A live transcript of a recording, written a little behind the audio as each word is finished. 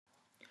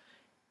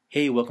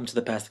Hey, welcome to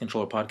the Pass the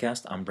Controller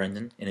podcast. I'm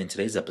Brendan, and in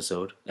today's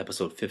episode,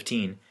 episode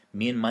 15,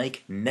 me and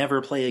Mike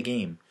never play a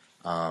game.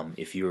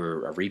 If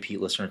you're a repeat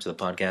listener to the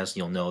podcast,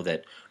 you'll know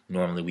that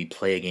normally we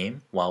play a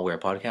game while we're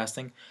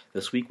podcasting.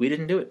 This week, we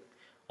didn't do it.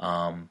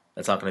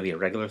 It's not going to be a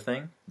regular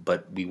thing,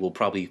 but we will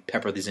probably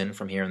pepper these in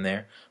from here and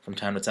there from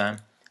time to time.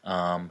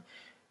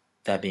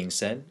 That being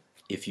said,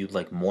 if you'd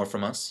like more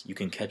from us, you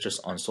can catch us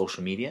on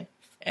social media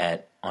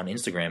on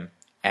Instagram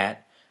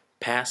at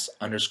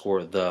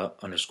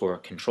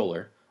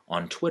pass_the_controller,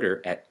 on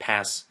Twitter at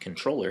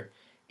passcontroller,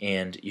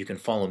 and you can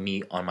follow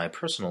me on my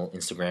personal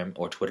Instagram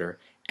or Twitter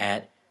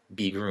at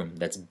bgroom.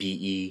 That's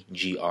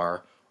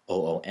BEGROOM,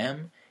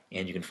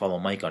 and you can follow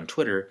Mike on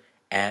Twitter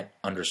at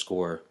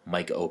 _Mike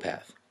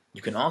Opath.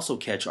 You can also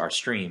catch our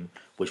stream,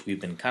 which we've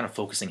been kind of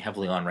focusing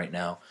heavily on right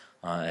now.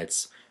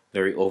 It's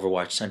very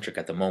Overwatch-centric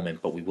at the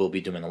moment, but we will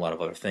be doing a lot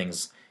of other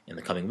things in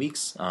the coming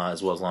weeks,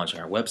 as well as launching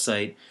our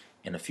website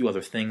and a few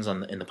other things in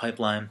the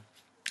pipeline.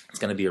 It's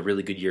going to be a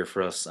really good year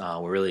for us.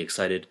 We're really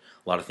excited.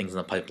 A lot of things in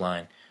the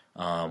pipeline.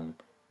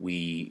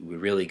 We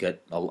really got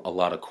a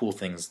lot of cool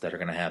things that are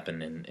going to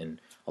happen, and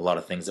a lot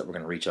of things that we're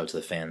going to reach out to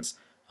the fans.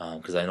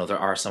 Because I know there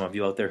are some of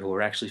you out there who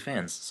are actually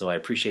fans. So I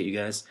appreciate you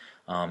guys.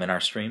 And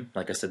our stream,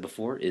 like I said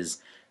before, is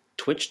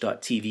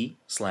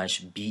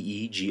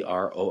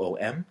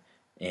twitch.tv/BEGROOM.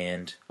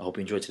 And I hope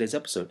you enjoyed today's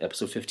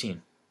episode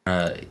 15.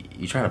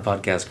 You trying to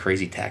podcast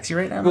Crazy Taxi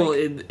right now, Mike? Well,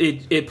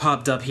 it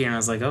popped up here, and I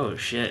was like, oh,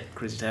 shit,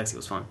 Crazy Taxi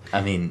was fun.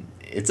 I mean,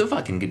 it's a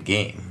fucking good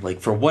game. Like,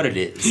 for what it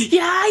is.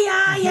 Yeah.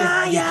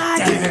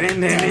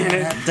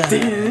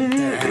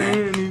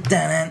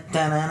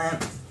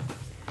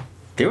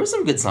 There were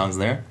some good songs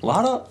there. A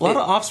lot of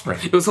Offspring.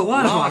 It was a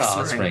lot of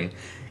Offspring.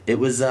 It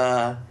was,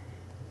 that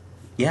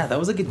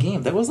was a good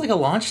game. That was like a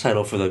launch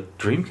title for the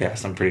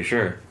Dreamcast, I'm pretty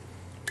sure.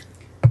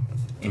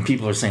 And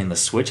people are saying the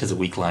Switch has a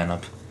weak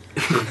lineup.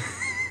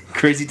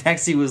 Crazy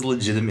Taxi was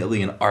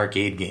legitimately an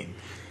arcade game.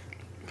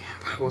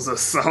 It was a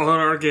solid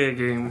arcade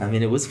game. I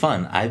mean, it was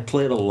fun. I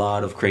played a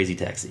lot of Crazy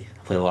Taxi.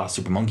 I played a lot of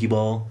Super Monkey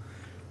Ball.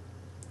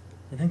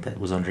 I think that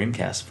was on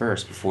Dreamcast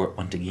first before it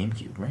went to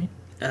GameCube, right?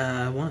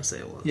 I want to say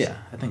it was. Yeah,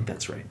 I think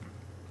that's right.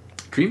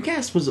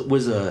 Dreamcast was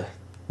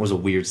a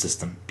weird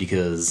system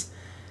because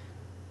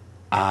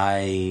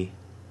I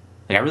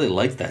really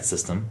liked that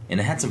system, and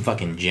it had some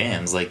fucking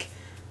jams like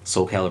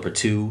Soul Calibur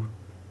 2.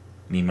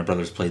 Me and my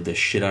brothers played the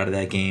shit out of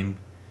that game.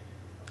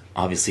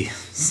 Obviously,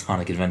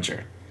 Sonic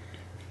Adventure.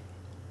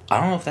 I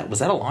don't know if that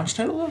was a launch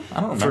title though? I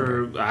don't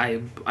remember.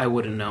 I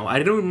wouldn't know.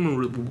 I don't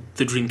remember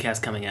the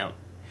Dreamcast coming out.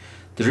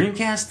 The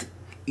Dreamcast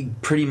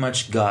pretty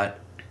much got.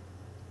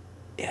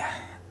 Yeah,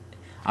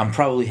 I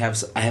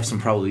have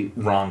some probably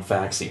wrong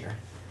facts here,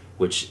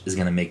 which is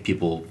gonna make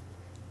people.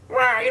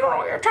 Well, you don't know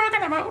what you're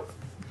talking about.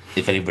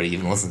 If anybody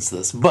even listens to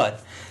this,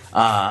 but.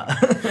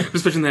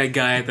 Especially that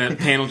guy at that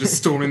panel just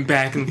storming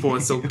back and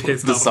forth, so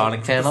pissed the off.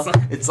 Sonic panel.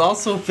 It's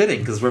also fitting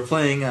because we're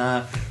playing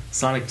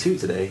Sonic 2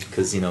 today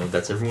because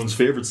that's everyone's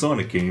favorite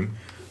Sonic game.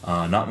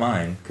 Not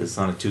mine because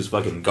Sonic 2 is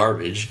fucking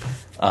garbage.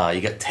 You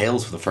got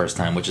Tails for the first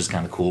time, which is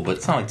kind of cool,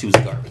 but Sonic 2 is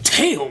garbage.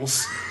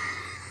 Tails?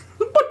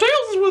 But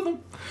Tails is with him.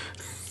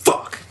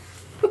 Fuck.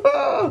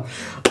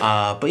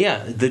 But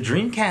yeah, the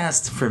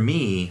Dreamcast for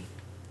me,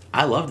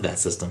 I loved that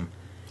system.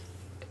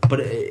 But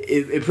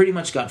it pretty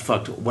much got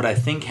fucked. What I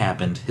think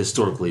happened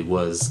historically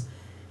was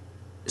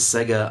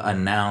Sega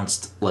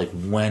announced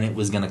when it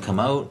was going to come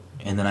out,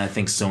 and then I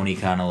think Sony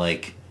kind of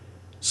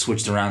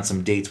switched around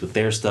some dates with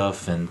their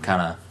stuff and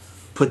kind of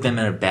put them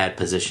in a bad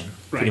position.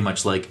 Right. Pretty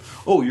much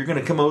oh, you're going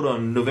to come out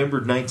on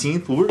November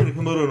 19th? Well, we're going to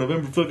come out on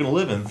November fucking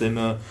 11th, and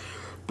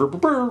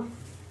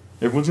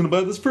everyone's going to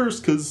buy this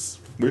first because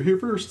we're here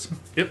first.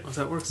 Yep, that's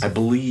how it works. I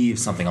believe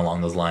something along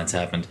those lines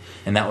happened,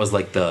 and that was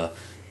the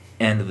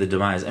end of the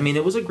demise. I mean,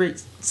 it was a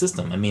great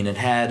system. I mean, it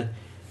had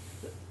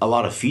a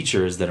lot of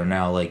features that are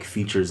now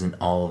features in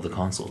all of the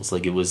consoles.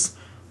 It was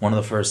one of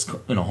the first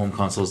home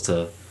consoles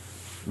to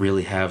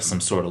really have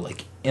some sort of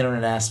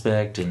internet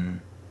aspect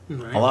and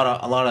right. a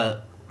lot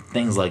of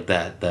things like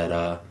that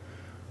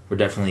were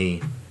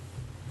definitely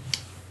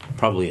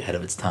probably ahead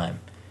of its time.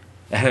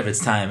 Ahead of its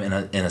time in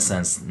a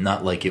sense,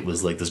 not it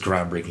was this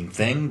groundbreaking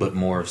thing, but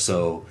more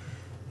so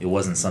it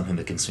wasn't something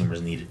that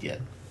consumers needed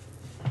yet.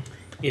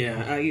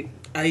 Yeah,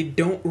 I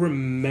don't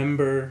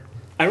remember.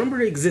 I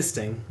remember it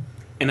existing,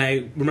 and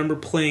I remember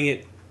playing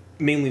it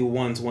mainly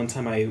once. One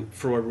time,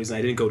 for whatever reason,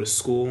 I didn't go to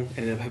school, and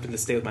ended up having to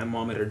stay with my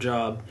mom at her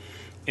job.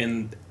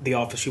 And the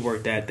office she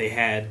worked at, they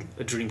had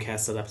a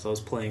Dreamcast set up, so I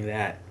was playing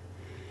that.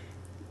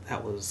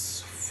 That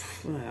was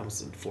in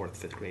 4th,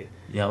 5th grade.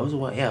 Yeah, it was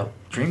what? Yeah,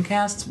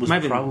 Dreamcast was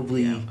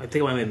probably. I think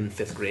it might have been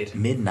 5th grade.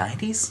 Mid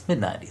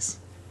 90s,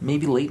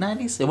 maybe late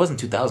 90s. It wasn't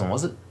 2000,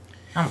 was it?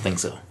 I don't think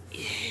so.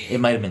 It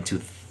might have been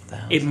 2000.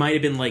 It might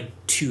have been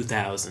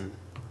 2000.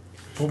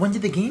 Well, when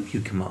did the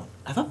GameCube come out?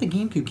 I thought the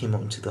GameCube came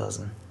out in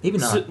 2000. Maybe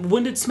not. So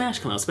when did Smash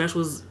come out? Smash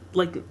was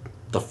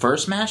the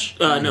first Smash?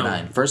 99.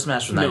 No. First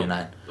Smash was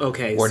 99. No.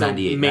 Okay, or so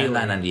 98.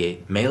 Melee.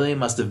 98. Melee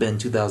must have been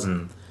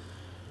 2000.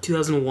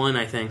 2001,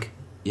 I think.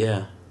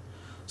 Yeah.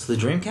 So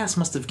the Dreamcast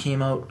must have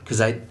came out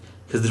because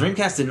Because the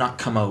Dreamcast did not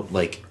come out,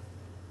 like,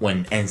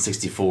 when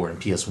N64 and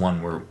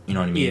PS1 were, you know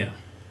what I mean? Yeah.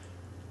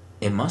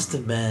 It must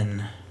have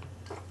been...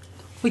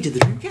 Wait, did the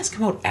Dreamcast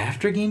come out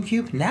after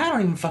GameCube? Now I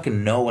don't even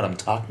fucking know what I'm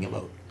talking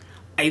about.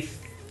 I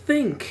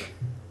think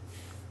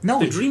No,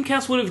 the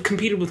Dreamcast would have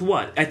competed with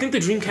what? I think the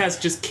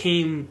Dreamcast just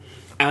came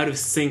out of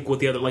sync with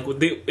the other. Like,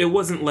 it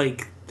wasn't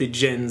like the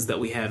gens that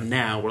we have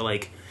now. We're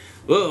like,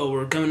 whoa,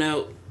 we're coming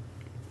out.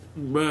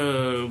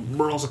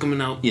 We're also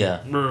coming out.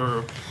 Yeah.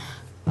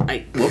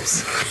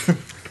 Whoops.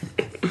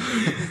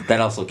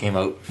 That also came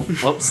out.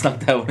 Whoops,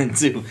 snuck that one in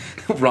too.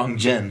 Wrong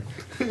gen.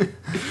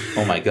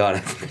 Oh my god, I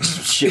think I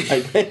just shit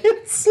my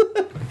pants.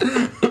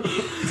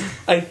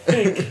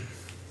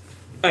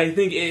 I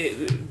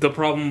think the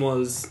problem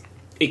was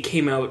it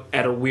came out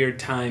at a weird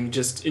time,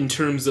 just in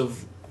terms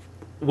of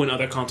when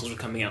other consoles were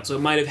coming out. So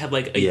it might have had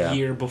like a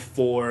year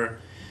before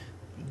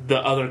the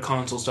other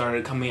consoles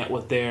started coming out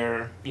with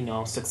their,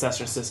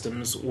 successor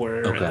systems,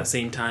 where at the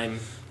same time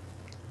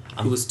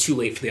it was too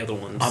late for the other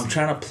ones. I'm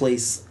trying to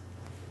place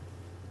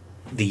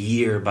the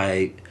year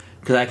by,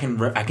 because I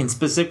can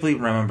specifically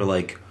remember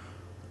like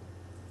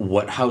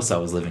what house I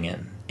was living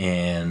in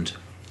and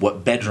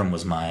what bedroom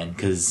was mine,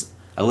 because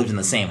I lived in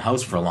the same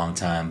house for a long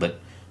time, but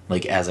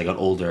like as I got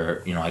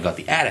older, I got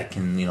the attic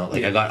and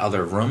I got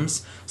other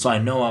rooms, so I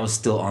know I was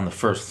still on the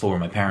first floor of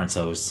my parents'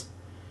 house,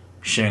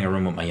 sharing a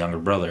room with my younger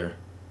brother.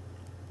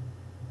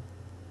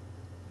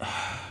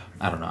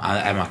 I don't know.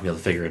 I'm not gonna be able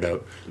to figure it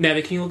out.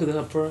 Navi, can you look it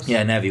up for us?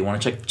 Yeah, Navi, you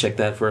want to check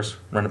that first?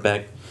 Run it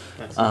back.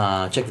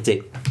 Check the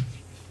tape.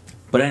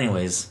 But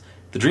anyways,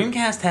 the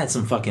Dreamcast had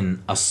some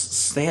fucking...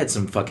 they had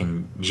some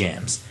fucking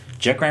jams.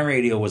 Jet Grind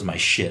Radio was my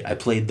shit. I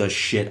played the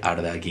shit out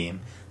of that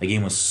game. The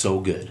game was so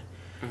good.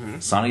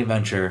 Mm-hmm. Sonic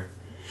Adventure,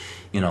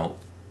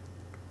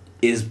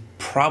 is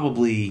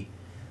probably...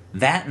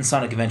 That and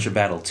Sonic Adventure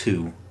Battle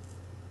 2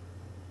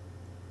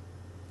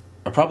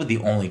 are probably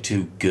the only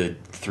two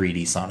good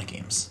 3D Sonic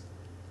games.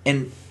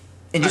 And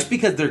just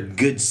because they're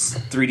good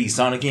 3D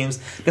Sonic games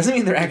doesn't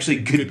mean they're actually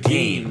good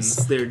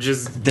games. They're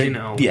just,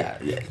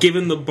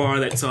 given the bar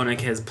that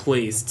Sonic has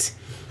placed,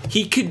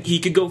 he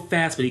could go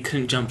fast, but he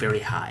couldn't jump very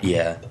high.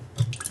 Yeah.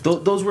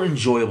 Those were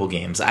enjoyable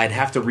games. I'd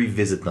have to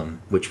revisit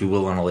them, which we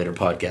will on a later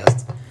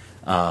podcast.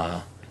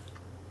 But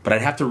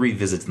I'd have to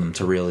revisit them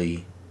to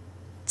really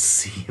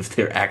see if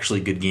they're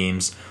actually good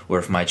games or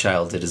if my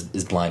childhood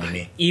is blinding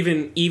me.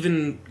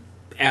 Even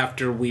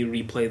after we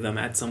replay them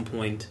at some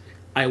point,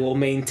 I will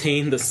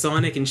maintain the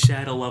Sonic and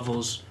Shadow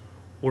levels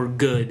were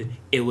good.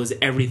 It was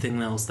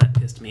everything else that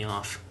pissed me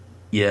off.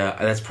 Yeah,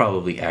 that's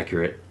probably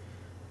accurate.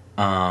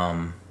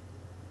 Also,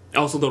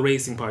 the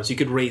racing parts. You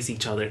could race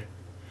each other.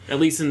 At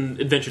least in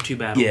Adventure 2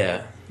 Battle.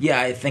 Yeah. Yeah,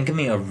 I think in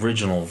the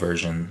original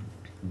version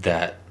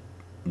that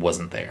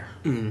wasn't there.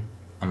 Mm.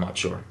 I'm not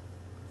sure.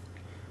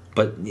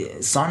 But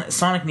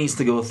Sonic needs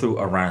to go through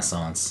a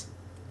renaissance.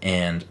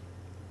 And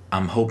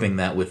I'm hoping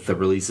that with the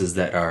releases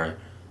that are...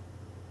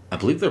 I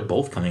believe they're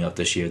both coming out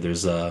this year.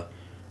 There's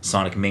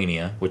Sonic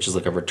Mania, which is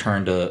like a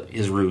return to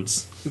his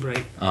roots.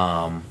 Right.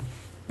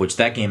 Which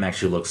that game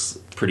actually looks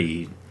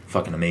pretty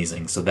fucking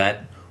amazing. So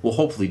that will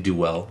hopefully do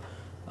well.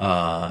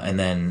 And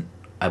then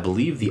I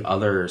believe the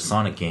other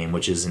Sonic game,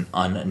 which is an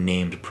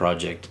unnamed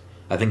project,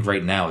 I think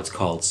right now it's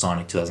called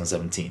Sonic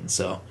 2017.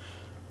 So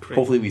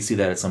hopefully we see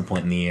that at some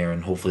point in the year,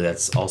 and hopefully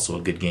that's also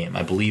a good game.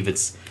 I believe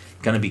it's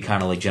going to be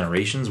kind of like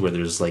Generations, where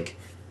there's like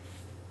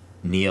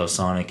Neo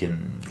Sonic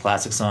and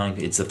Classic Sonic.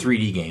 It's a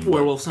 3D game.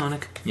 Werewolf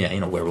Sonic.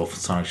 Yeah, Werewolf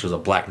Sonic shows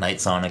up. Black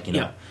Knight Sonic,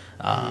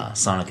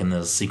 Sonic and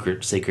the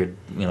sacred,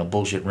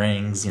 bullshit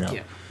rings,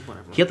 Yeah,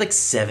 whatever. He had like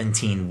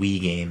 17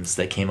 Wii games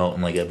that came out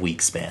in like a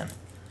week span.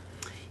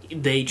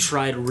 They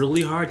tried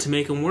really hard to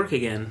make him work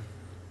again.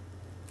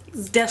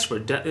 He's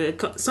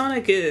desperate.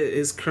 Sonic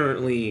is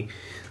currently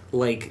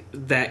like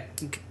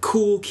that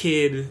cool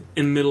kid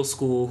in middle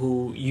school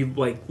who you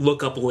like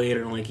look up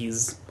later and like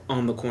he's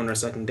on the corner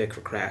sucking dick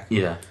for crack.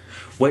 Yeah.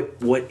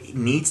 What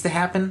needs to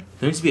happen?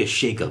 There needs to be a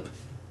shakeup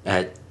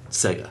at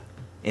Sega,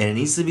 and it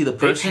needs to be the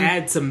person. They've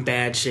had some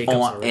bad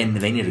shakeups, and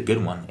they need a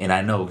good one. And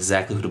I know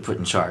exactly who to put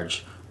in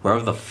charge.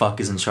 Whoever the fuck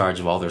is in charge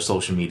of all their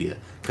social media,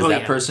 because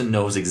that person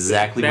knows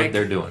exactly what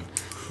they're doing.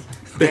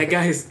 That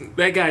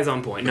guy's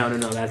on point. No.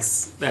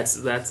 That's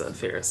a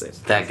fair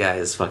assessment. That guy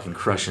is fucking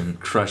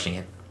crushing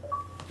it.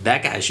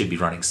 That guy should be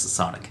running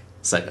Sonic,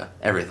 Sega,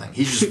 everything.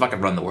 He should just fucking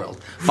run the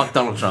world. Fuck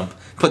Donald Trump.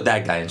 Put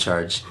that guy in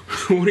charge.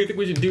 What do you think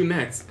we should do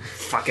next?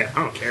 Fuck it.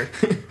 I don't care.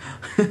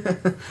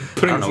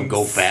 I don't know.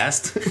 Go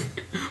fast.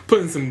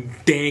 Putting some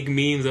dank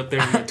memes up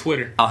there on my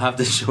Twitter. I'll have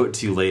to show it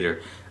to you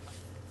later.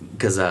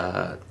 Because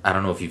I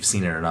don't know if you've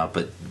seen it or not,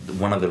 but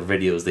one of the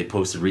videos they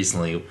posted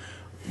recently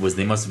was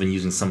they must have been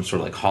using some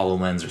sort of like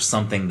HoloLens or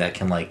something that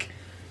can like,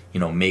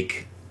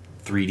 make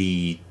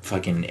 3D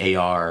fucking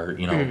AR,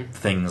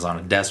 things on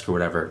a desk or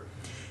whatever.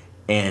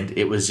 And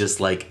it was just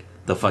like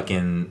the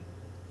fucking,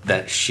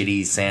 that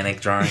shitty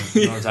Sonic drawing,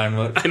 you know what I'm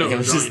talking about? I know. It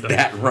was just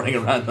that running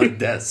around the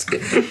desk.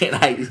 And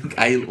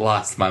I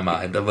lost my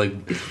mind. I'm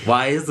like,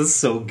 why is this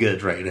so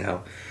good right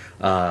now?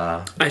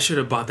 I should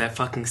have bought that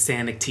fucking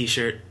Sonic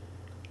t-shirt.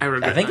 I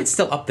regret I think that. it's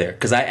still up there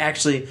because I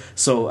actually.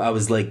 So I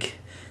was like,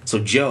 so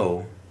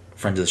Joe,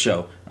 friend of the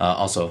show,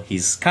 also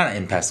he's kind of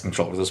in past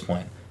control at this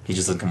point. He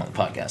just doesn't come on the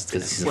podcast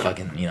because he's a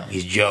fucking,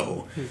 he's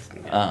Joe,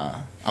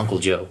 Uncle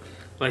Joe.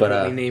 Like but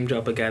when we name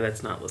drop a guy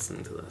that's not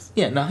listening to this.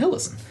 yeah, no, he'll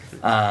listen.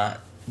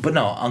 But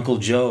no, Uncle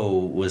Joe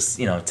was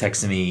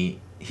texting me.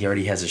 He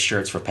already has his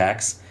shirts for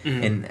PAX.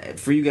 Mm-hmm. And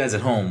for you guys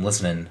at home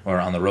listening or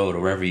on the road or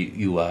wherever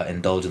you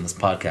indulge in this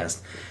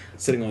podcast,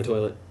 Sitting on the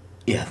toilet.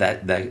 yeah,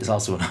 that is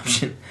also an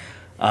option.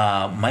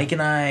 Mike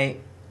and I,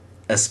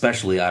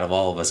 especially out of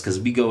all of us, because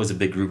we go as a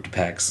big group to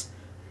PAX,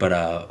 but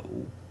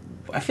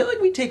I feel like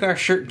we take our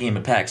shirt game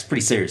at PAX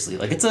pretty seriously.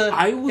 Like it's a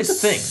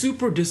thing.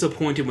 Super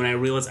disappointed when I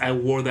realized I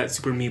wore that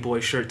Super Meat Boy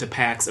shirt to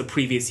PAX a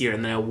previous year,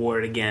 and then I wore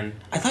it again.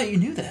 I thought you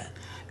knew that.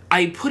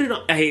 I put it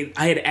on. I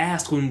had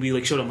asked when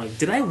we showed up, I'm like,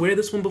 did I wear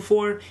this one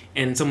before?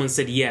 And someone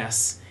said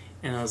yes,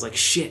 and I was like,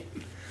 shit.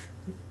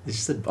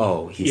 It's just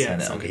he's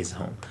okay, he's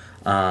home.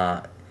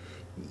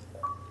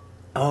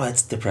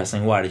 That's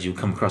depressing. Why did you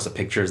come across a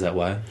picture? Is that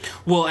why?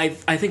 Well, I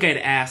think I had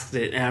asked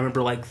it, and I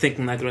remember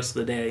thinking that the rest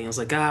of the day, and I was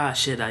like,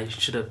 shit, I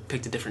should have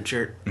picked a different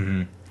shirt.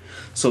 Mm-hmm.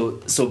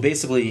 So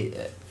basically,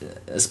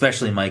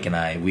 especially Mike and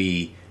I,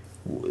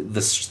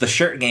 the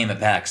shirt game at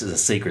PAX is a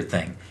sacred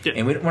thing,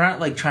 and we're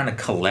not trying to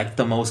collect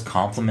the most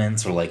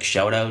compliments or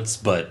shout outs,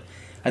 but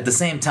at the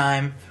same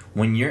time,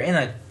 when you're in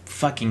a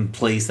fucking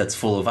place that's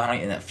full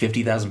of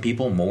 50,000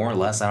 people, more or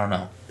less, I don't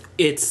know,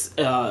 it's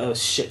a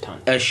shit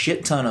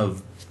ton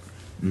of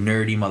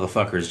nerdy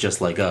motherfuckers just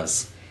like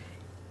us,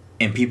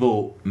 and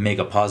people make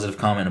a positive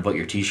comment about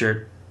your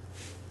t-shirt,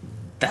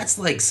 that's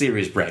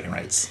serious bragging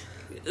rights.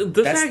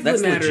 The fact of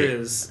the matter legit.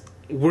 is,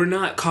 we're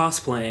not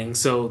cosplaying,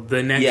 so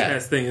the next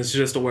best thing is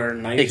just to wear a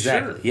nice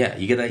shirt. Yeah,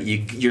 you get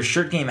your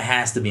shirt game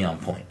has to be on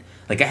point.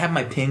 I have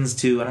my pins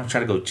too. I don't try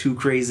to go too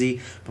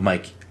crazy, but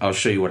Mike, I'll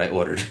show you what I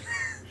ordered.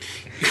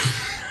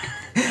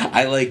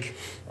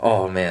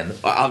 Oh man,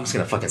 I'm just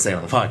gonna fucking say it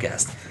on the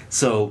podcast.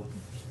 So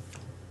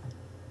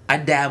I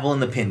dabble in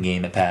the pin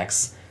game at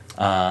PAX.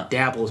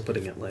 Dabble is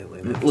putting it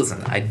lightly.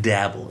 Listen, I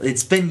dabble.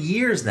 It's been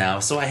years now,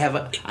 so I have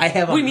a.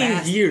 What do you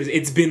mean years?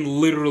 It's been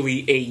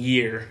literally a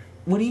year.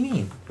 What do you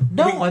mean?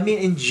 No, I mean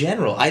in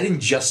general. I didn't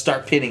just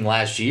start pinning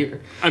last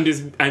year. I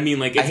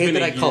hate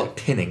that I call it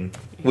pinning,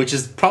 which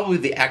is probably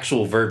the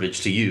actual verbiage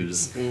to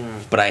use.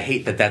 But I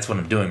hate that that's what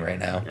I'm doing right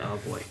now. Oh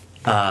boy.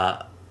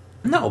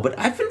 No, but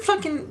I've been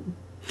fucking.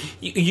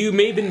 You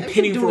may have been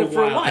pinning for a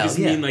while. I just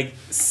yeah. mean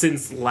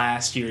since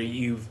last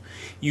year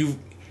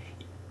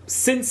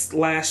since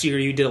last year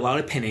you did a lot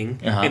of pinning,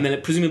 and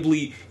then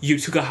presumably you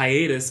took a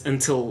hiatus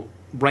until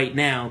right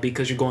now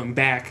because you're going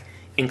back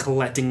and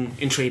collecting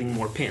and trading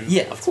more pins.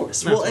 Yeah, of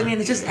course. Well, I mean,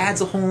 it just adds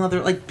a whole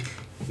other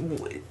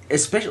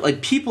especially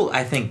people.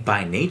 I think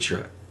by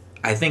nature,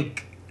 I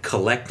think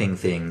collecting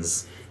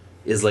things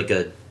is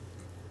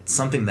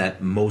something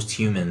that most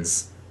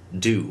humans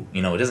do.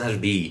 It doesn't have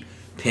to be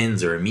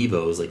pins or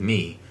amiibos like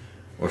me.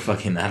 Or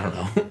fucking, I don't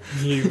know.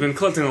 You've been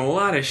collecting a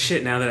lot of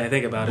shit now that I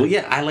think about it. Well,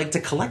 yeah, I like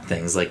to collect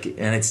things.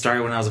 And it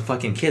started when I was a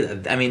fucking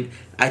kid. I mean,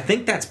 I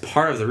think that's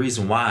part of the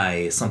reason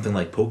why something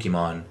like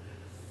Pokemon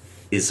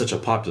is such a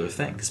popular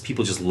thing. Because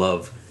people just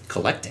love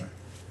collecting.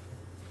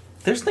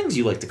 There's things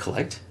you like to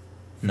collect.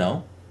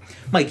 No?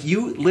 Mike,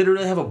 you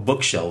literally have a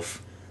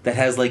bookshelf that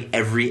has,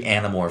 every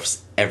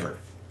Animorphs ever.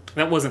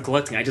 That wasn't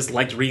collecting. I just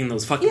liked reading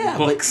those fucking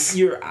books.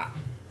 But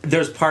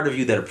there's part of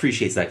you that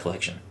appreciates that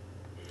collection.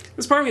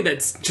 There's part of me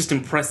that's just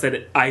impressed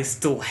that I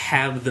still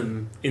have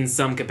them in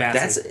some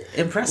capacity. That's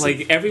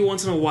impressive. Every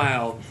once in a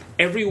while,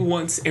 every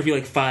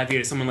 5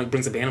 years, someone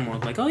brings up Animorph.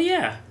 I'm like, oh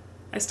yeah,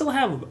 I still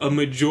have a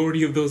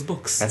majority of those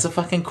books. That's a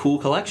fucking cool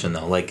collection,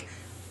 though.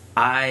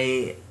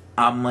 I'm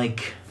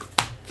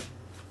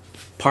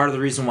part of the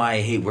reason why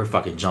I hate we're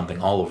fucking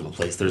jumping all over the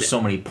place. There's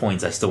so many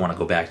points I still want to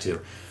go back to,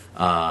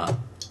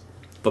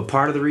 but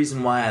part of the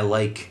reason why I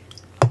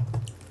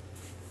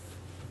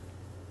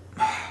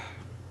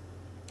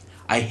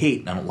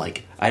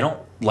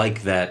don't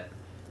like that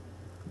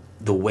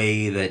the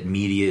way that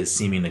media is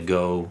seeming to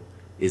go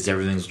is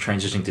everything's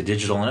transitioning to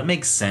digital, and it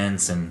makes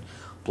sense, and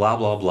blah,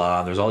 blah,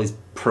 blah. There's all these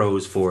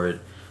pros for it.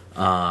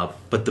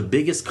 But the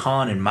biggest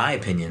con, in my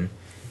opinion,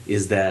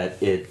 is that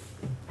it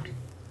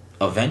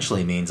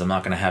eventually means I'm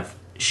not going to have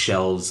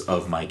shelves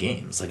of my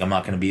games. I'm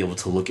not going to be able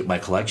to look at my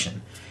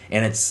collection.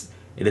 And it's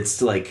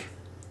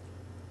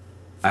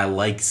I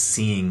like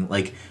seeing,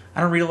 I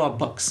don't read a lot of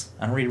books.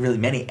 I don't read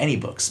really any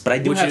books, but I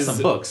do have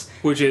some books.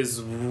 Which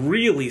is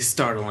really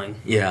startling.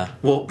 Yeah,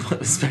 well,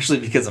 especially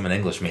because I'm an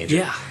English major.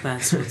 Yeah,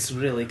 that's what's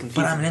really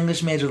confusing. But I'm an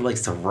English major that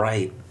likes to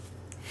write.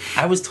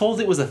 I was told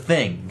it was a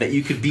thing, that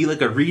you could be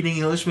a reading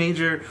English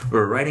major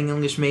or a writing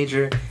English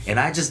major, and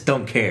I just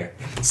don't care.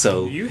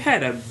 So you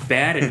had a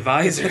bad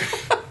advisor.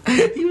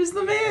 He was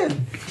the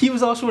man. He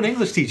was also an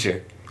English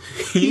teacher.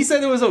 He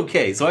said it was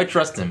okay, so I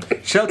trust him.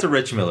 Shout out to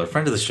Rich Miller,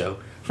 friend of the show,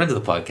 friend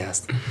of the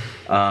podcast.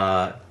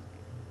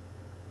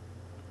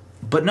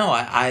 But no,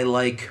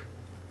 I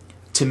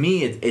to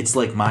me, it's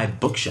like my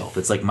bookshelf.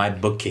 It's like my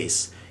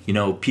bookcase.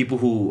 People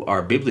who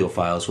are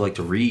bibliophiles who like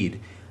to read,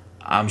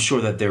 I'm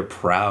sure that they're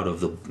proud of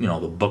the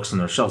the books on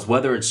their shelves,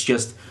 whether it's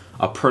just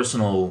a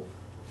personal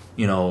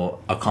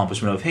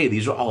accomplishment of, hey,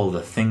 these are all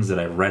the things that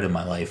I've read in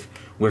my life.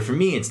 Where for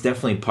me, it's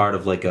definitely part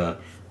of like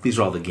these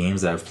are all the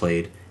games that I've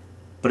played,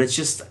 but it's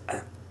just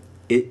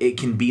it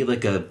can be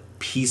like a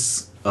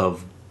piece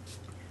of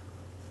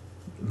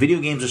video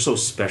games are so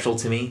special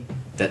to me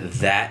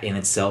that in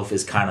itself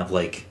is kind of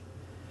like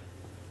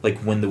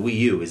when the Wii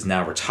U is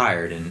now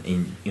retired and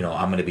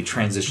I'm going to be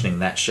transitioning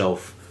that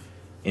shelf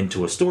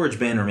into a storage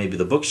bin or maybe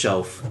the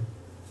bookshelf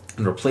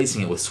and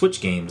replacing it with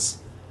Switch games.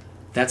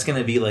 That's going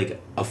to be like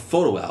a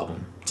photo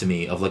album to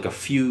me of like a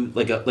few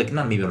like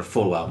not even a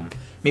photo album,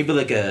 maybe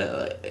like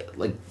the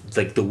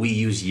Wii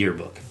U's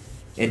yearbook.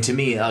 And to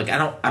me, like I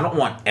don't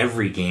want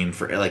every game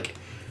for like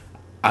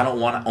I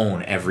don't want to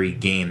own every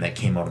game that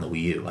came out on the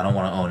Wii U. I don't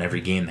want to own every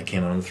game that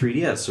came out on the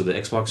 3DS or the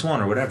Xbox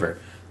One or whatever.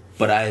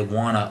 But I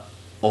want to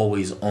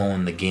always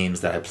own the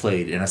games that I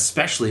played, and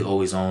especially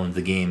always own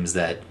the games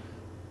that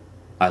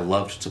I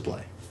loved to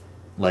play.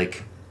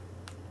 Like,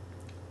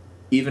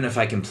 even if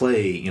I can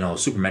play,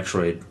 Super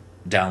Metroid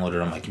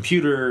downloaded on my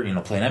computer,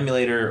 play an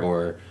emulator,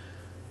 or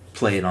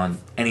play it on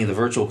any of the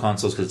virtual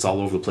consoles because it's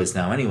all over the place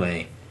now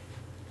anyway,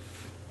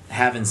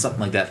 having something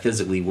like that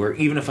physically, where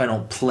even if I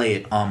don't play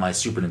it on my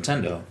Super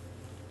Nintendo,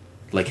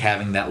 like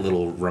having that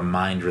little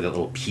reminder, that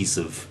little piece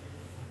of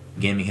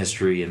gaming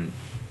history, and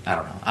I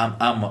don't know,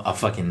 I'm a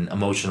fucking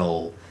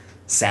emotional,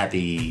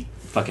 sappy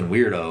fucking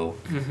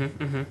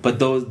weirdo, but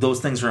those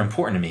things are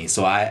important to me.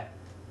 So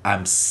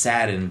I'm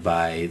saddened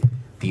by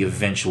the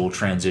eventual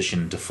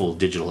transition to full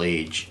digital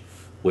age,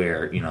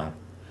 where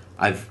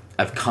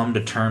I've come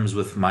to terms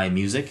with my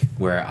music,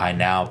 where I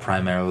now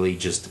primarily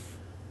just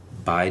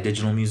buy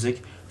digital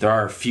music. There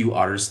are a few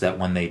artists that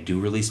when they do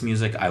release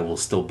music, I will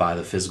still buy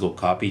the physical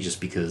copy just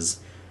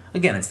because,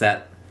 again, it's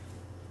that,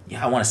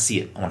 I want to see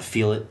it. I want to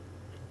feel it.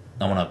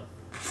 I want to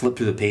flip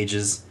through the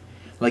pages.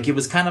 Like, it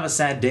was kind of a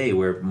sad day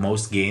where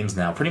most games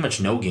now, pretty much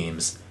no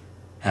games,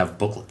 have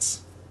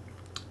booklets.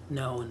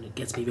 No, and it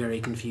gets me very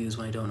confused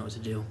when I don't know what to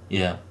do.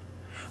 Yeah.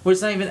 Well,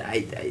 it's not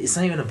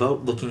even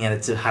about looking at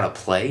it to how to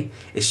play.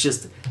 It's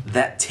just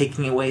that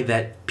taking away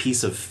that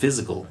piece of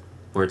physical.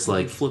 Where it's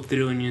like... flip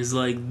through and you're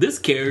like, this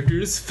character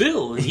is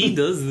Phil, and he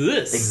does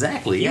this.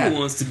 Exactly, he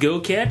wants to go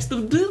catch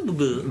the...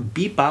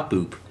 Beep, bop,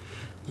 boop.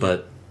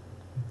 But,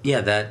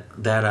 yeah, that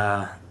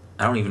I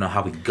don't even know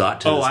how we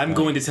got to this I'm point.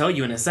 going to tell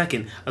you in a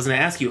second. I was going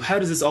to ask you, how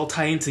does this all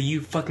tie into you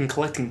fucking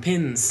collecting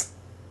pins?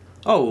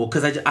 Oh, well,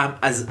 because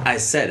as I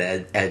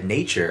said, at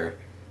nature,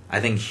 I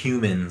think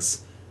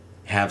humans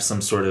have some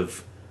sort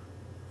of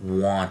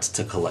want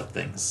to collect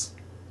things.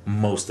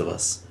 Most of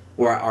us.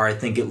 Or I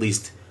think at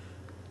least...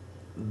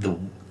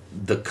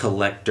 the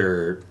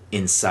collector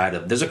inside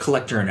of... There's a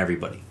collector in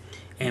everybody.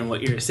 And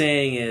what you're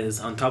saying is,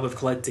 on top of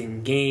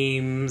collecting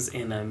games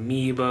and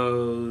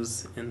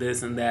amiibos and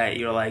this and that,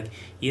 you're like,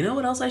 you know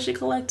what else I should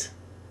collect?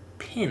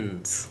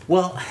 Pins.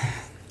 Well,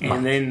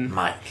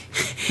 Mike.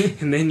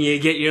 And then you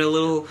get your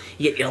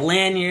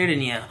lanyard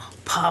and you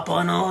pop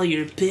on all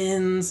your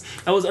pins.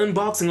 I was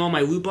unboxing all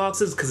my loot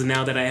boxes because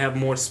now that I have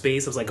more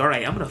space, I was like,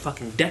 alright, I'm gonna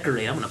fucking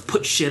decorate. I'm gonna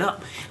put shit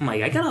up. I'm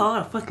like, I got a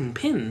lot of fucking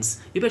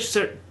pins. Maybe I should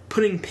start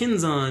putting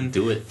pins on.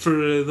 Do it.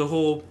 For the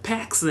whole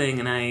PAX thing.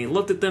 And I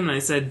looked at them and I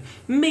said,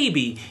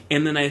 maybe.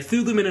 And then I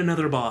threw them in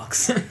another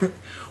box.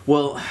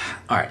 Well,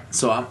 alright,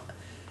 so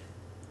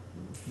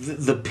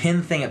the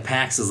pin thing at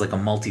PAX is like a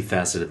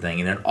multifaceted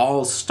thing, and it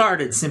all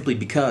started simply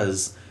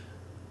because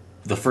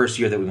the first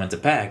year that we went to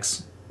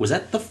PAX... Was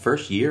that the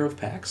first year of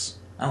PAX?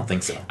 I don't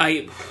think so.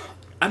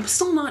 I'm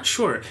still not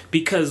sure,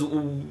 because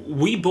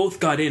we both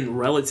got in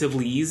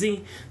relatively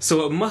easy,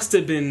 so it must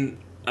have been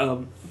a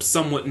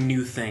somewhat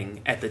new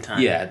thing at the time.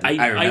 Yeah, I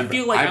remember. I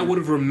feel like I would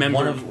have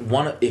remembered...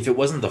 One of, if it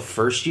wasn't the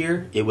first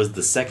year, it was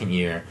the second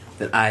year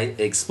that I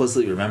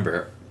explicitly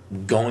remember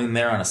going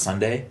there on a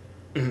Sunday,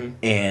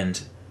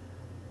 and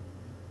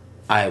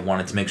I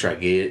wanted to make sure I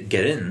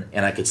get in,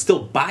 and I could still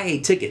buy a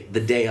ticket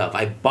the day of.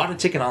 I bought a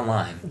ticket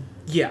online.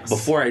 Yes.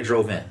 Before I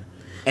drove in.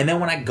 And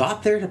then when I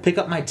got there to pick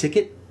up my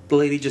ticket, the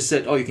lady just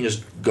said, you can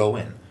just go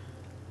in.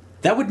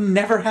 That would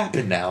never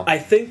happen now. I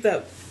think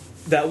that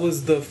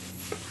was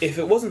if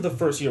it wasn't the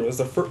first year, it was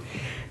the first,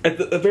 at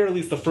the very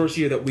least the first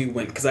year that we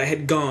went, because I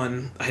had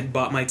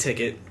bought my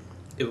ticket.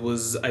 It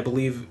was, I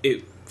believe,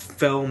 it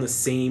fell on the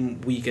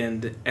same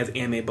weekend as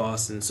AMA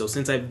Boston. So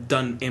since I've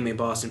done AMA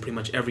Boston pretty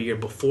much every year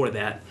before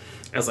that,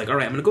 I was like,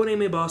 alright, I'm going to go to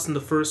AMA Boston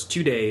the first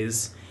 2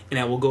 days, and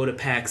I will go to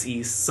PAX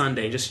East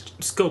Sunday,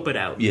 just scope it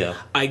out. Yeah.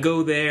 I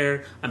go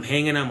there, I'm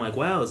hanging, I'm like,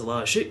 wow, there's a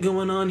lot of shit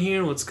going on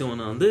here, what's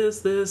going on,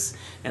 this,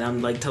 and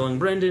I'm like telling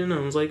Brendan, I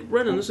was like,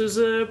 Brendan, this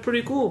is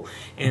pretty cool.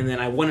 And then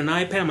I won an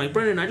iPad, I'm like,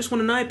 Brendan, I just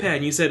won an iPad,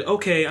 and you said,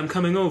 okay, I'm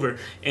coming over.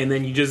 And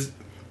then you just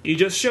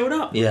showed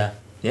up. Yeah,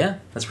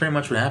 that's pretty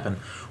much what happened.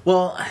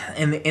 Well,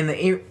 in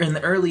the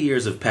early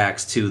years of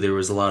PAX too, there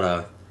was a lot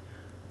of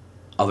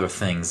other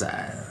things,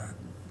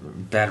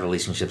 bad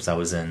relationships I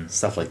was in,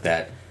 stuff like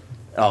that.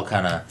 All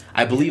kind of,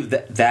 I believe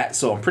that.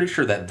 So I'm pretty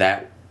sure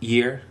that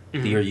year, the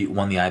year you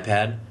won the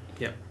iPad.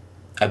 Yep.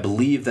 I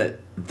believe that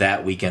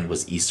that weekend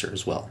was Easter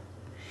as well.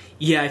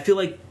 Yeah, I feel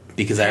like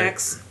Because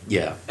PAX,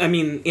 yeah. I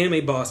mean,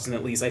 Anime Boston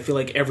at least. I feel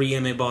like every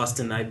Anime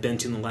Boston I've been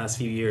to in the last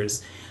few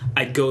years,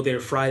 I'd go there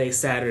Friday,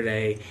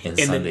 Saturday, And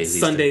then Sunday's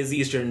Easter. Sunday's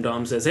Easter, and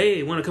Dom says,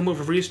 "Hey, want to come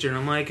over for Easter?" And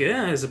I'm like,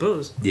 "Yeah, I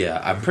suppose." Yeah,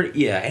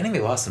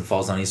 Anime Boston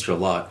falls on Easter a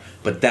lot,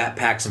 but that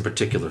PAX in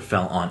particular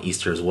fell on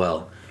Easter as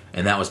well,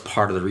 and that was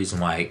part of the reason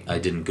why I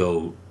didn't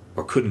go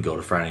or couldn't go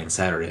to Friday and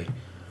Saturday.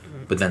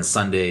 But then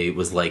Sunday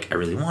was like, I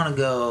really want to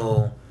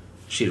go,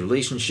 she had a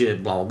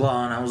relationship, blah blah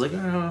blah, and I was like, oh,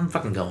 I'm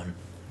fucking going.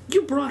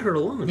 You brought her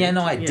along. Yeah,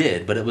 no, I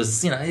did, but it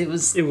was, it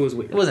was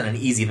weird. It wasn't an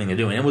easy thing to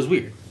do, and it was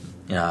weird.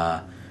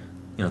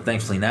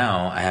 Thankfully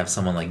now I have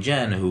someone like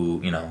Jen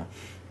who,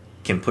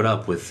 can put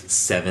up with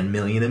 7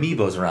 million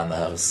amiibos around the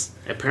house.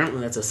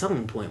 Apparently that's a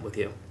selling point with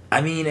you.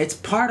 I mean, it's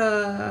part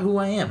of who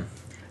I am.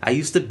 I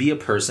used to be a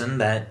person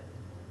that,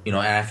 and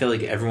I feel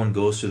like everyone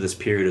goes through this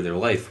period of their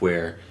life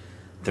where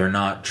they're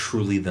not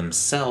truly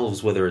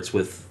themselves, whether it's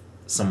with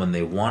someone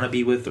they want to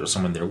be with or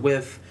someone they're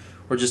with,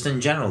 or just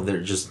in general,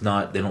 they're just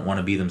not, they don't want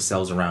to be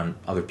themselves around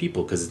other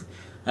people. Because,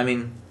 I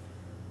mean,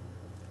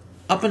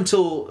 up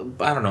until,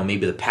 I don't know,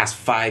 maybe the past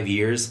 5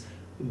 years,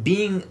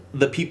 being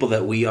the people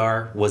that we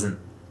are wasn't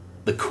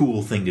the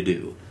cool thing to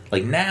do.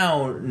 Like,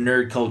 now,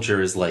 nerd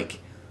culture is, like,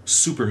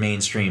 super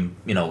mainstream,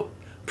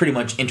 pretty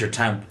much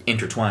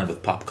intertwined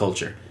with pop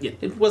culture. Yeah.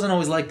 It wasn't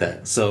always like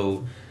that.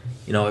 So,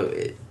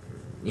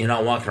 you're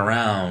not walking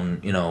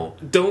around,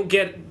 Don't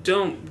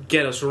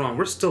get us wrong.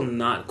 We're still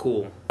not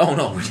cool. Oh,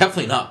 no, we're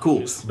definitely not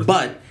cool.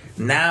 But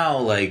now,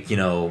 like,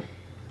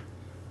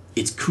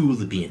 it's cool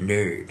to be a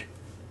nerd.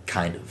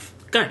 Kind of.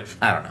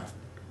 I don't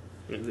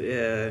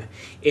know.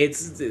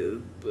 It's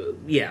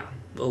yeah.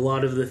 A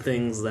lot of the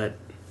things that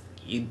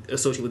you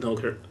associate with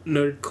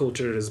nerd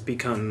culture has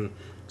become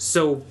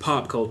so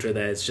pop culture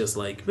that it's just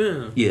like,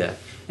 yeah.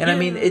 And I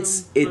mean,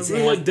 it's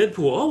like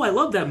Deadpool. Oh, I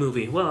love that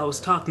movie. Well, I was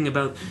talking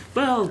about,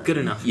 good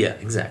enough. Yeah,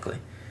 exactly.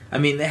 I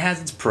mean, it has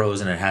its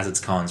pros and it has its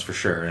cons for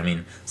sure. I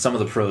mean, some of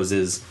the pros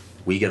is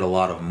we get a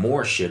lot of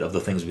more shit of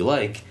the things we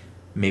like.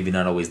 Maybe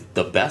not always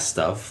the best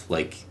stuff,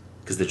 like,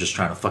 because they're just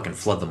trying to fucking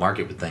flood the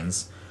market with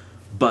things.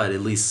 But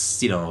at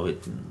least,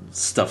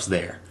 stuff's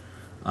there.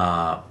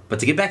 But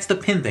to get back to the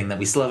pin thing that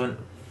we still haven't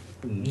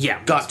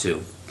got to.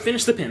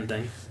 Finish the pin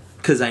thing.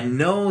 Because I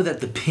know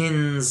that the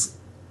pins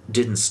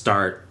didn't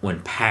start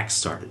when PAX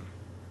started.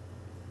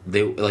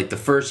 They, like, the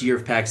first year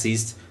of PAX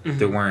East,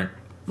 there weren't,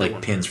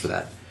 like, pins for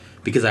that.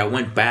 Because I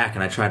went back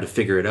and I tried to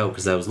figure it out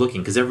because I was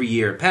looking. Because every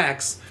year at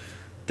PAX,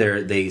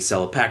 they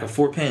sell a pack of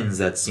 4 pins.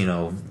 That's,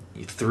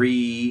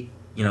 3,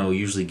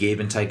 usually Gabe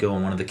and Tycho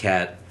and one of the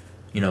cat,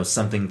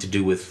 something to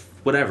do with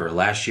whatever.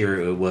 Last year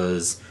it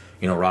was,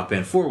 Rock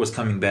Band 4 was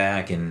coming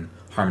back and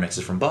Harmonix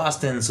is from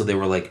Boston. So they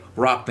were, like,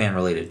 rock band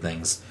related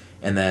things.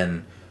 And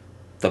then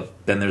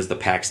there's the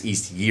PAX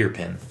East year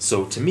pin.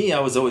 So to me, I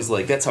was always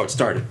like, that's how it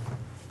started.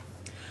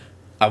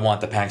 I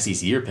want the PAX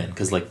East year pin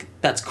because, like,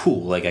 that's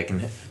cool. Like, I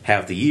can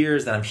have the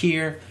years that I'm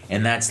here,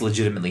 and that's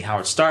legitimately how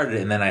it started.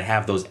 And then I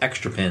have those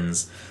extra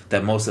pins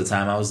that most of the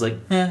time I was like,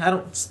 I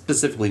don't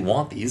specifically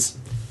want these.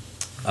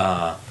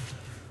 So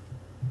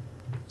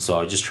I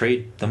would just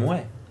trade them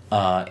away.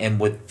 And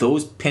with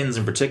those pins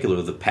in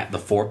particular, the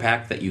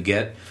 4-pack that you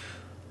get,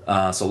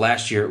 so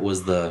last year it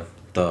was the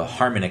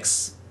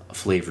Harmonix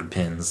flavored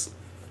pins.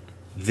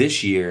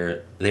 This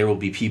year, there will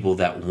be people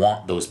that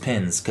want those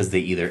pins because they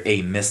either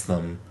A, miss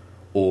them,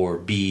 or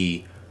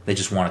B, they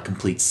just want a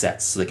complete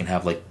set, so they can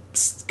have, like,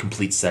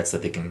 complete sets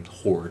that they can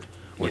hoard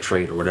or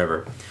trade or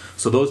whatever.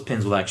 So those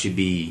pins will actually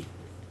be,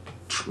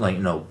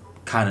 kind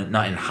of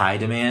not in high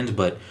demand,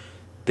 but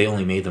they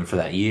only made them for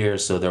that year,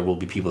 so there will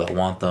be people that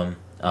want them.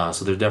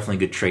 So they're definitely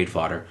good trade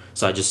fodder.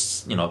 So I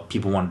just,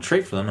 people wanted to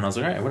trade for them, and I was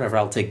like, all right, whatever,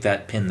 I'll take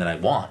that pin that I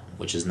want,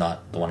 which is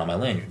not the one on my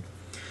lanyard.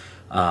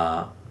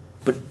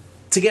 But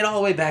to get all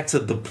the way back to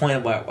the point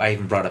of why I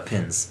even brought up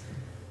pins.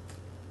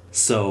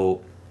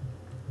 So,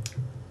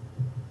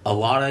 a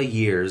lot of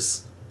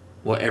years,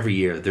 every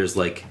year, there's,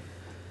 like,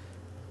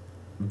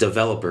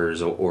 developers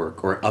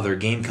or other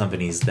game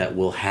companies that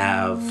will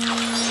have...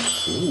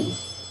 Ooh,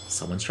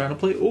 someone's trying to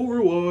play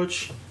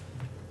Overwatch.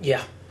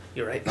 Yeah,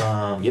 you're right.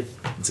 Yep,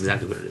 that's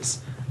exactly what it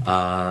is.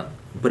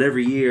 But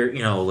every year,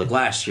 like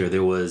last year,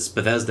 there was...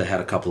 Bethesda had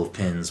a couple of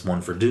pins,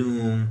 one for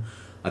Doom,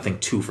 I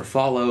think 2 for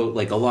Fallout.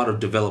 Like, a lot of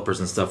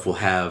developers and stuff will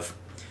have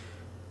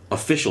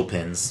official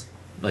pins,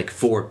 like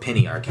for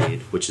Penny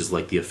Arcade, which is,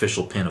 like, the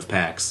official pin of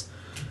PAX.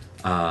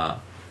 How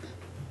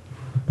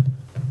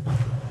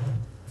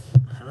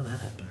did that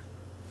happen?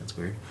 That's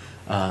weird.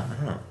 I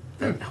don't know.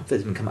 I hope that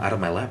didn't come out of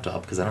my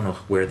laptop, because I don't know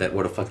where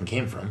it fucking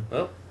came from.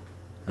 Well,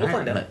 we'll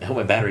find out. I hope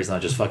my battery's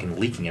not just fucking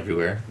leaking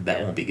everywhere.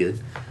 That won't be good.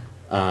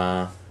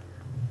 But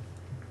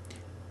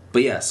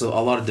yeah, so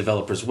a lot of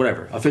developers,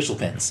 whatever, official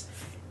pins.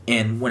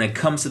 And when it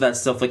comes to that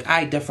stuff, like,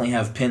 I definitely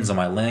have pins on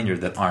my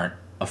lanyard that aren't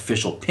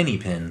official Penny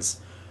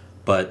pins,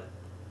 but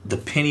the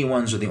Penny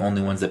ones are the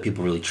only ones that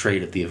people really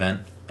trade at the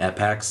event at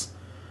PAX.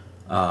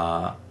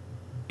 And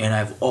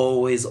I've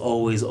always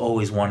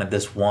wanted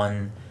this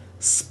one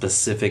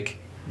specific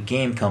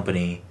game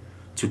company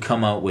to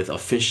come out with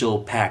official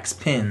PAX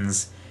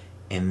pins,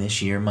 and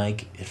this year,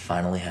 Mike, it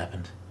finally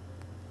happened.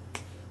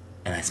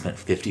 And I spent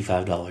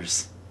 $55.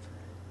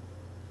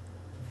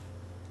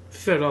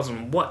 $55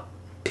 on what?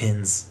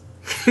 Pins.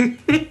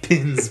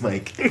 Pins,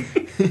 Mike.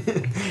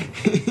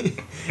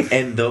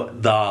 And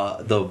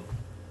the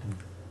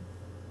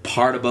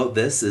part about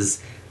this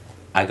is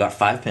I got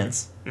 5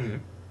 pins. Mm-hmm.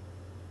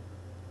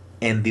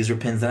 And these are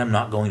pins that I'm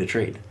not going to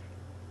trade.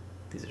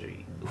 These are...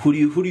 Who do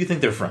you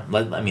think they're from?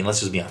 Let's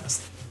just be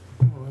honest.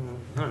 I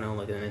don't know,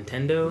 like a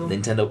Nintendo?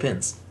 Nintendo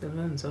pins.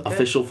 Okay.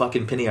 Official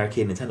fucking Penny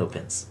Arcade Nintendo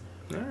pins.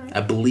 Alright.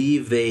 I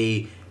believe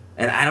they...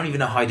 And I don't even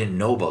know how I didn't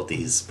know about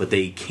these, but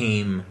they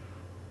came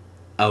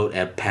out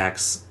at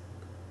PAX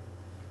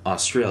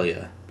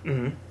Australia.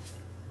 Mm-hmm.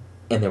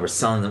 And they were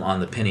selling them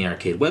on the Penny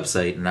Arcade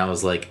website, and I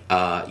was like,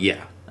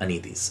 yeah, I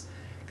need these.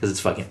 Because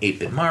it's fucking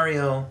 8-Bit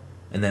Mario,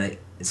 and then...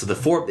 it's a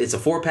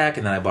 4-pack,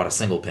 and then I bought a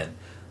single pin.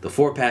 The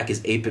 4-pack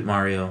is 8-Bit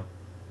Mario,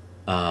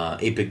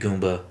 8-Bit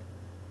Goomba,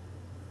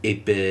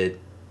 8-Bit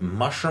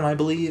Mushroom, I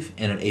believe,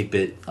 and an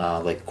 8-Bit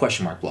like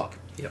question mark block.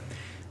 Yep.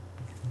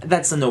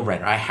 That's a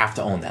no-brainer. I have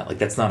to own that. Like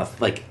that's not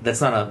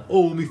a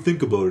oh, let me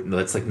think about it. No,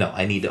 that's like, no,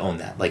 I need to own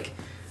that. Like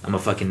I'm a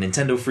fucking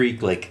Nintendo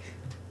freak. Like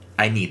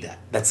I need that.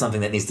 That's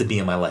something that needs to be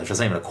in my life. That's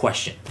not even a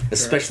question.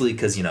 Especially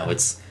because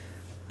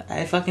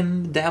I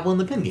fucking dabble in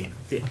the pin game.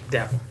 Yeah,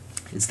 dabble.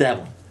 It's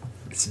dabble.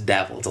 It's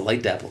dabble. It's a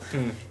light dabble.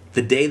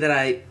 The day that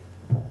I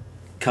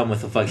come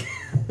with a fucking...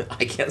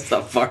 I can't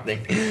stop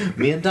farting.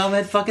 Me and Tom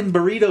had fucking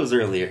burritos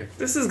earlier.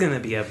 This is gonna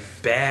be a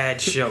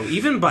bad show,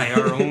 even by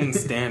our own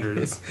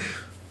standards.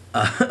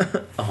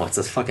 Oh, it's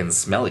a fucking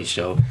smelly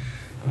show.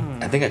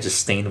 I think I just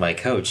stained my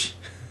couch.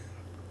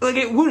 Like,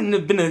 it wouldn't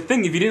have been a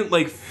thing if you didn't,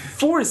 like,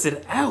 force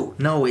it out.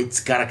 No,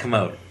 it's gotta come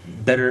out.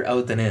 Better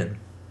out than in.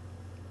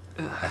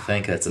 I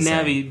think that's a Navi,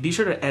 saying. be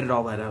sure to edit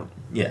all that out.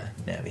 Yeah,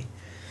 Navi.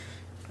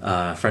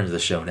 Friend of the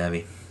show,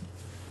 Navi.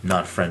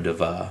 Not friend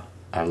of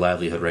our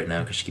livelihood right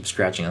now because she keeps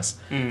scratching us.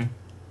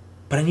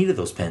 But I needed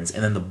those pins,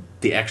 and then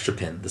the extra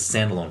pin, the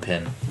standalone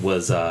pin,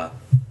 was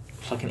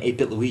fucking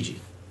 8-Bit Luigi,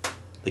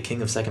 the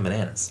king of second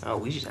bananas. Oh,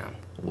 Ouija Town.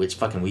 Which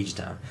fucking Ouija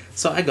Town.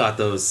 So I got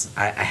those.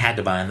 I had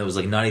to buy them. There was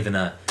like not even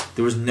there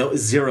was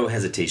zero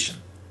hesitation.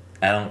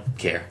 I don't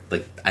care.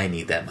 Like I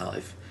need that in my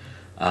life.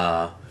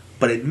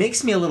 But it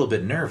makes me a little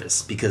bit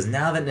nervous because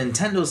now that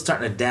Nintendo's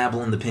starting to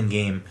dabble in the pin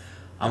game,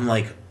 I'm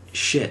like,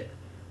 shit.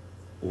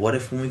 What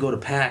if when we go to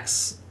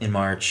PAX in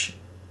March,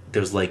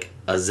 there's like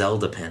a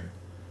Zelda pin?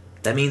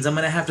 That means I'm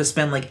going to have to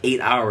spend like 8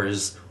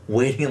 hours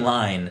waiting in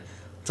line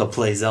to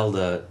play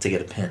Zelda to get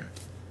a pin.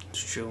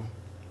 It's true.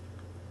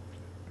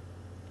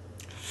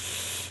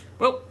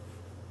 Well.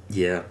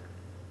 Yeah.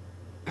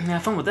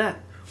 Have fun with that.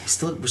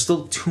 We're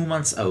still 2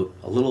 months out,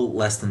 a little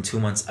less than 2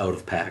 months out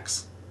of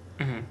PAX.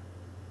 Mm-hmm.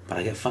 But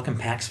I get fucking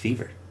PAX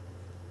fever.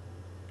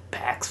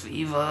 PAX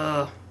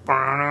fever.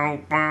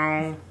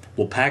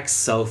 Well, PAX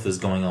South is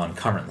going on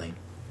currently,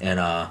 and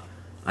I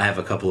have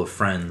a couple of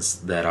friends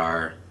that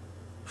are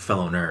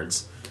fellow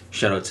nerds.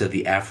 Shout out to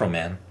the Afro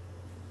Man,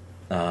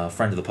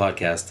 friend of the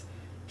podcast.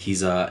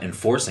 He's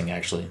enforcing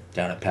actually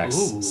down at PAX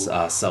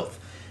South,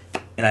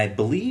 and I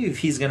believe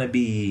he's going to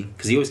be,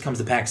 because he always comes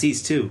to PAX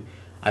East too.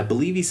 I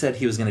believe he said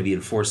he was going to be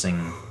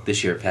enforcing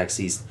this year at PAX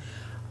East.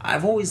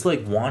 I've always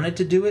wanted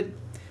to do it,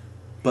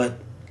 but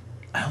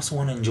I also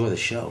want to enjoy the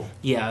show.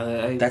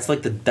 Yeah, that's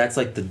like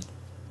the.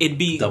 It'd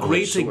be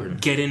great to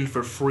sword. get in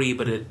for free,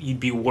 but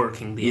you'd be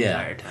working the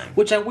entire time.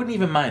 Which I wouldn't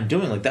even mind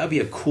doing. Like, that would be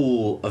a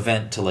cool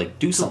event to,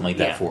 do something like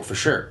that for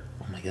sure.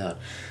 Oh, my God.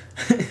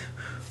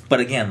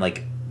 But again,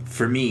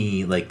 for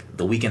me,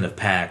 the weekend of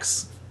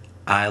PAX,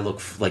 I look,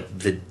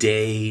 the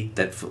day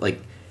that,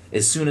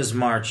 as soon as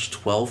March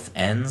 12th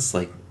ends,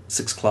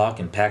 6 o'clock,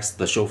 and PAX,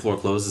 the show floor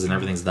closes and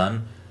everything's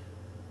done,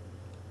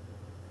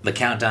 the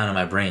countdown in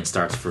my brain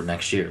starts for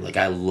next year.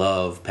 I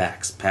love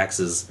PAX. PAX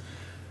is...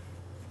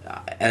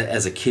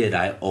 As a kid,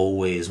 I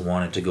always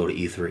wanted to go to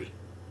E3.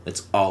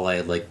 That's all I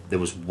had. That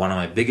was one of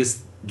my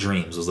biggest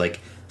dreams. Was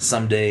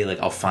someday,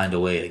 I'll find a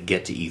way to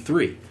get to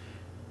E3,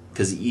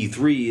 because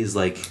E3 is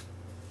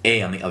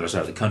A, on the other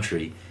side of the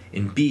country,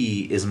 and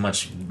B, is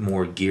much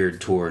more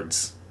geared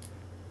towards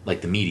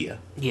the media.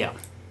 Yeah.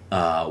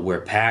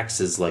 Where PAX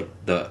is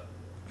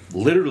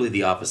literally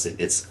the opposite.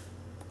 It's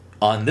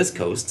on this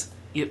coast.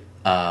 Yep.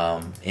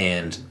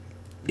 And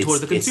it's for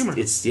the consumer.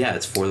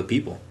 It's for the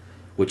people.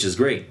 Which is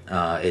great.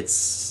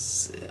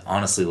 It's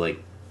honestly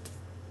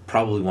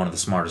probably one of the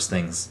smartest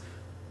things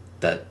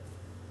that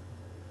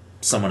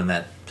someone in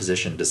that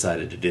position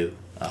decided to do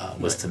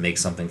was to make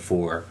something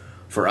for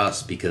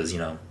us, because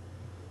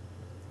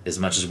as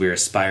much as we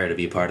aspire to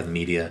be a part of the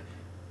media,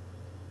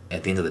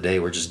 at the end of the day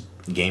we're just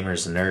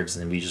gamers and nerds,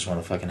 and we just want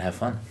to fucking have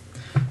fun.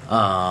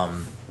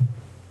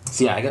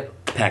 So yeah, I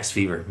got PAX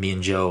fever. Me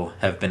and Joe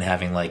have been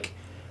having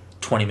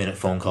 20-minute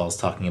phone calls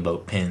talking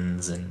about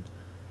pins and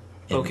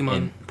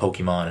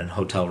Pokemon and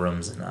hotel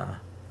rooms, and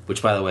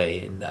which, by the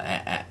way,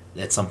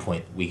 at some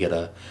point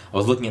I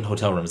was looking at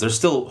hotel rooms. There's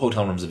still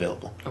hotel rooms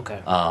available.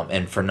 Okay.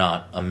 And for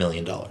not $1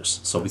 million.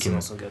 So That's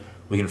also good.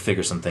 we can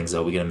figure some things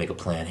out. We got to make a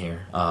plan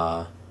here.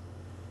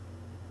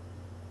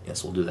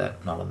 Yes, we'll do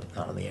that. Not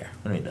on the air.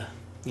 I don't need to.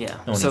 Yeah. No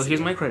one So needs to here's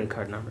do my credit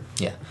card number.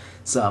 Yeah.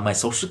 So my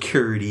social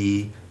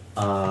security,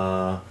 me.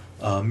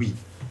 What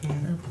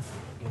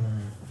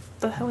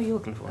the hell are you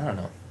looking for? I don't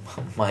know.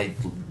 My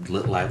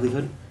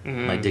livelihood,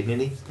 my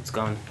dignity, It's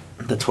gone.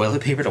 the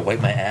toilet paper to wipe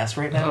my ass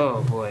right now.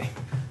 Oh boy.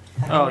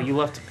 Oh, you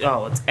left.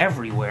 Oh, it's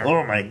everywhere.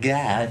 Oh my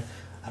god!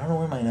 I don't know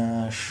where my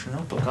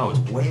notebook. Oh, it's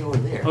way over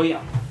there. Oh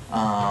yeah.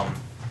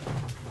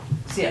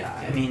 So yeah,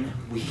 I mean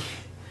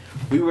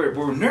we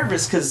were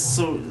nervous because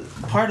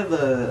part of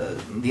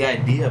the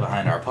idea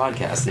behind our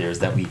podcast there is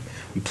that we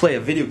play a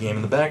video game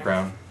in the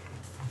background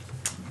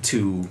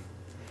to,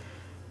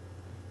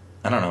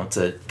 I don't know,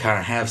 to kind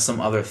of have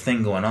some other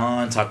thing going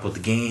on, talk about the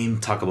game,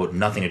 talk about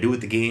nothing to do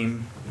with the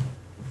game.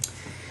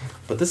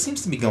 But this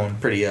seems to be going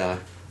pretty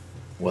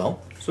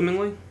well.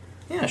 Swimmingly.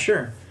 Yeah,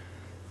 sure.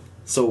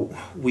 So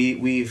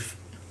we've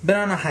been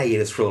on a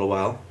hiatus for a little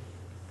while.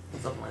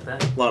 Something like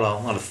that. A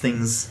lot of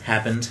things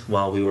happened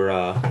while we were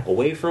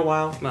away for a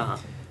while.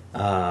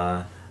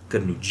 Uh-huh.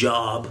 Got a new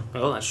job.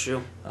 Oh, that's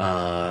true.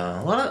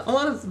 A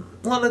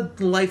lot of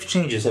life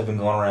changes have been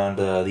going around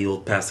the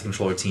old Pass the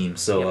Controller team.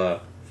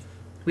 So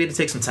we had to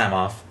take some time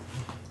off,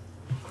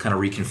 kind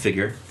of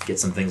reconfigure, get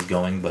some things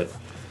going. But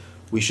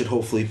we should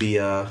hopefully be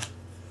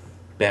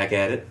back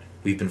at it.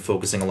 We've been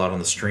focusing a lot on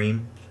the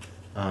stream,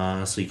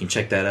 so you can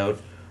check that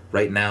out.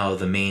 Right now,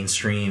 the main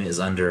stream is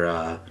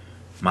under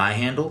my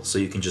handle, so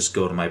you can just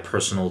go to my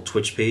personal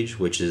Twitch page,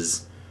 which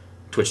is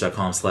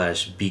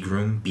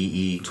twitch.com/bgroom,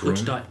 B-E-groom.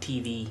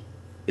 Twitch.tv.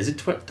 Is it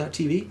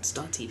twitch.tv? It's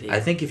 .tv. I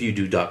think if you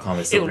do .com,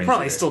 it still It'll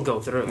probably still go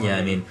through. Yeah,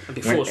 I mean, I'd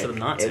be foolish for them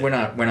not to. We're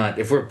not.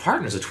 If we're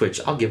partners with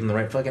Twitch, I'll give them the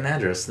right fucking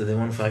address that they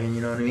want to fucking.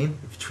 You know what I mean?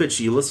 If Twitch,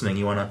 you listening?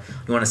 You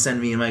wanna send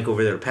me and Mike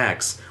over there to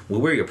PAX?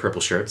 We'll wear your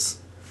purple shirts.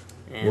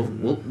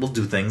 And We'll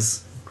do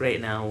things.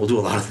 great now. We'll do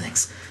a lot of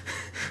things.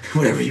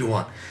 Whatever you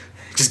want,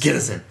 just get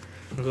us in.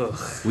 Ugh.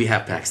 We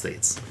have PAX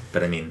dates,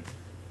 but I mean,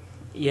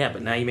 Yeah,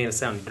 but now you made it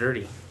sound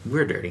dirty.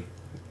 we're dirty.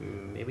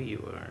 Maybe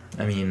you are.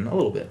 I mean, a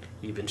little bit.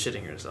 You've been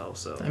shitting yourself,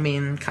 so I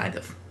mean, kind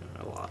of.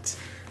 a lot.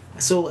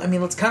 So, I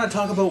mean, let's kind of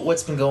talk about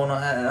what's been going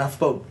on. Enough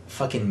about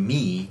fucking me.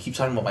 You keep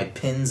talking about my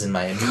pins and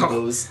my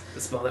amiibos.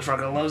 This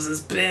motherfucker loves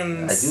his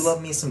pins. I do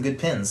love me some good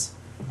pins.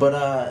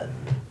 But,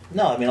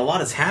 no, I mean, a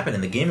lot has happened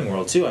in the gaming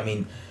world, too. I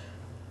mean,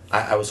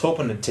 I was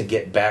hoping to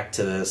get back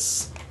to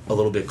this a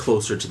little bit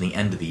closer to the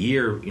end of the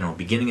year,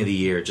 beginning of the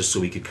year, just so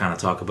we could kind of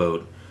talk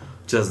about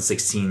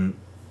 2016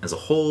 as a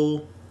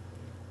whole,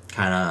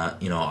 kind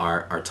of,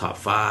 our top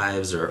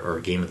fives or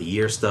game of the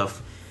year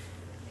stuff.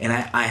 And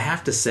I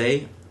have to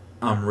say,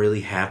 I'm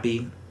really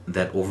happy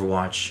that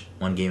Overwatch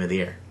won Game of the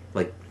Year.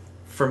 Like,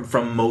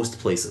 from most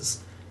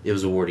places, it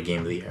was awarded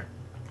Game of the Year.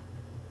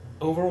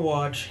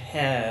 Overwatch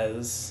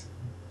has,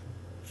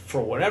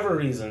 for whatever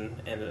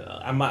reason, and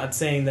I'm not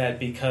saying that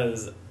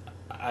because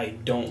I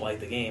don't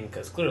like the game,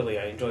 because clearly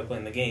I enjoy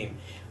playing the game,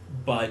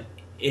 but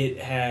it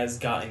has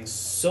gotten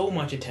so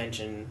much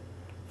attention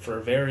for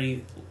a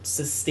very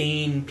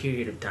sustained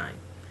period of time.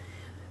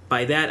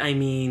 By that I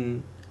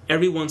mean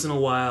every once in a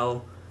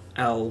while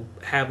I'll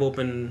have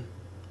open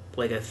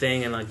like a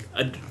thing and like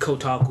a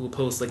Kotaku will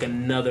post like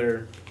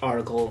another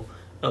article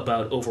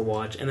about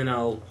Overwatch, and then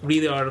I'll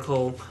read the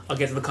article, I'll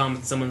get to the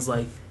comments, someone's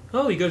like,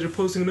 oh, you guys are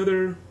posting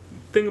another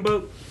thing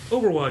about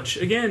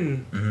Overwatch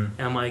again. Mm-hmm.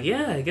 And I'm like,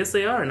 yeah, I guess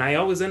they are. And I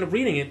always end up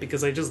reading it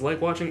because I just like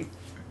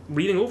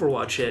reading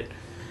Overwatch shit.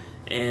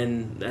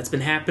 And that's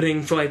been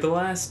happening for like the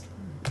last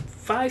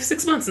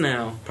 5-6 months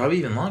now. Probably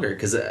even longer,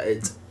 because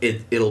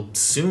it'll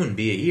soon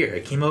be a year.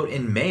 It came out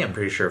in May, I'm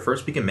pretty sure.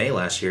 First week of May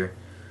last year.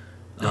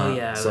 Oh,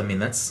 yeah. So, I mean,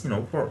 that's, 8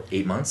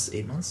 months?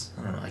 8 months?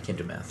 I don't know. I can't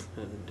do math.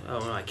 Oh,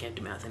 no, I can't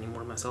do math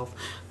anymore myself.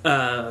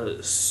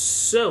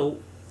 So,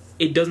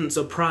 it doesn't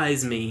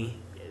surprise me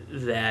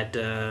that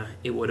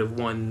it would have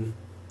won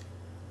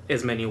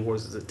as many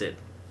awards as it did.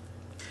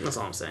 That's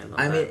all I'm saying about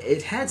that. I mean,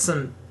 it had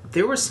some...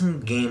 There were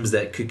some games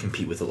that could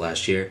compete with it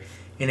last year.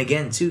 And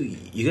again, too,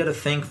 you got to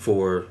think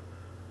for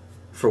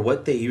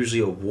what they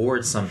usually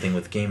award something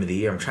with Game of the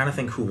Year. I'm trying to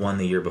think who won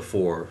the year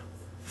before,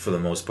 for the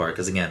most part.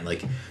 Because, again,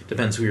 like,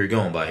 depends who you're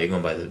going by. You're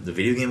going by the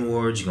Video Game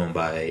Awards, you're going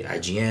by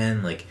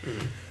IGN. Like,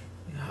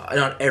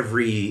 not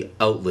every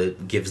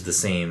outlet gives the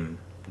same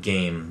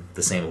game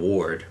the same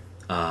award.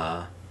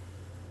 But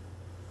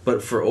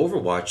for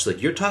Overwatch,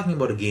 like, you're talking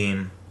about a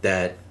game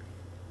that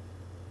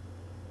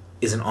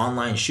is an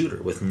online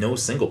shooter with no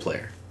single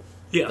player.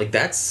 Yeah. Like,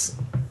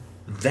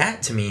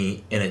 that to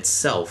me in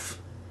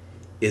itself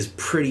is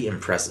pretty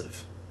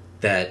impressive.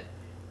 That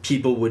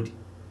people would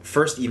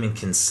first even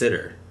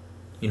consider,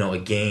 a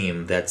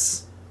game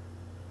that's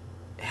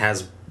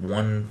has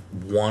one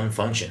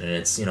function, and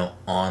it's,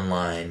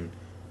 online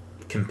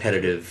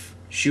competitive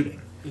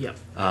shooting. Yep.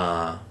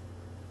 Because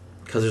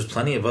there's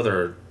plenty of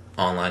other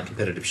online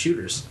competitive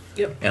shooters.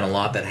 Yep. And a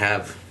lot that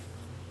have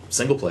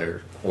single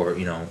player or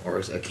or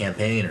a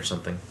campaign or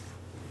something.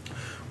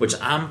 which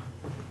I'm.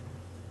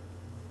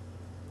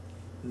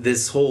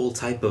 This whole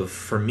type of,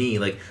 for me,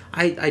 like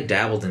I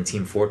dabbled in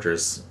Team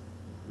Fortress,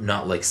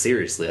 not like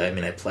seriously. I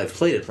mean, I've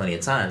played it plenty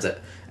of times. I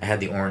had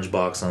the orange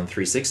box on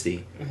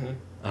 360,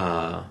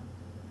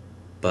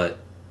 but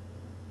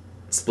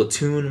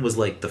Splatoon was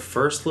like the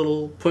first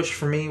little push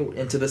for me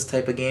into this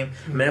type of game.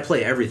 I mean, I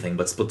play everything,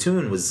 but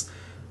Splatoon was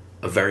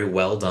a very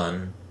well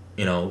done,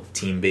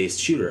 team-based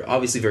shooter.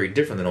 Obviously very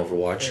different than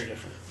Overwatch. Very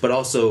different. But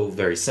also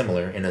very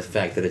similar in the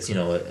fact that it's,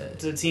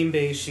 it's a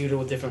team-based shooter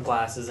with different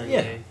classes, and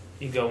yeah.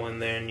 you go in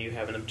there and you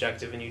have an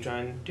objective and you try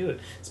and do it.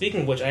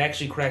 Speaking of which, I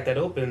actually cracked that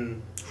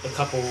open a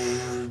couple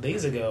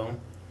days ago.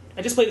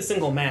 I just played a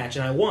single match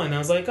and I won. I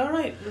was like, all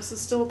right, this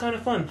is still kind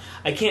of fun.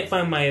 I can't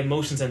find my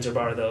motion sensor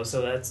bar though,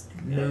 so that's...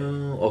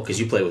 No. Oh, because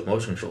you play with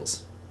motion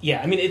controls.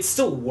 Yeah, I mean, it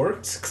still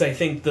worked, because I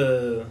think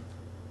the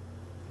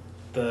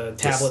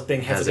tablet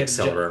thing has a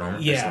accelerator on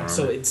it. Yeah,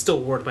 so it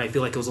still worked, but I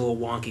feel like it was a little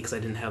wonky because I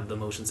didn't have the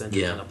motion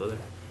sensor up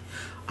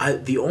there.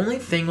 The only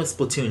thing with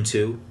Splatoon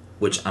 2,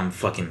 which I'm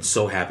fucking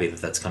so happy that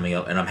that's coming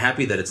out, and I'm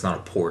happy that it's not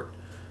a port.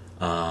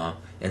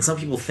 And some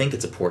people think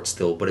it's a port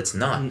still, but it's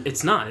not.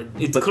 It's not.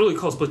 It's clearly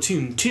called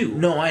Splatoon 2.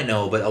 No, I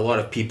know, but a lot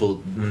of people,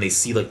 when they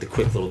see like the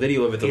quick little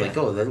video of it, they're like,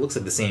 oh, that looks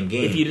like the same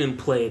game. If you didn't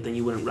play it, then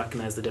you wouldn't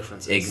recognize the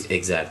differences.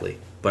 Exactly.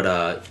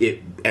 But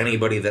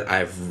anybody that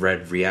I've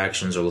read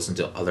reactions or listened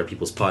to other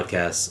people's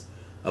podcasts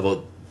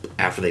about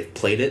after they've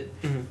played it,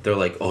 they're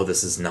like, oh,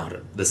 this is not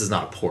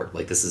a port.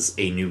 Like, this is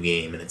a new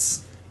game, and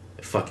it's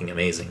fucking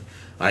amazing.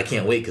 I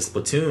can't wait, because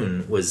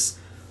Splatoon was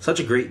such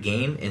a great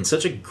game, and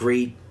such a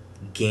great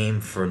game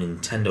for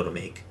Nintendo to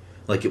make.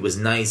 Like, it was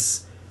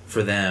nice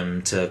for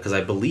them to, because I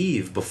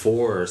believe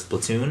before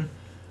Splatoon,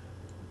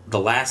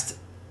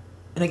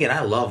 and again,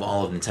 I love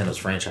all of Nintendo's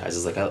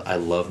franchises. Like, I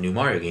love new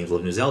Mario games,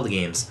 love new Zelda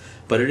games,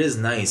 but it is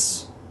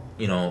nice,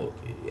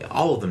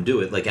 all of them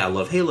do it. Like, I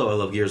love Halo, I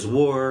love Gears of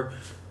War,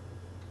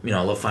 I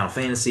love Final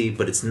Fantasy,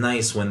 but it's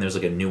nice when there's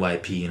like a new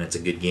IP and it's a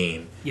good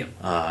game. Yep.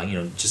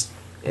 Just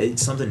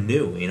it's something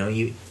new.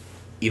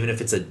 Even if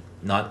it's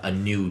not a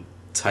new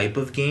type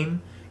of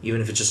game, even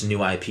if it's just a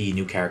new IP,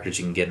 new characters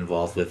you can get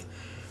involved with.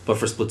 But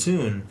for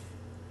Splatoon,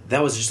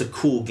 that was just a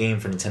cool game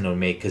for Nintendo to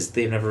make, because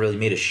they've never really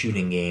made a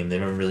shooting game. They've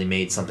never really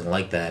made something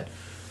like that.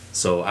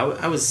 So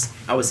I was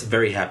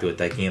very happy with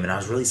that game, and I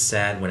was really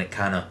sad when it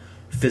kind of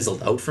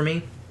fizzled out for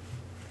me.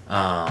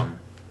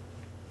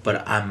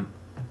 But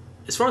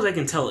as far as I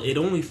can tell, it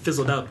only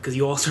fizzled out because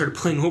you all started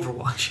playing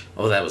Overwatch.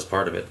 Oh, that was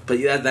part of it. But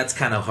yeah, that's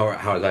kind of how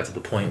I got to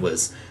the point.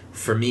 Was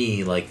for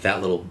me, like,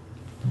 that little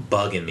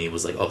bug in me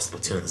was like, oh,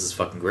 Splatoon, this is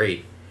fucking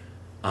great.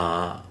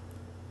 But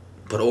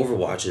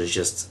Overwatch is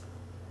just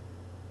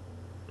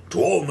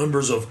to all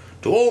members of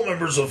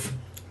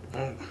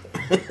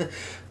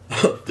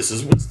this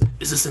is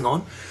this thing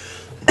on?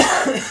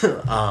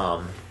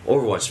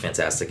 Overwatch is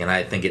fantastic, and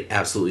I think it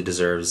absolutely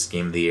deserves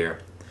Game of the Year.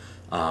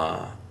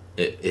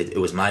 It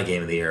was my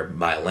Game of the Year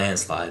by a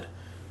landslide.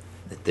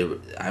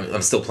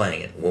 I'm still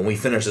playing it. When we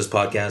finish this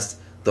podcast,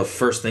 the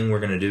first thing we're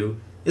going to do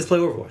is play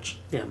Overwatch.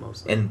 Yeah,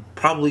 mostly. And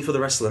probably for the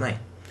rest of the night.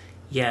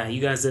 Yeah,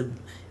 you guys have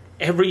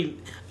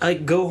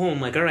go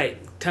home, like, all right,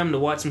 time to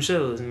watch some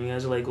shows. And you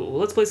guys are like, well,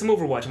 let's play some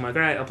Overwatch. I'm like,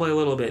 all right, I'll play a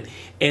little bit.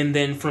 And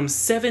then from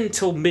 7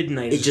 till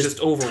midnight, it's just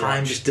Overwatch.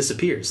 Time just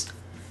disappears.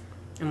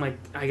 I'm like,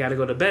 I gotta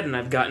go to bed, and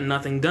I've gotten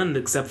nothing done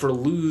except for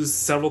lose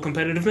several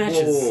competitive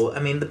matches. Well,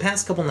 I mean, the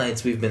past couple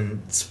nights we've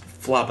been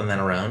flopping that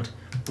around.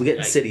 We get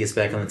Insidious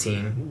back on the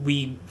team.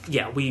 We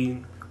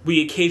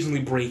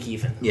occasionally break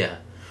even. Yeah.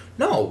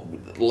 No,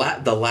 the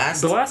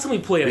last time we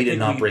played, we did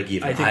not break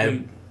even.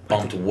 I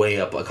bumped way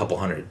up a couple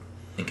hundred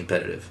in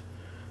competitive.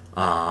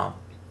 But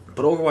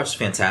Overwatch is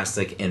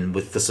fantastic, and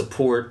with the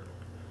support,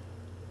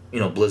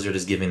 Blizzard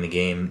is giving the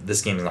game.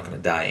 This game is not going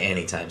to die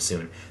anytime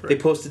soon. Right. They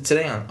posted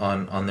today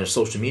on their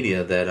social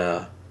media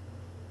that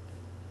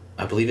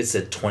I believe it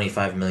said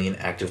 25 million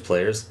active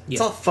players. Yeah.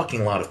 It's a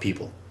fucking lot of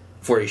people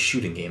for a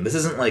shooting game. This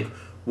isn't like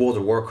World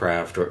of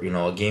Warcraft or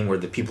a game where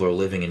the people are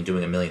living and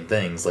doing a million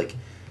things. Like,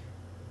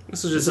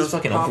 this is just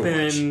fucking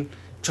Overwatch.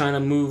 Trying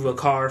to move a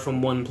car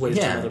from one place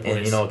to another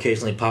place. And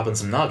occasionally popping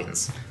some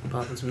noggins.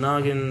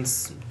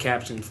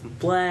 Capturing some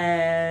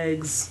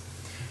flags.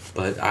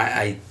 But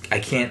I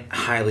can't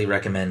highly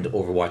recommend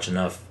Overwatch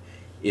enough.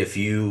 If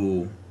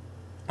you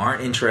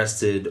aren't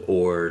interested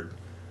or,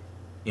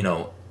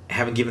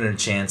 haven't given it a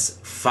chance,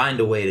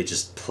 find a way to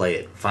just play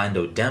it. Find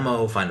a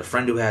demo, find a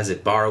friend who has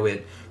it, borrow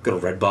it, go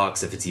to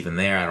Redbox if it's even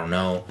there, I don't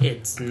know.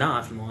 It's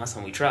not from the last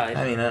time we tried.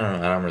 I mean, I don't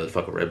know, I don't really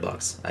fuck with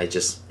Redbox. I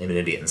just am an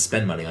idiot and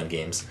spend money on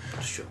games.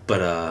 That's true.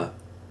 But,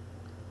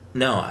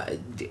 no,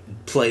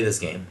 play this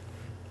game.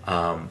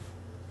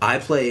 I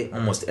play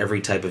almost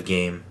every type of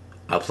game.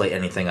 I'll play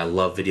anything. I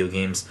love video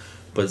games,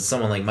 but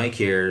someone like Mike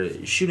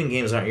here, shooting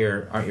games aren't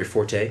your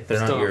forte.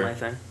 They're still not my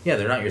thing. Yeah,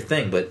 they're not your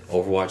thing. But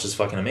Overwatch is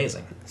fucking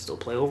amazing. Still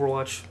play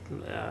Overwatch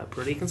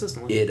pretty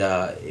consistently.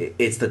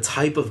 It's the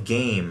type of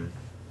game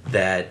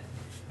that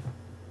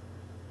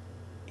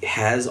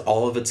has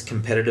all of its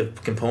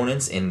competitive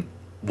components and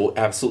will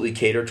absolutely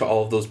cater to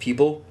all of those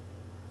people.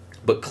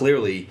 But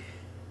clearly,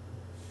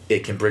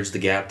 it can bridge the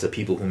gap to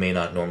people who may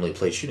not normally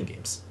play shooting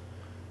games.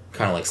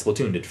 Kind of like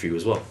Splatoon did for you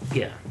as well.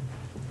 Yeah.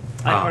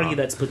 I argue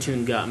that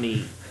Splatoon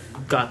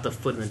got the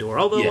foot in the door.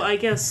 Although, Yeah. I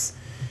guess,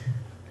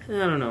 I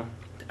don't know.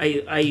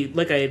 I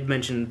like I had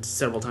mentioned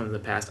several times in the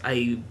past,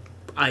 I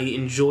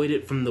enjoyed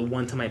it from the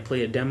one time I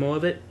played a demo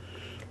of it.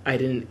 I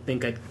didn't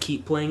think I'd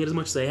keep playing it as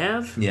much as I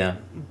have. Yeah.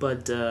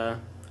 But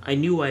I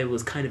knew I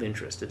was kind of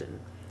interested in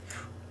it.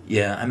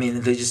 Yeah, I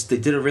mean, they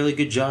did a really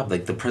good job.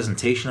 Like, the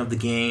presentation of the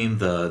game,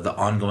 the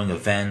ongoing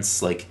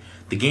events, like,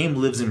 the game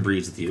lives and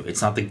breathes with you.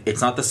 It's not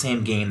the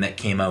same game that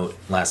came out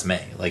last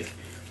May. Like,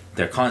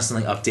 they're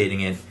constantly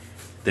updating it.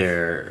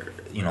 They're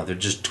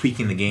just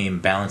tweaking the game,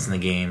 balancing the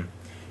game,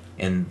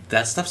 and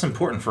that stuff's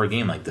important for a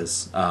game like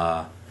this.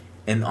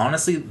 And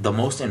honestly, the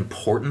most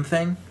important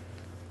thing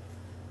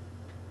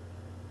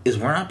is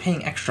we're not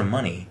paying extra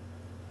money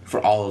for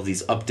all of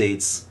these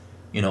updates,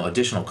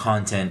 additional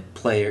content,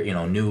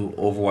 new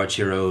Overwatch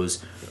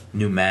heroes,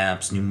 new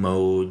maps, new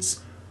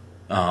modes,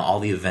 all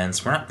the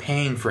events. We're not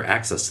paying for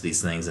access to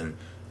these things, and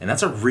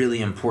that's a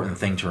really important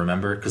thing to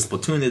remember, because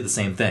Splatoon did the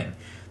same thing.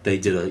 They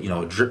did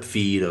a drip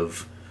feed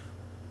of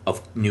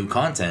new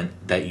content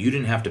that you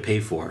didn't have to pay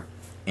for,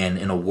 and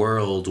in a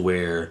world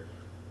where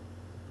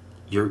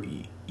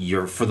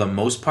you're for the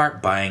most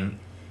part buying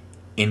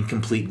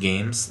incomplete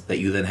games that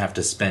you then have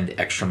to spend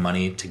extra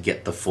money to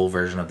get the full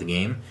version of the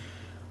game,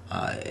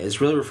 it's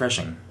really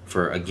refreshing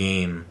for a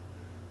game,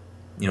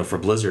 for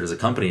Blizzard as a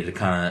company to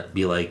kind of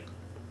be like,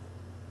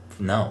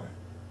 no.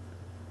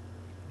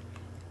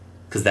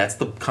 Because that's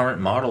the current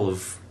model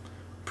of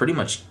pretty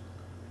much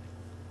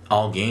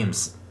all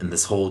games in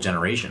this whole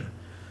generation.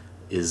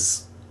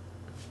 Is,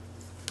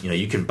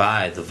 you can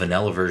buy the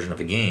vanilla version of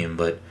a game,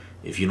 but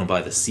if you don't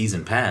buy the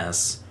season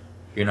pass,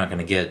 you're not going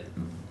to get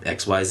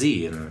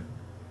XYZ. And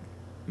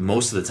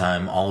most of the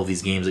time, all of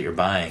these games that you're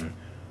buying,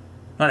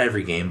 not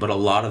every game, but a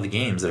lot of the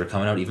games that are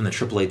coming out, even the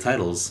AAA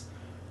titles,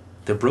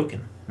 they're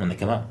broken when they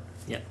come out.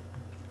 Yeah.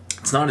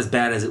 It's not as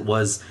bad as it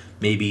was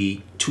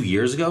maybe 2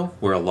 years ago,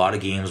 where a lot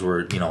of games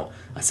were,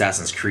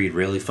 Assassin's Creed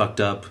really fucked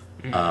up.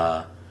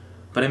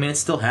 But I mean, it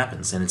still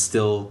happens, and it's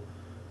still,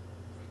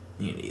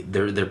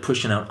 they're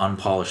pushing out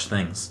unpolished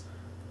things.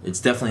 It's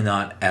definitely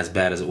not as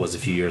bad as it was a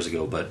few years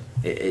ago, but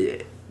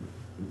to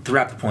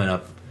wrap the point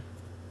up,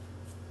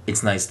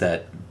 it's nice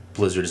that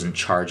Blizzard isn't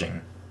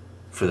charging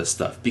for this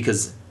stuff,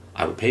 because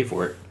I would pay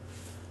for it,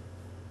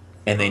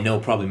 and they know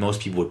probably most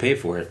people would pay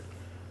for it,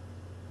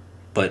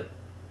 but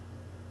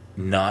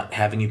not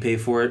having you pay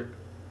for it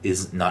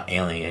is not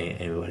alienating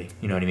anybody.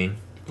 You know what I mean?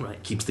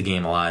 Right. Keeps the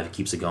game alive,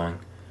 keeps it going.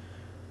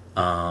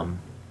 So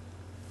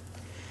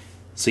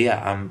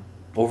yeah,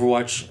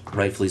 Overwatch,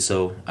 rightfully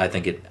so. I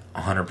think it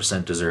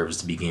 100% deserves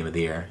to be Game of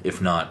the Year,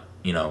 if not,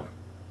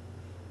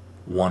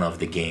 one of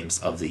the games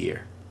of the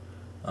year.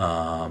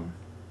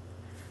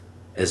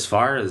 As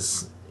far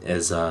as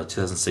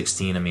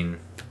 2016, I mean,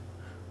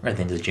 we're at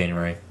the end of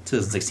January.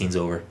 2016's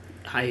over.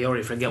 I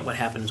already forget what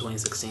happened in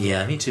 2016.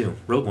 Yeah, me too.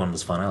 Rogue One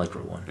was fun. I liked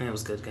Rogue One. Yeah, it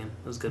was a good game.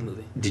 It was a good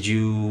movie. Did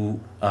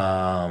you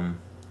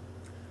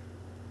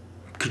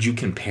could you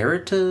compare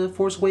it to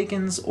Force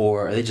Awakens,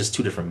 or are they just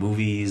two different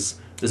movies?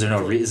 Is there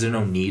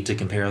no need to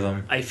compare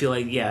them? I feel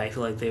like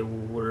they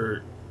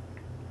were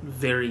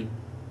very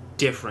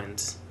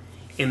different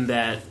in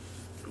that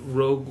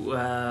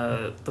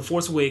The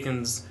Force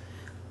Awakens,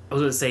 I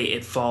was going to say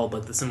it followed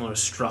but the similar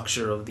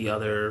structure of the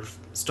other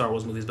Star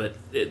Wars movies, but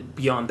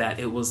beyond that,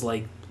 it was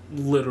like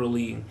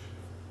literally,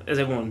 as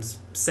everyone's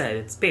said,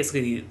 it's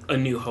basically A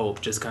New Hope,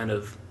 just kind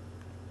of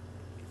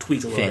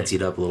tweaked a little Fancied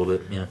bit. up a little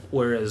bit, yeah.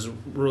 Whereas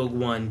Rogue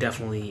One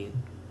definitely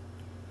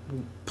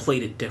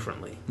played it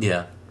differently.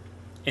 Yeah.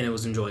 And it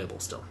was enjoyable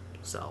still.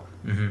 So.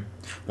 Mm-hmm.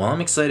 Well,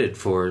 I'm excited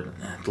for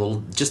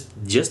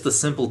just the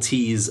simple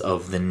tease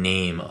of the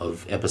name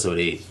of Episode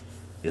 8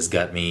 has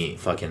got me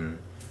fucking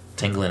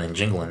tingling and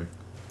jingling.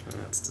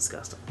 That's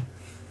disgusting.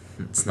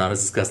 It's not as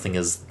disgusting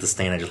as the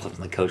stain I just left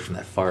on the couch from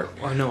that fart.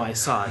 Oh, no, I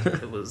saw it.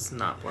 It was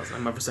not pleasant.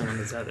 I'm never sitting on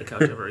this side of the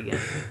couch ever again.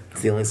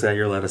 It's the only side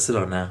you're allowed to sit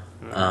on now.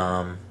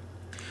 Mm.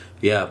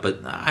 Yeah, but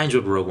I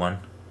enjoyed Rogue One.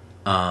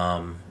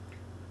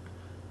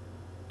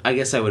 I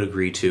guess I would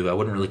agree, too. I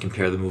wouldn't really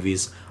compare the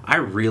movies. I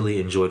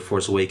really enjoyed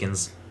Force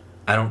Awakens.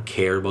 I don't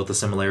care about the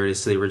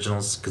similarities to the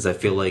originals, because I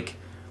feel like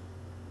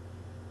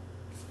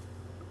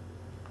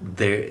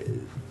they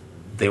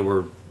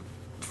were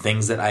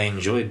things that I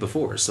enjoyed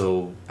before,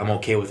 so I'm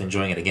okay with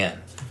enjoying it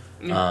again.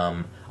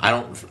 Mm.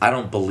 I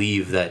don't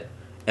believe that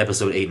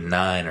Episode 8 and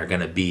 9 are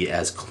going to be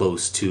as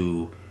close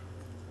to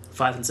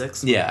 5 and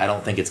 6? Yeah, I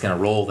don't think it's going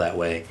to roll that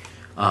way.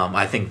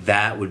 I think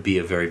that would be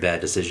a very bad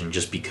decision,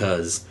 just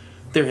because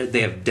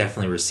they have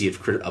definitely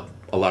received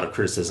a lot of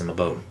criticism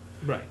about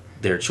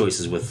their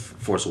choices with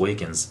Force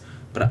Awakens.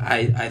 But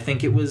I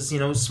think it was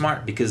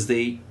smart, because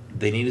they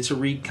needed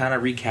to kind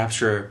of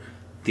recapture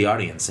the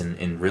audience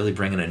and really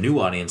bring in a new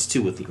audience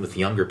too with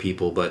younger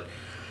people. But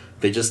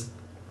they just,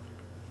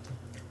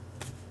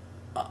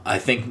 I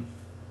think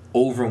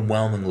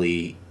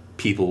overwhelmingly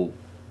people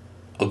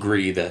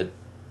agree that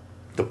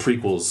the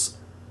prequels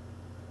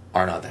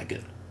are not that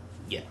good.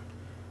 Yeah.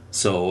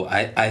 So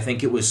I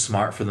think it was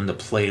smart for them to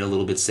play it a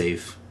little bit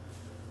safe,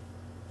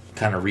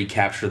 kind of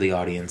recapture the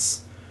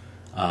audience.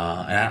 And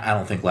I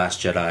don't think Last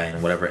Jedi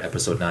and whatever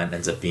Episode 9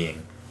 ends up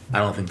being, I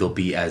don't think they'll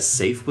be as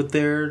safe with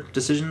their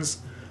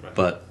decisions. Right.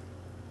 But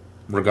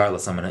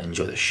regardless, I'm going to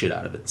enjoy the shit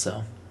out of it.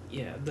 So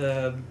Yeah,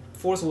 the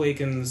Force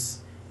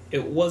Awakens,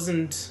 it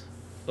wasn't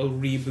a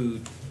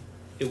reboot.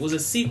 It was a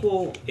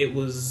sequel. It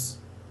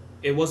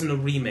wasn't a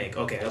remake.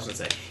 Okay, I was going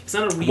to say. It's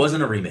not a reboot. It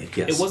wasn't a remake,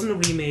 yes. It wasn't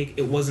a remake.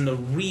 It wasn't a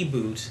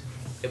reboot.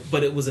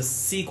 But it was a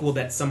sequel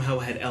that somehow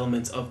had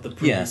elements of the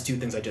previous two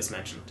things I just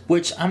mentioned.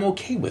 Which I'm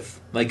okay with.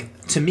 Like,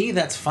 to me,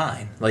 that's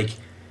fine. Like,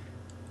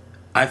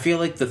 I feel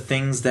like the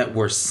things that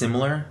were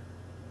similar,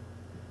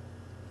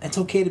 it's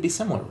okay to be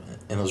similar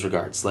in those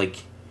regards.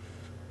 Like,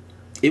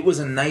 it was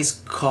a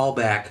nice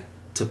callback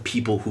to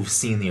people who've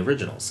seen the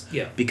originals.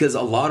 Yeah. Because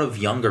a lot of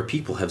younger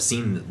people have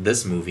seen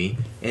this movie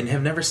and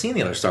have never seen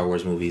the other Star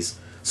Wars movies.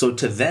 So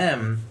to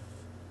them...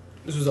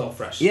 This was all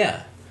fresh.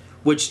 Yeah.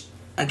 Which,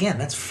 again,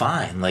 that's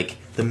fine. Like,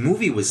 the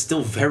movie was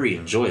still very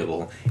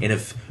enjoyable. And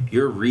if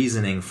your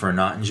reasoning for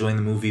not enjoying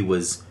the movie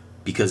was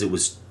because it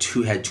was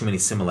had too many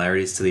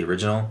similarities to the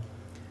original...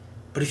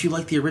 But if you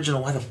like the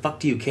original, why the fuck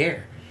do you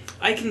care?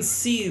 I can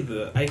see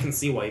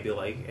why you'd be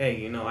like,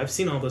 hey, I've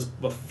seen all this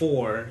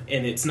before,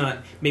 and it's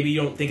not. Maybe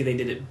you don't think they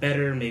did it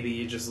better. Maybe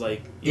you're just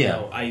like, you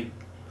know,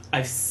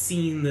 I've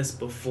seen this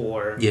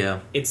before.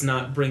 Yeah, it's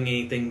not bringing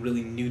anything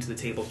really new to the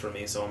table for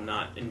me, so I'm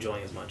not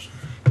enjoying as much,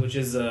 which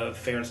is a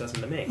fair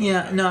assessment to make.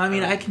 Yeah, no, I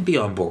mean, I can be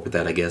on board with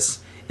that. I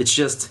guess it's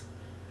just,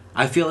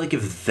 I feel like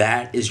if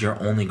that is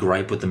your only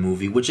gripe with the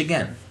movie, which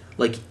again,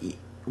 like,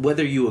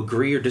 whether you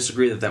agree or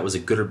disagree that was a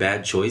good or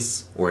bad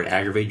choice, or it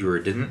aggravated you or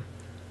it didn't.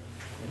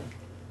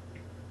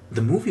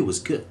 The movie was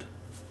good.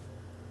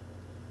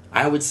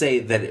 I would say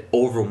that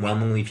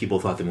overwhelmingly people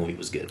thought the movie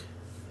was good.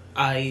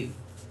 I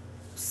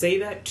say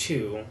that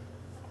too,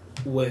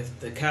 with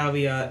the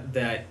caveat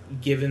that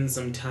given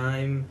some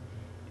time,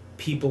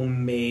 people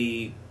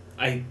the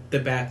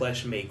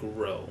backlash may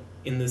grow.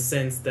 In the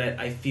sense that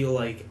I feel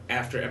like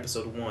after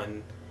episode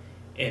 1,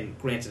 and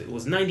granted it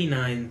was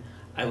 99,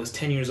 I was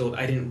 10 years old,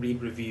 I didn't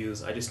read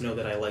reviews, I just know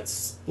that I liked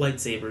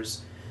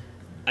lightsabers.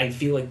 I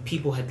feel like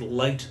people had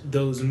liked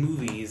those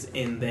movies,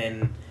 and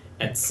then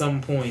at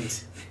some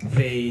point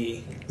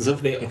they Is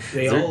there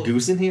a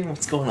goose in here?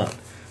 What's going on?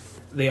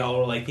 They all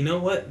were like, you know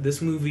what?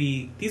 These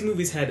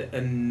movies had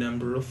a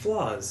number of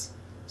flaws,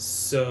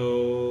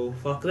 so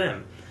fuck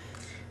them.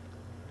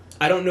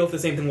 I don't know if the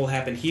same thing will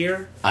happen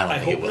here. I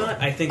hope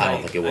not. I think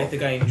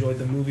I enjoyed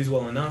the movies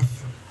well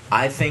enough.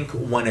 I think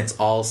when it's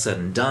all said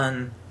and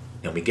done,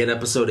 we get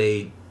episode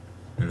 8,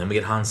 and then we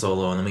get Han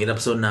Solo, and then we get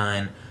episode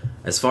 9.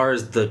 As far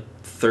as the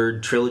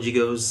third trilogy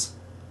goes,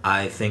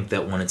 I think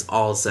that when it's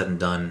all said and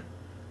done,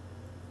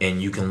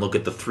 and you can look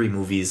at the 3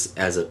 movies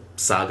as a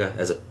saga,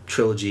 as a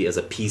trilogy, as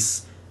a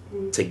piece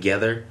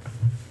together,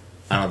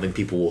 I don't think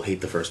people will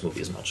hate the first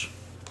movie as much.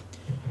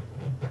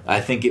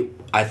 I think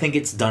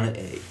it's done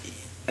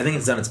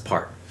its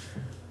part.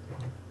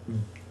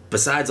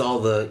 Besides all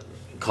the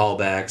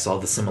callbacks, all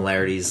the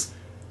similarities,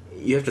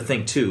 you have to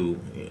think too,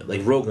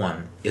 like Rogue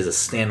One is a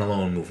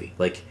standalone movie.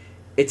 Like,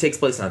 it takes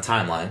place on a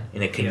timeline,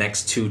 and it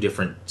connects 2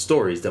 different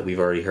stories that we've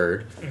already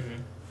heard.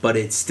 Mm-hmm. But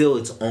it's still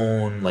its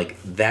own, like,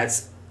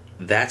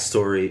 that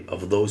story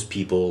of those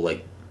people,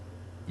 like,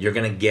 you're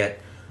gonna get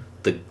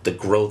the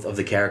growth of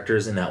the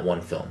characters in that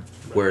one film.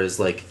 Right. Whereas,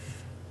 like,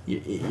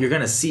 you're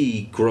gonna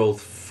see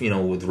growth,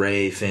 with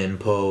Rey, Finn,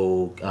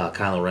 Poe,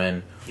 Kylo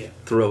Ren,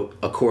 throughout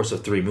a course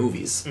of 3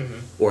 movies. Mm-hmm.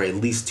 Or at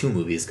least 2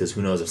 movies, because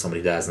who knows if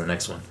somebody dies in the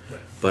next one. Right.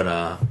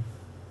 But,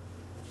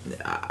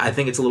 I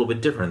think it's a little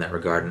bit different in that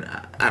regard, and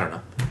I don't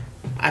know.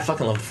 I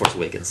fucking love The Force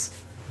Awakens.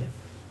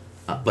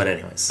 Yeah. But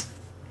anyways,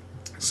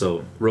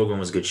 so Rogue One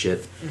was good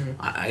shit. Mm-hmm.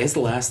 I guess the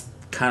last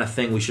kind of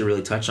thing we should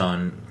really touch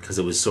on, because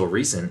it was so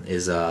recent,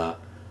 is the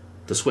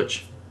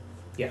Switch.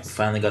 Yes. We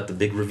finally got the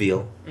big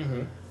reveal.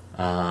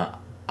 Mm-hmm.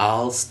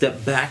 I'll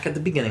step back at the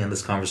beginning of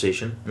this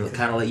conversation and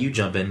kind of let you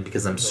jump in,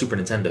 because I'm Super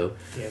Nintendo.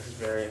 Yeah, it's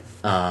very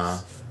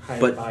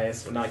highly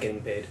biased, but not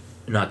getting paid.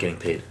 Not getting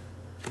paid.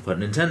 But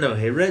Nintendo,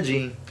 hey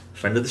Reggie,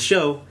 friend of the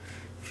show,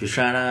 if you're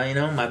trying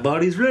to, my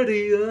body's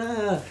ready.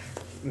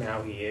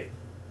 Now he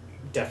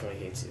definitely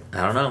hates you.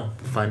 I don't know.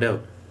 We'll find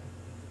out.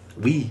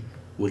 We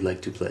would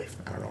like to play.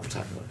 I don't know what I'm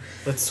talking about.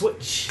 Let's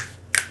switch.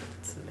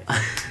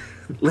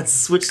 Let's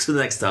switch to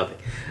the next topic.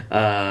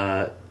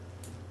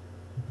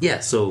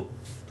 So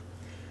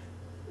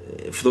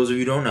for those of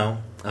you who don't know,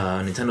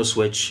 Nintendo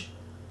Switch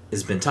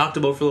has been talked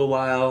about for a little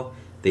while.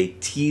 They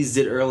teased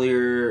it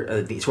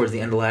earlier, towards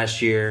the end of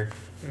last year.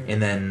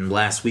 And then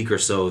last week or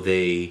so,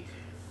 they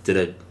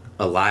did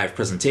a live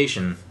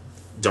presentation,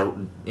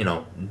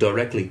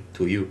 directly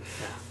to you,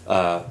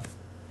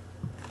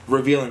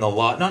 revealing a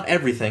lot, not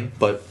everything,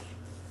 but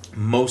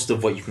most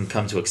of what you can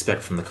come to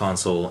expect from the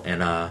console.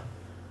 And I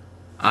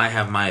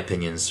have my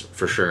opinions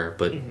for sure,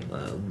 but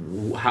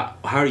how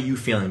are you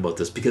feeling about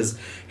this? Because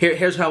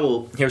here's how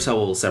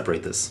we'll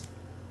separate this.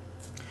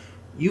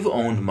 You've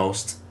owned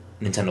most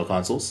Nintendo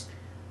consoles.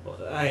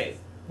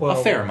 Well,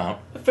 a fair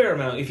amount. A fair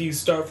amount. If you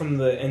start from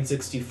the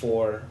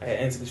N64,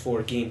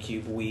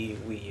 GameCube,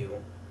 Wii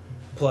U,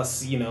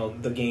 plus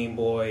the Game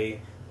Boy,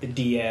 the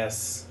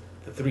DS,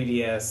 the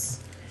 3DS.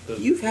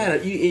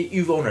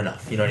 You've owned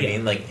enough. You know what I Yeah.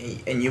 mean? Like,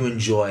 and you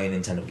enjoy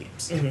Nintendo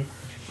games.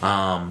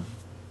 Mm-hmm.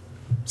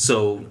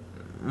 So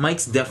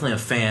Mike's definitely a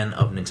fan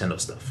of Nintendo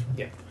stuff.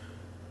 Yeah.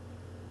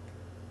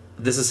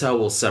 This is how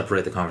we'll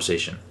separate the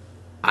conversation.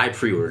 I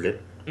pre-ordered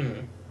it.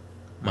 Mm-hmm.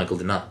 Michael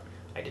did not.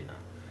 I did not.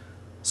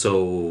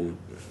 So,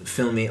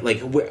 fill me.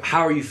 Like,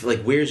 how are you?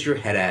 Like, where's your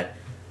head at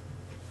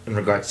in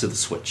regards to the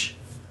Switch?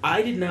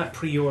 I did not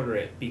pre-order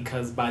it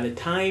because by the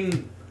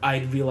time I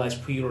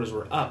realized pre-orders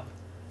were up,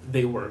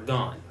 they were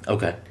gone.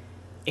 Okay.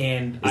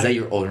 And Is that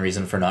your only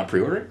reason for not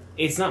pre-ordering?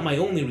 It's not my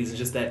only reason.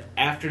 Just that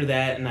after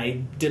that, and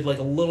I did like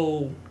a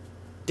little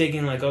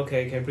digging. Like,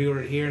 okay, can I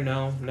pre-order it here?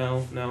 No.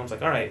 I was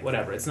like, all right,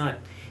 whatever. It's not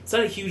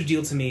a huge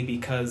deal to me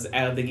because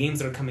out of the games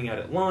that are coming out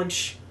at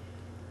launch,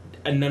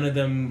 none of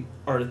them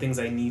are the things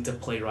I need to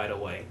play right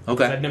away.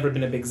 Okay. I've never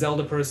been a big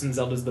Zelda person.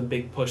 Zelda's the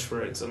big push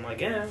for it, so I'm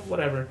like,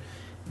 whatever.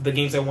 The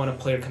games I want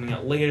to play are coming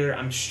out later.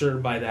 I'm sure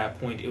by that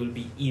point it would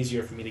be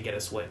easier for me to get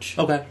a Switch.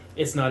 Okay.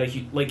 It's not a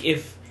huge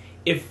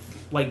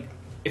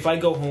if I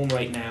go home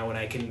right now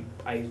and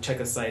I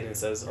check a site and it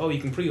says, oh, you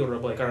can pre-order,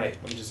 I'll be like, all right,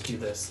 let me just do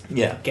this.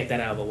 Yeah. Get that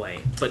out of the way.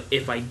 But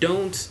if I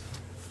don't,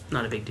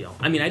 not a big deal.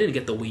 I mean, I didn't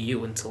get the Wii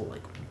U until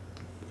like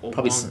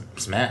Probably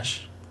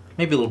Smash.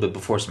 Maybe a little bit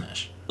before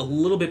Smash. a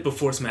little bit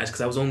before Smash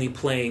because I was only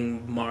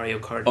playing Mario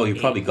Kart. Oh, you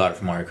 8. probably got it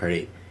from Mario Kart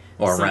 8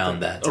 or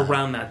around that time.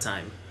 Around that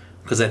time.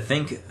 Because I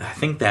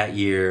think that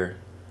year,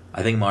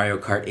 I think Mario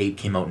Kart 8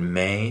 came out in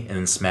May, and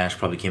then Smash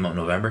probably came out in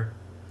November.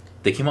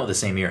 They came out the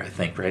same year, I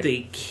think, right?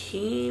 They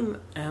came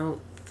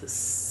out the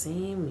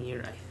same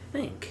year, I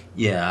think.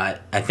 Yeah,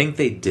 I think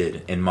they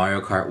did. And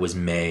Mario Kart was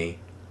May,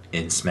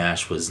 and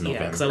Smash was November.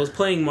 Yeah, because I was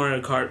playing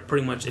Mario Kart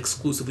pretty much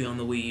exclusively on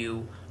the Wii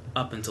U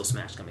up until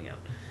Smash coming out.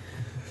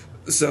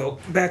 So,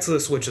 back to the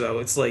Switch, though.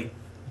 It's like,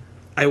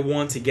 I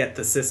want to get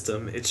the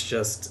system. It's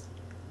just,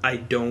 I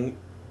don't...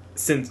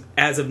 Since,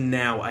 as of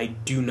now, I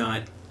do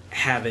not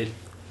have it...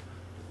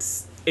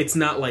 It's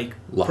not, like,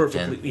 locked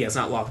perfectly... in. Yeah, it's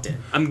not locked in.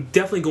 I'm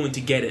definitely going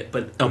to get it,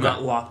 but I'm Okay.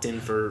 not locked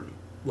in for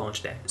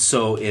launch day.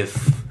 So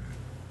if...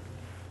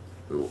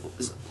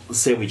 Let's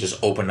say we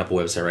just opened up a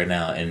website right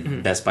now,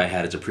 and Best Buy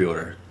had it to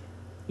pre-order.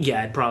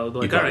 Yeah, I'd probably be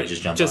like, You probably all right,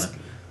 just jump on it.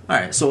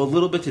 Alright, so a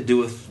little bit to do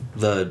with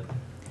the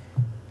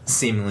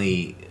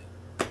seemingly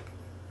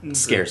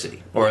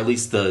scarcity, or at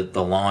least the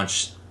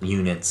launch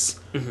units.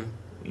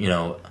 You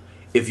know,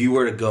 if you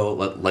were to go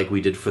like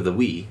we did for the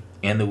Wii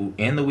and the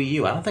Wii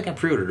U, I don't think I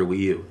pre-ordered a Wii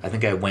U. I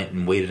think I went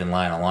and waited in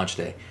line on launch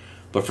day.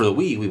 But for the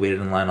Wii, we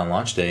waited in line on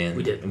launch day, and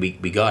We did.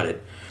 we got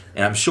it.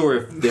 And I'm sure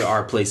if there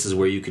are places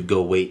where you could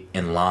go wait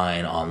in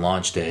line on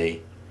launch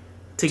day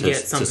to get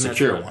something to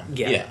secure that's not- one.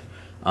 Yeah.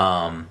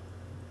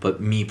 But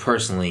me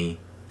personally,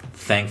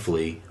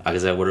 thankfully,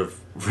 because I would have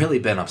really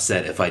been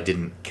upset if I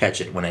didn't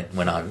catch it when it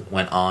went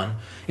on,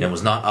 and it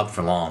was not up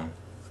for long.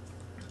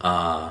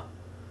 But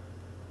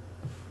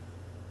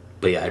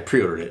yeah, I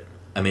pre-ordered it.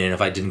 I mean, and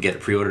if I didn't get it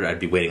pre-ordered, I'd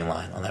be waiting in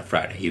line on that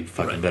Friday. You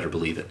fucking better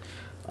believe it.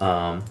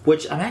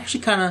 Which I'm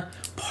actually kind of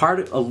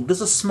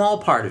there's a small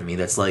part of me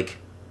that's like,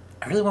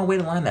 I really want to wait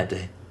in line that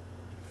day.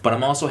 But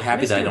I'm also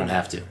happy that I don't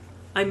have to.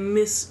 I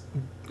miss,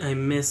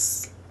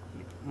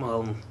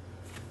 well,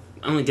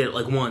 I only did it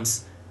like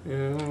once.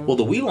 Well,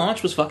 the Wii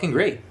launch was fucking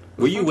great.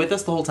 Were you with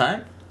us the whole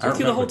time? I was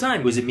with you the whole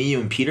time. Was it me,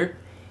 you, and Peter?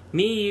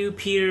 Me, you,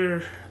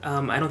 Peter,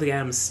 I don't think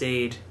Adam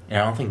stayed.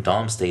 And I don't think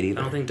Dom stayed either.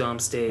 I don't think Dom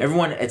stayed.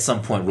 Everyone at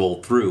some point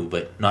rolled through,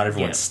 but not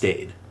everyone Yeah.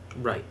 stayed.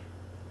 Right.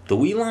 The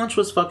Wii launch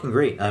was fucking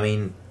great. I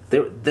mean,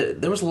 there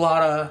was a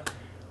lot of...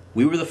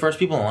 We were the first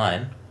people in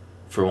line,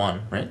 for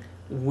one, right?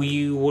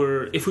 We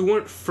were, if we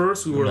weren't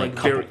first, we were like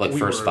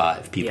first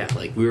 5 people. Yeah.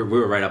 Like we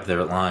were right up there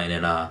at line,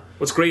 and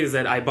What's great is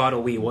that I bought a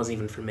Wii. It wasn't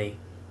even for me.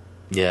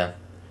 yeah,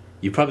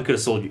 you probably could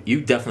have sold.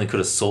 You definitely could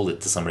have sold it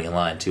to somebody in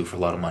line too for a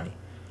lot of money,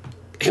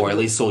 or at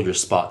least sold your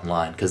spot in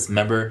line. Because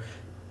remember,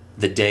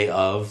 the day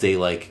of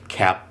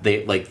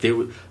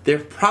there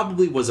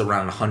probably was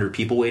around 100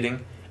 people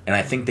waiting, and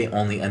I think they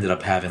only ended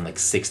up having like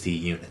 60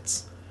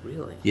 units.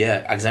 Really?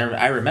 Yeah, because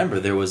I remember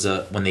there was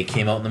when they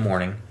came out in the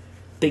morning.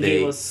 They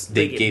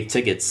gave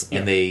tickets,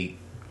 Yeah.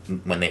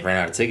 and when they ran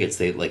out of tickets,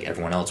 they like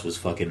everyone else was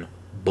fucking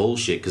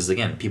bullshit. Because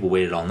again, people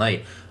waited all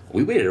night.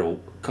 We waited a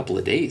couple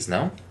of days.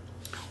 No,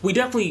 We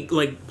definitely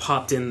like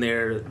popped in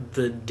there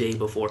the day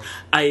before.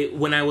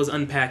 When I was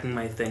unpacking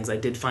my things, I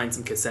did find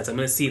some cassettes. I'm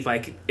gonna see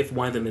if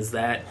one of them is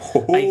that.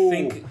 I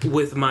think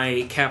with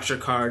my capture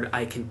card,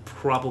 I can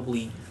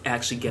probably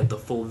actually get the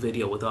full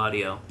video with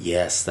audio.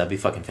 yes, that'd be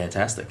fucking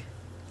fantastic.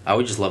 I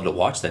would just love to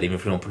watch that, even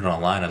if we don't put it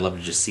online. I'd love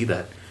to just see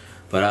that.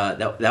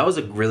 But that was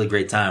a really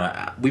great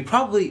time. We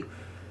probably,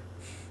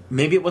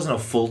 maybe it wasn't a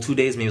full 2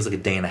 days, maybe it was like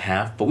a day and a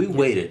half, but we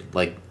waited.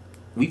 Like,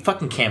 we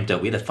fucking camped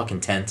out. We had a fucking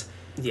tent.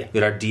 Yeah.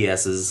 We had our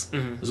DSs.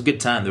 Mm-hmm. It was a good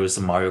time. There was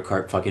some Mario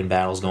Kart fucking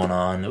battles going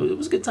on. It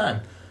was a good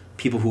time.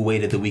 People who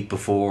waited the week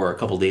before or a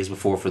couple days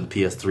before for the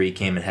PS3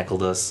 came and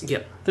heckled us.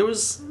 Yep. There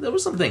was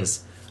some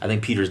things. I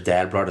think Peter's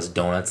dad brought us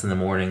donuts in the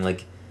morning.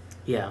 Like,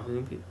 Yeah,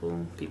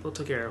 people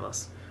took care of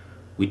us.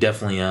 we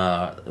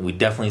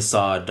definitely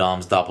saw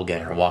Dom's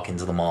doppelganger walk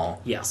into the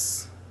mall.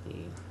 Yes,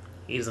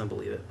 he doesn't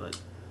believe it,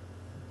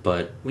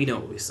 But we know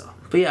what we saw.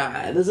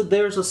 yeah,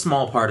 there's a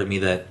small part of me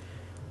that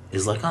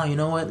is like, oh, you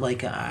know what?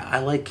 Like, I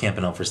like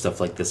camping out for stuff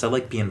like this. I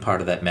like being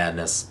part of that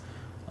madness.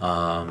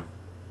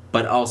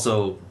 But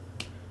also,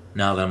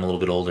 now that I'm a little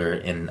bit older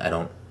and I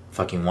don't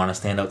fucking want to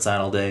stand outside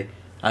all day,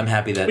 I'm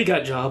happy that We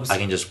got jobs. I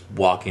can just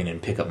walk in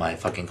and pick up my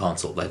fucking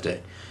console that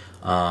day.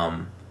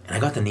 And I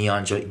got the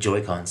Neon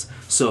Joy-Cons.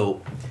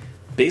 So,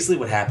 basically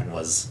what happened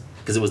was,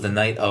 because it was the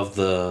night of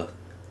the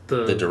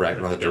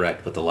direct, not the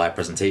direct, but the live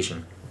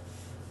presentation,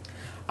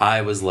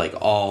 I was like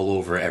all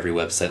over every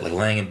website, like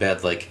laying in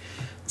bed, like,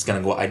 it's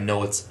gonna go, I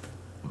know it's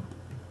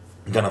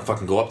gonna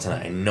fucking go up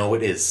tonight. I know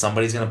it is.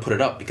 Somebody's gonna put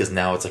it up because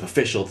now it's like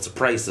official, it's a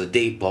price, a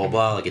date, blah,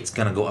 blah, like it's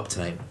gonna go up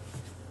tonight.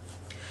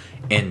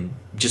 And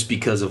just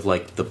because of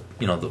like the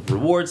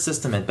reward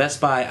system at Best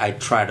Buy, I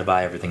try to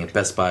buy everything at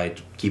Best Buy,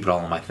 keep it all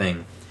on my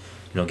thing,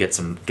 get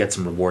some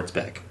rewards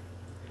back.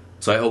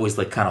 So I always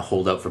like kind of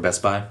hold out for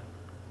Best Buy.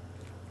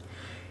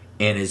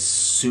 And as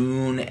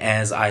soon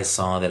as I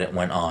saw that it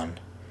went on,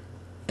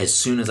 as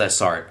soon as I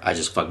saw it, I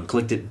just fucking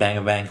clicked it,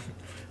 bang, bang.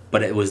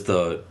 But it was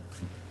the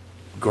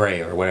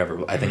gray or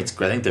whatever. I think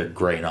they're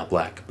gray, not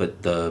black.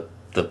 But the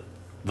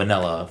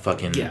vanilla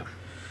fucking. Yeah,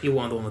 you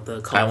want the one with the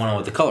colorful. I want one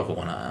with the colorful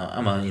one.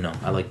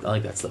 I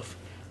like that stuff.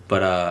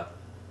 But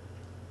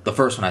the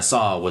first one I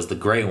saw was the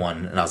gray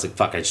one, and I was like,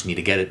 fuck, I just need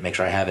to get it, make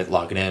sure I have it,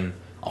 lock it in.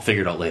 I'll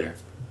figure it out later.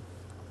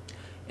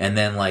 And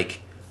then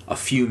like a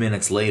few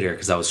minutes later,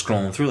 because I was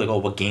scrolling through, like, oh,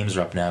 what games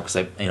are up now? Because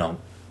I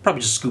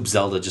probably just scoop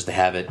Zelda just to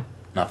have it,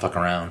 not fuck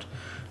around.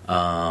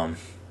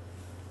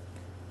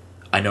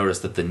 I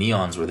noticed that the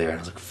neons were there, and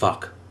I was like,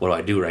 fuck, what do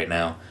I do right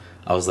now?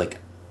 I was like,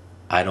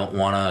 I don't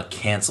want to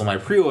cancel my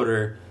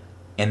pre-order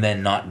and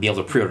then not be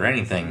able to pre-order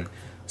anything.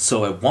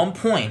 So at one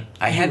point,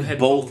 I had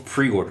both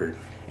pre-ordered,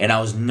 and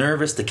I was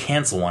nervous to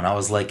cancel one. I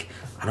was like,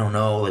 I don't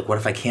know, like, what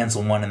if I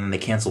cancel one and then they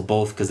cancel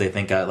both because they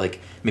think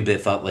maybe they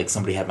thought, like,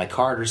 somebody had my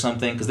card or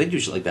something, because they do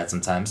shit like that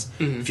sometimes.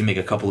 Mm-hmm. If you make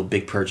a couple of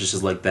big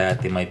purchases like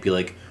that, they might be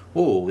like,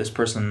 whoa, this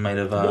person might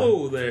have...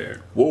 Whoa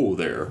there.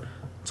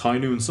 It's high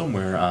noon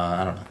somewhere.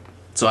 I don't know.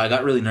 So I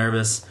got really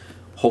nervous.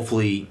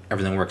 Hopefully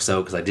everything works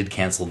out, because I did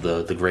cancel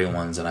the gray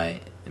ones, and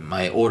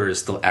my order is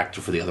still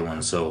active for the other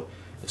ones, so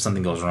if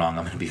something goes wrong,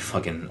 I'm going to be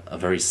fucking a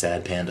very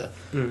sad panda.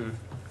 Mm-hmm.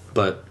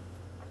 But,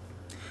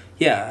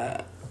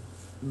 yeah,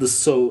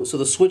 so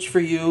the Switch for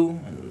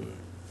you,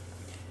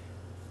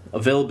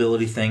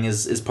 availability thing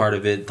is part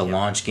of it, the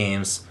launch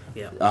games.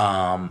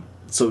 Yeah.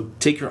 So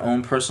take your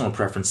own personal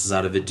preferences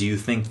out of it. Do you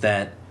think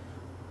that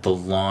the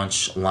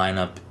launch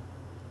lineup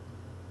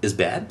is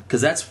bad? Because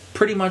that's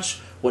pretty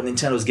much what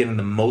Nintendo's getting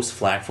the most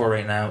flack for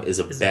right now, is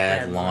a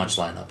bad launch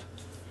lineup.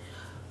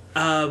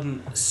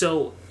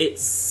 So it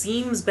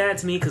seems bad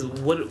to me because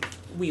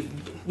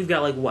we've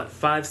got like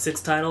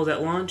 5-6 titles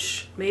at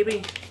launch,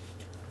 maybe.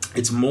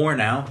 It's more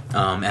now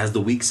as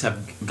the weeks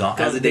have gone,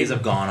 as the days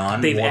have gone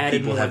on. More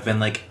people have been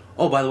like,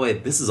 oh, by the way,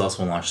 this is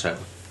also a launch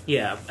title.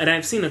 Yeah, and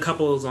I've seen a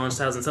couple of those launch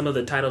titles, and some of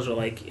the titles are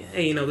like,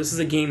 hey, this is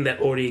a game that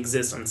already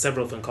exists on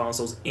several different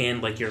consoles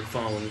and like your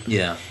phone.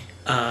 Yeah.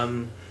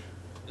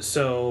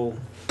 So,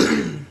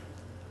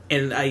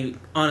 and I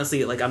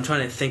honestly, like, I'm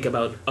trying to think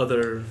about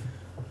other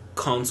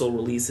console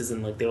releases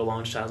and like their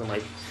launch titles. I'm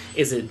like,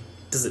 does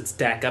it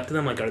stack up to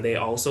them? Like, are they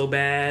also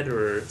bad,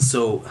 or?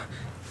 So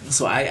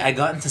I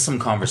got into some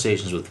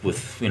conversations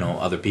with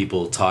other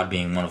people, Todd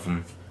being one of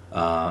them,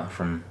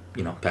 from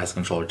Pass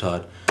Controller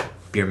Todd,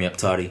 Beer Me Up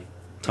Toddy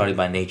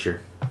by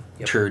nature,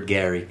 yep. Turd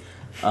Gary,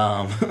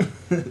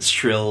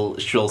 shrill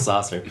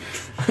saucer.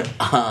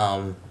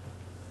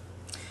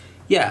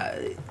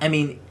 Yeah, I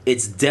mean,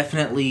 it's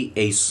definitely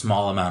a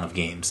small amount of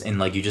games, and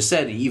like you just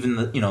said,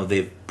 even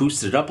they've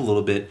boosted it up a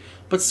little bit,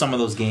 but some of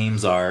those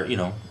games are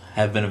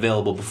have been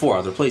available before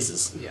other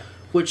places. Yeah,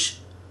 which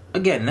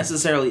again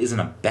necessarily isn't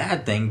a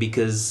bad thing,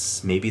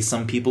 because maybe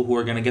some people who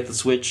are going to get the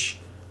Switch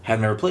have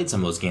never played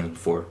some of those games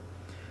before.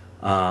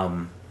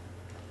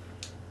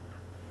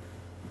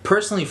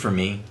 Personally, for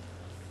me,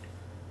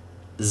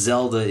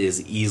 Zelda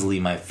is easily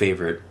my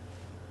favorite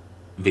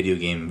video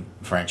game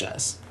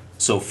franchise.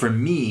 So for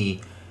me,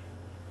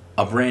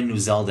 a brand new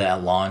Zelda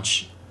at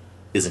launch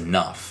is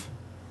enough.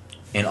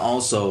 And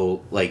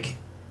also, like,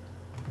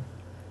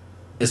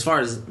 as far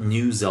as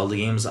new Zelda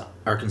games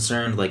are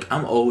concerned, like,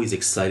 I'm always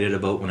excited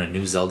about when a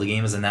new Zelda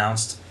game is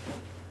announced.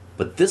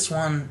 But this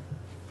one,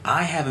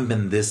 I haven't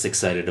been this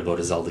excited about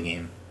a Zelda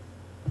game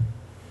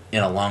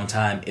in a long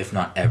time, if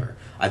not ever.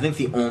 I think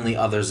the only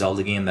other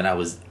Zelda game that I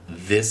was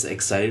this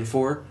excited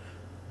for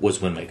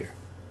was Wind Waker.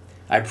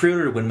 I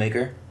pre-ordered Wind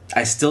Waker.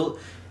 I still,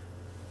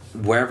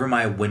 wherever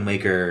my Wind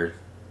Waker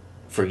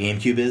for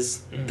GameCube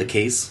is, the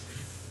case,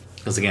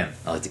 because again,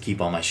 I like to keep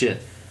all my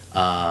shit.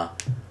 And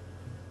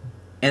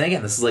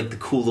again, this is like the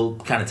cool little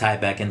kind of tie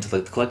back into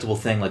like the collectible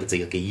thing, like it's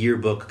like a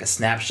yearbook, like a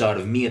snapshot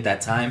of me at that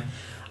time.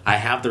 I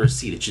have the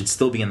receipt. It should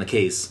still be in the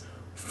case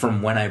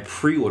from when I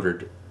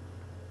pre-ordered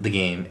the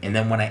game, and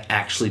then when I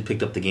actually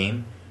picked up the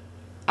game,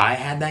 I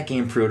had that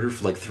game pre-ordered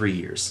for like 3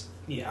 years.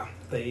 Yeah,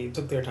 they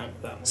took their time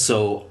with that one.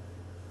 So,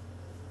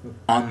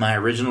 on my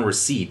original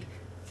receipt,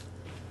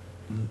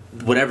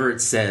 whatever it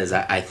says,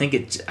 I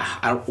think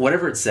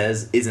whatever it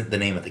says isn't the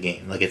name of the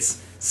game. Like,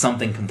 it's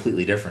something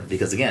completely different,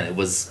 because again, it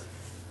was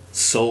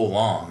so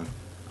long.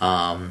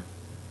 I'm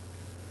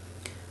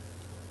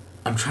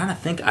trying to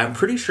think. I'm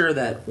pretty sure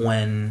that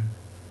when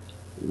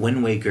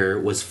Wind Waker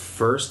was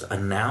first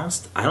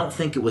announced, I don't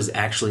think it was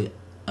actually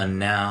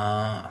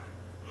announced.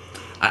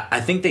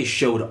 I think they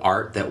showed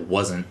art that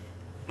wasn't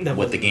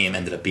what the game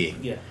ended up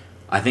being. Yeah.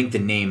 I think the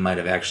name might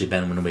have actually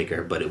been Wind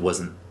Waker, but it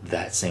wasn't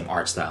that same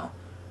art style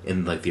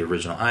in like the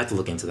original. I have to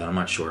look into that. I'm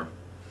not sure.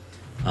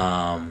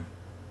 But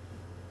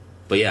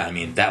yeah, I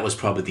mean, that was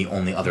probably the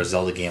only other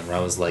Zelda game where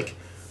I was like,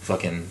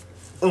 fucking,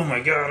 oh my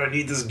god, I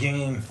need this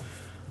game.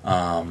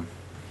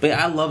 But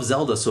yeah, I love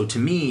Zelda, so to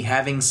me,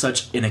 having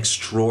such an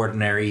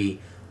extraordinary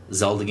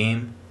Zelda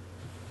game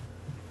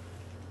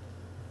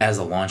as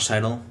a launch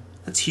title,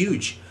 that's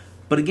huge.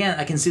 But again,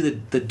 I can see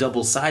the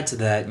double side to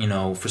that, you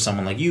know, for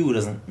someone like you who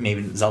doesn't,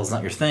 maybe Zelda's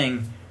not your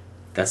thing,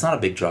 that's not a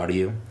big draw to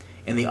you.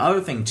 And the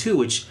other thing, too,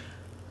 which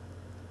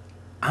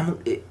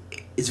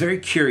it's very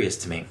curious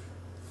to me.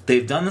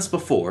 They've done this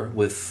before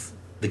with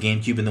the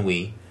GameCube and the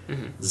Wii.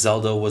 Mm-hmm.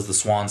 Zelda was the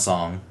swan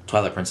song.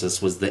 Twilight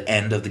Princess was the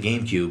end of the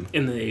GameCube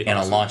and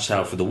a launch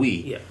title for the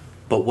Wii. Yeah.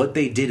 But what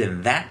they did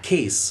in that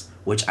case,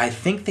 which I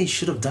think they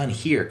should have done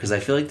here, because I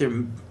feel like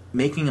they're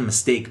making a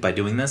mistake by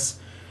doing this,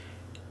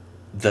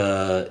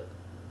 the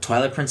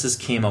Twilight Princess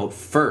came out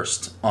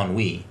first on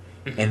Wii,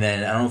 mm-hmm. and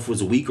then, I don't know if it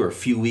was a week or a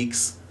few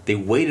weeks, they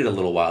waited a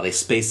little while, they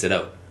spaced it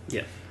out.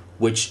 Yeah.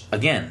 Which,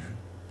 again,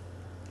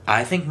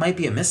 I think might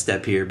be a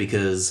misstep here,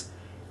 because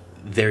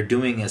they're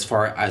doing, as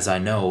far as I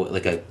know,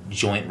 like a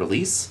joint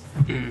release.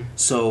 Mm-hmm.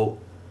 So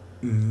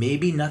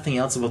maybe nothing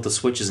else about the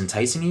Switch is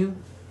enticing you.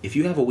 If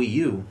you have a Wii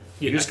U,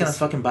 you're just gonna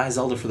fucking buy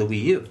Zelda for the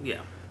Wii U.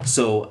 Yeah.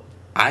 So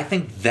I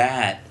think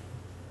that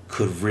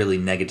could really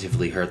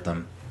negatively hurt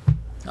them.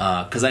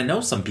 Because I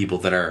know some people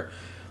that are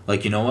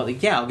like, you know what,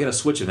 like, yeah, I'll get a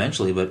Switch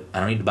eventually, but I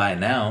don't need to buy it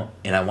now,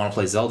 and I want to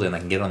play Zelda, and I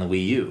can get it on the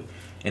Wii U.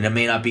 And it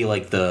may not be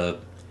like the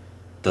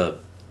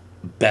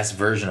best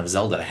version of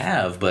Zelda to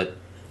have, but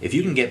if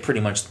you can get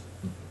pretty much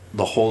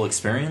the whole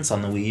experience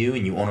on the Wii U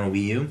and you own a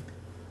Wii U,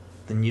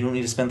 then you don't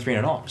need to spend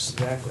 $300.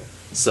 Exactly.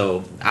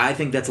 So I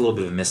think that's a little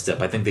bit of a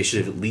misstep. I think they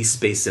should have at least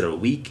spaced it a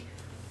week,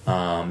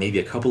 maybe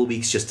a couple of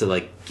weeks, just to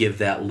like give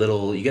that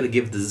little. You got to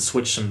give the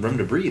Switch some room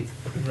to breathe,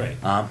 right?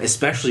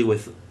 Especially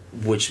with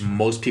which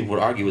most people would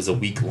argue is a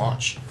weak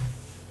launch.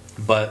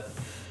 But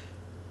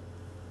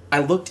I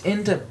looked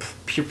into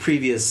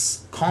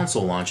previous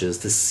console launches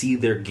to see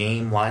their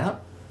game lineup,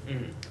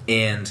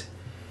 and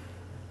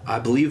I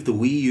believe the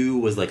Wii U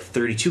was like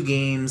 32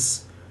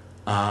 games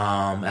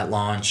at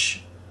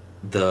launch.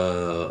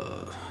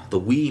 The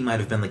Wii might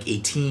have been like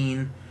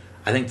 18.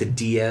 I think the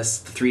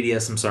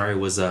 3DS, I'm sorry,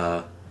 was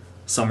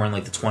somewhere in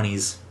like the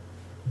 20s.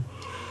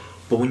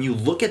 But when you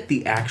look at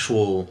the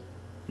actual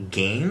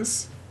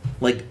games,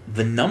 like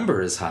the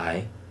number is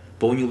high,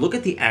 but when you look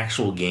at the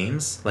actual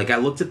games, like I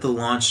looked at the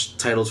launch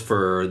titles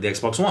for the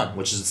Xbox One,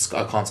 which is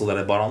a console that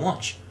I bought on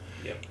launch.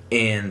 Yep.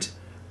 And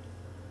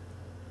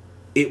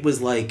it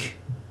was like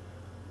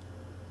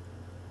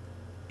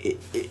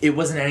it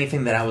wasn't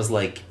anything that I was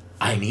like,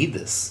 I need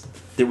this.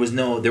 There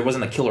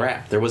wasn't a killer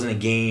app. There wasn't a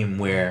game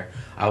where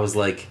I was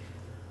like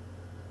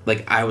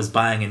I was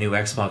buying a new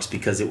Xbox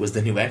because it was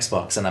the new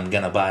Xbox and I'm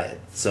gonna buy it.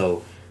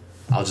 So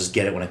I'll just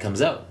get it when it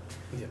comes out.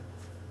 Yeah.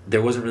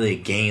 There wasn't really a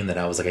game that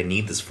I was like, I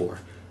need this for.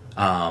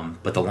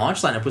 But the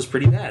launch lineup was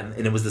pretty bad,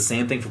 and it was the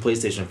same thing for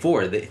PlayStation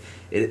 4.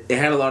 It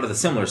had a lot of the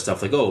similar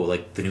stuff, like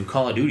like the new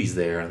Call of Duty's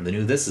there and the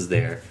new this is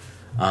there.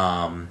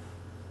 But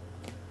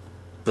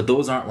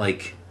those aren't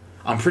like.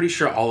 I'm pretty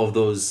sure all of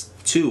those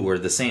two were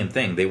the same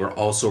thing. They were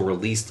also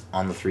released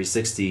on the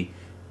 360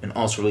 and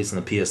also released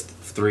on the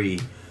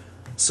PS3.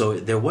 So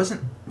there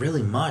wasn't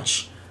really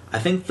much. I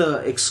think the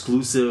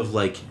exclusive,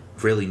 like,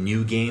 really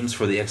new games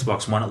for the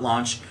Xbox One at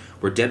launch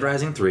were Dead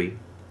Rising 3,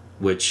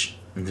 which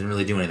didn't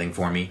really do anything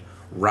for me.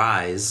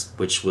 Rise,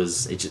 which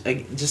was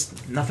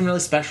just nothing really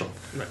special.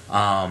 Right.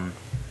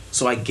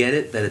 So I get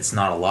it that it's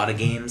not a lot of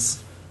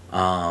games.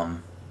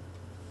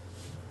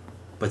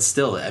 But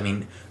still, I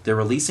mean, they're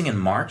releasing in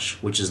March,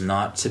 which is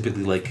not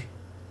typically like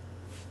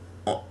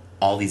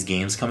all these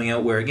games coming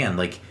out. Where again,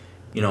 like,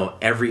 you know,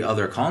 every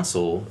other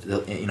console,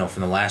 you know,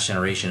 from the last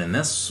generation and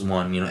this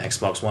one, you know,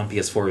 Xbox One,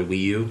 PS4, Wii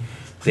U,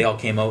 they all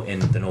came out in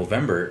the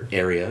November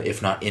area,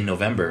 if not in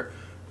November,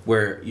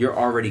 where you're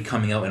already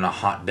coming out in a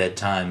hotbed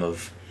time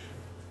of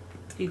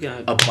you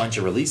got a bunch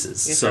of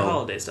releases. You got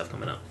holiday stuff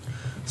coming up.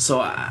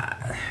 So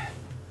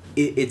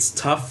it's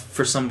tough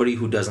for somebody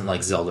who doesn't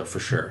like Zelda for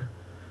sure.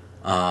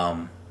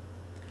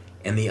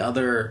 And the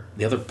other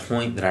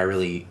point that I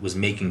really was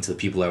making to the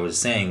people I was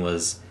saying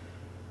was,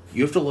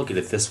 you have to look at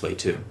it this way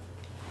too.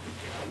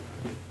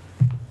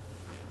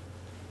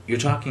 You're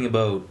talking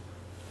about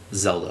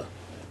Zelda,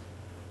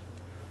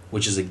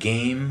 which is a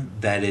game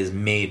that is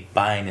made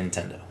by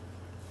Nintendo.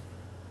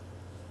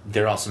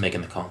 they're also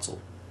making the console.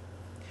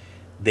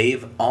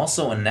 They've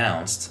also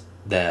announced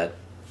that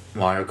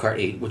Mario Kart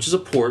 8, which is a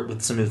port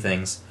with some new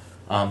things,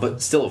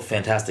 but still a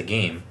fantastic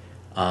game.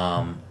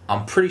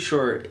 I'm pretty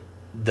sure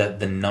that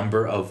the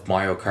number of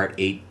Mario Kart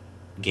 8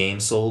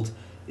 games sold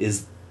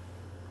is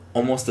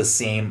almost the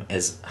same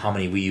as how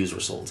many Wii U's were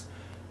sold,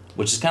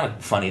 which is kind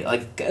of funny.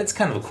 Like, it's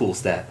kind of a cool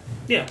stat.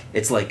 Yeah.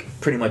 It's like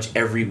pretty much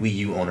every Wii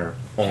U owner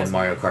owned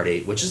Mario Kart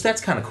 8,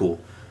 that's kind of cool.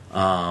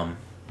 But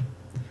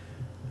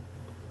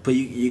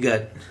you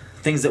got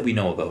things that we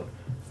know about.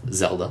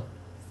 Zelda,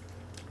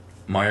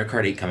 Mario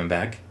Kart 8 coming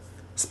back,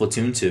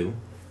 Splatoon 2,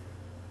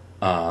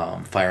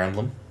 Fire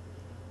Emblem,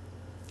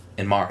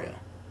 and Mario.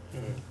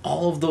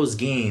 All of those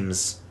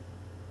games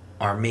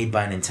are made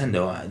by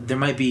Nintendo. There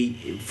might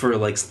be, for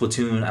like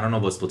Splatoon, I don't know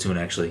about Splatoon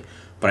actually,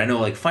 but I know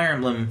like Fire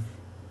Emblem,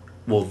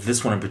 well,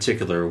 this one in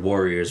particular,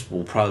 Warriors,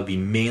 will probably be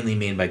mainly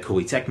made by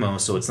Koei Tecmo,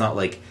 so it's not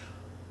like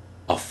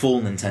a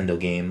full Nintendo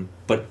game,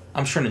 but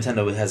I'm sure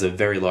Nintendo has a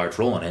very large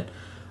role in it.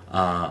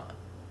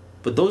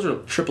 But those are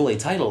AAA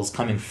titles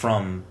coming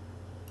from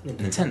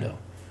Nintendo.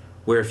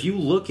 Where if you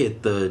look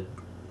at the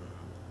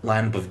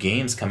lineup of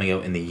games coming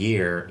out in the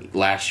year,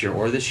 last year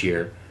or this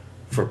year,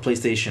 for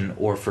PlayStation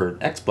or for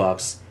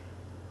Xbox,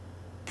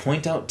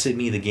 point out to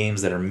me the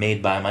games that are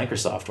made by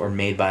Microsoft or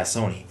made by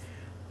Sony.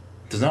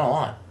 There's not a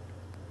lot.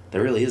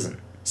 There really isn't.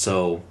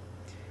 So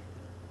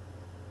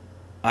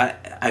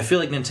I feel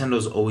like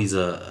Nintendo's always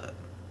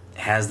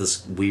has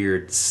this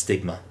weird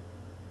stigma,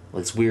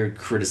 like this weird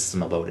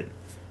criticism about it.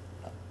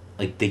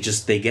 Like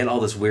they get all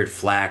this weird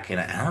flack, and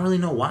I don't really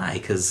know why.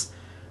 Because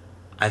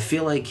I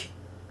feel like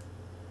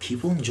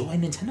people enjoy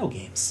Nintendo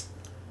games.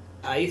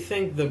 I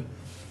think the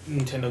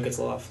Nintendo gets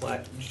a lot of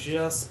flack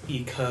just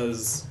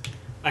because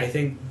I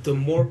think the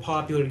more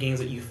popular games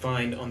that you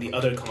find on the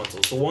other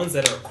consoles, the ones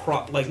that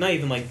are like not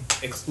even like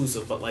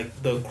exclusive, but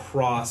like the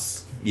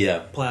cross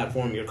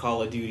platform, your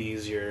Call of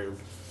Duties,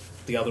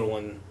 the other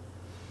one,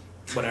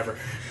 whatever,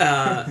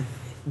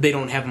 they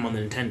don't have them on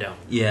the Nintendo.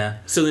 Yeah.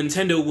 So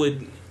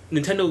Nintendo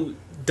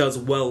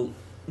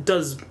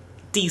does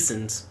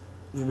decent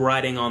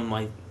riding on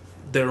like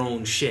their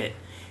own shit.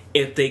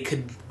 If they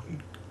could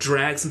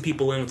drag some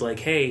people in with like,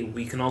 hey,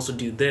 we can also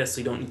do this, so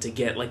you don't need to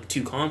get like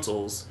two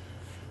consoles,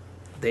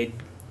 they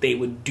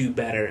would do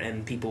better,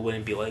 and people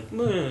wouldn't be like,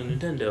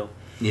 Nintendo.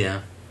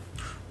 Yeah.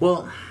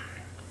 Well,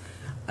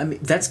 I mean,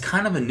 that's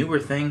kind of a newer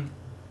thing.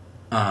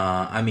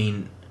 I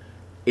mean,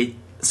 it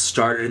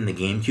started in the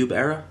GameCube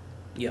era.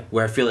 Yeah.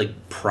 Where I feel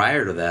like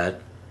prior to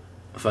that,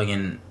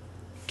 fucking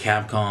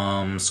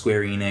Capcom,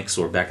 Square Enix,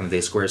 or back in the day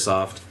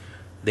Squaresoft,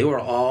 they were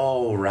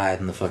all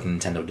riding the fucking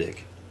Nintendo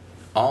dick.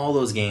 All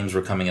those games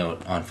were coming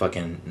out on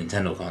fucking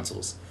Nintendo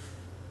consoles.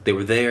 They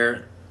were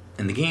there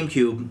in the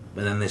GameCube,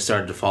 but then they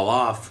started to fall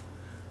off.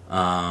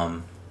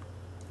 And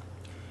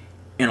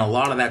a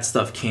lot of that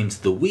stuff came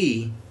to the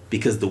Wii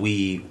because the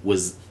Wii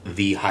was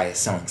the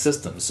highest selling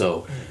system.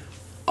 So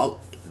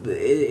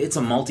it's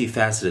a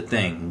multifaceted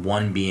thing.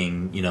 One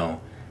being,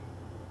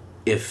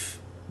 if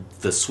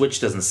the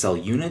Switch doesn't sell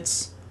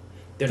units,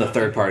 the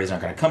third parties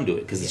aren't going to come to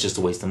it because it's just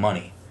a waste of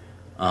money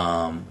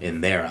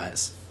in their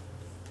eyes.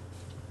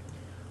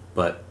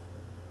 But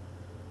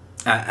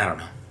I don't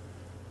know.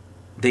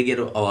 They get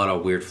a lot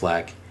of weird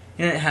flack,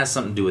 and it has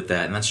something to do with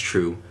that, and that's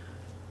true.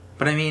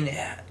 But I mean,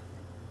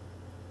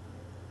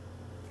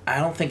 I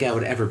don't think I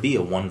would ever be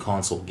a one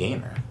console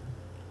gamer.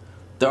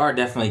 There are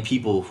definitely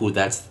people who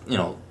that's,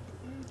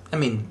 I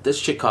mean, this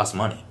shit costs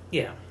money.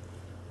 Yeah.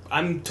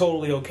 I'm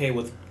totally okay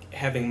with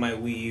having my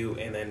Wii U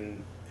and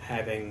then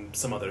having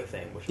some other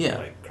thing, which is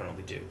what I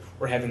currently do.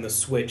 Or having the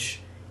Switch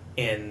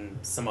and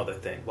some other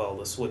thing. Well,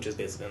 the Switch is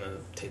basically going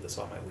to take this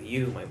off my Wii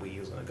U. My Wii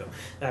U is going to go.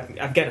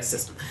 I've got a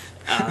system.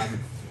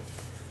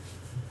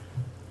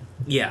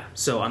 Yeah,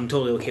 so I'm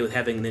totally okay with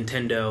having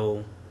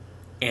Nintendo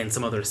and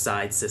some other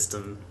side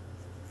system,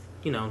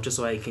 just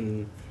so I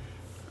can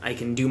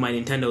do my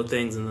Nintendo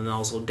things and then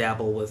also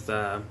dabble with,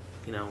 the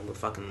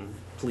fucking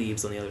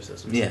plebes on the other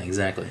systems. Yeah,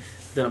 exactly.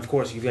 Then, of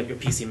course, you've got your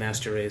PC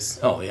Master Race.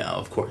 Oh, yeah,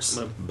 of course.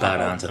 Bow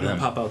down to them. I'm going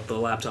to pop out the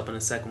laptop in a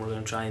second. We're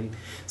going to try and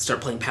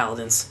start playing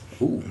Paladins.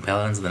 Ooh,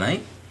 Paladins of the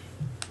Night?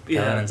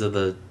 Yeah. Paladins of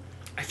the...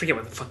 I forget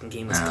what the fucking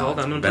game is called.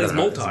 I'm going to play as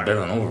Moltar. It's better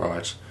than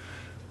Overwatch.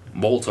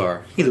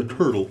 Moltar. He's a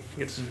turtle.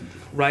 It's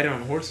riding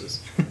on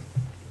horses.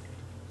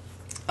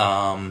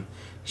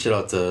 Shout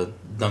out to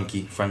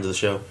Donkey, friends of the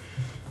show.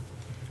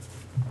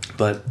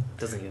 But...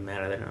 Doesn't even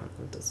matter.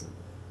 It doesn't...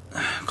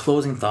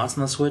 Closing thoughts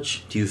on the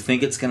Switch? Do you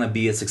think it's going to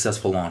be a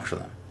successful launch for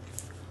them?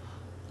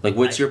 Like,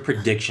 what's your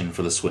prediction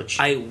for the Switch?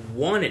 I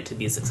want it to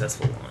be a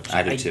successful launch.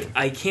 I do too.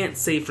 I can't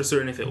say for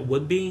certain if it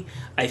would be.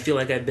 I feel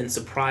like I've been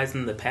surprised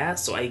in the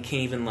past, so I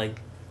can't even,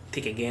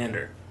 take a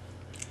gander.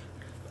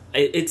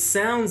 It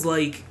sounds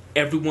like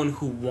everyone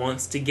who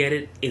wants to get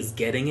it is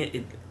getting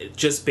it,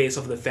 just based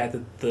off of the fact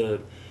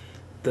that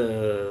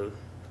the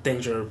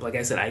things are, like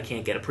I said, I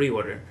can't get a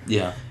pre-order.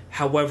 Yeah.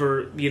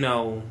 However,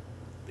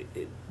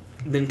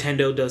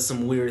 Nintendo does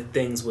some weird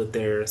things with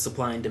their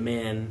supply and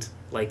demand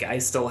Like,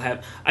 I've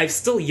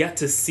still yet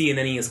to see an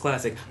NES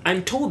Classic.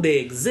 I'm told they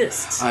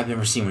exist. I've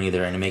never seen one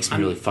either, and it makes me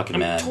really fucking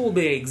mad. I'm told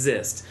they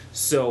exist.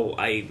 So,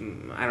 I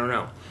don't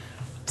know.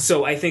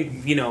 So, I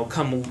think,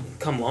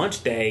 come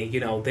launch day,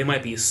 they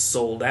might be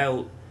sold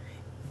out.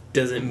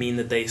 Doesn't mean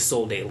that they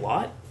sold a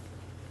lot.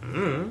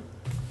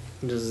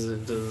 Does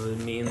it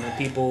mean that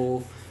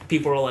people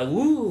are like,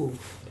 woo?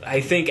 I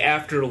think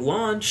after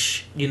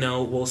launch,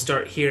 we'll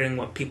start hearing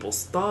what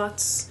people's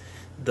thoughts.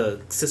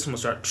 The system will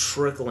start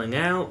trickling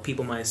out.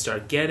 People might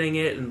start getting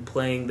it and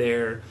playing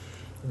their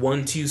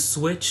 1-2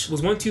 Switch.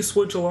 Was 1-2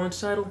 Switch a launch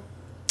title?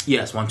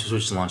 Yes, 1-2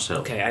 Switch is a launch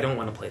title. Okay, I don't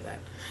want to play that.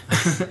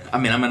 I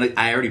mean,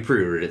 I already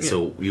pre-ordered it,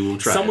 so we will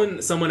try.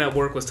 Someone at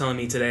work was telling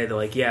me today, they're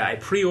like, yeah, I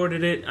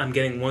pre-ordered it. I'm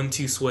getting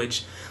 1-2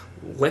 Switch.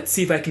 Let's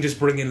see if I can just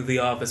bring it into the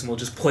office and we'll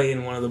just play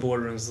in one of the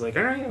boardrooms. Like,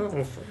 all right.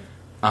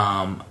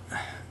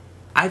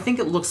 I think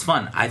it looks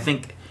fun. I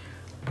think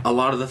a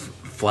lot of the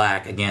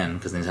flack, again,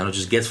 because Nintendo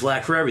just gets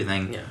flack for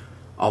everything,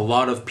 a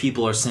lot of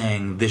people are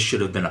saying this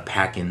should have been a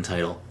pack-in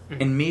title.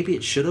 Mm-hmm. And maybe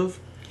it should have,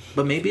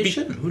 but maybe it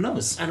shouldn't. Who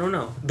knows? I don't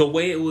know. The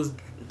way it was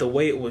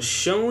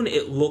shown,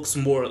 it looks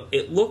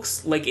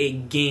like a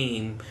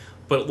game,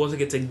 but it looks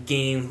like it's a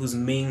game whose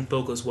main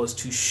focus was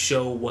to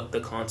show what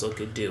the console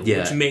could do,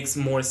 which makes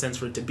more sense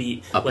for it to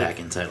be a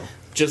pack-in title.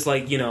 Just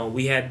like,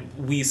 we had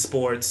Wii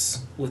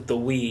Sports with the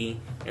Wii,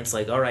 and it's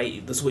like,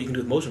 alright, this is what you can do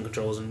with motion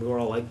controls, and we were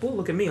all like, well,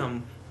 look at me,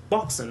 I'm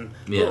boxing,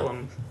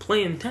 I'm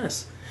playing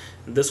tennis.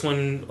 This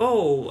one,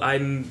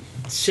 I'm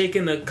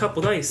shaking a cup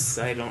with ice.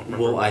 I don't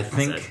remember. Well, I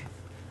think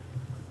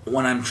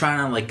when I'm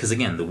trying to, because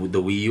again, the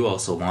Wii U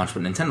also launched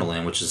with Nintendo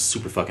Land, which is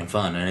super fucking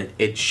fun, and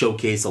it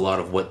showcased a lot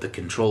of what the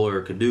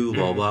controller could do,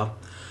 blah, blah.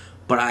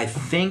 But I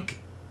think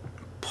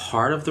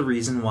part of the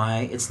reason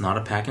why it's not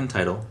a pack-in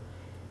title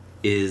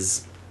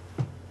is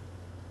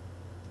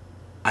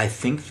I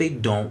think they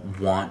don't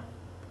want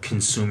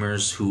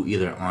consumers who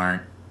either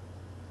aren't,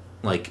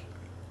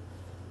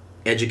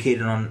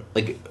 educated on,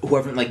 who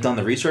haven't, done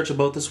the research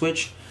about the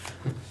Switch,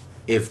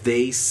 if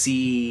they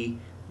see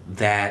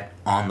that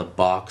on the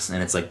box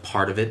and it's,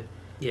 part of it,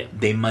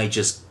 they might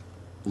just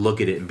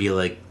look at it and be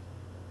like,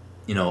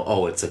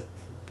 it's a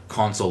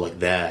console like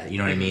that, you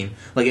know what I mean?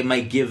 It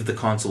might give the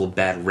console a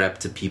bad rep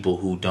to people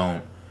who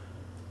don't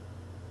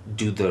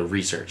do the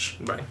research.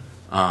 Right.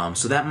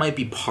 So that might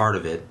be part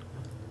of it.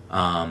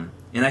 And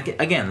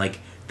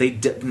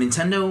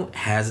Nintendo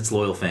has its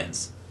loyal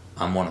fans.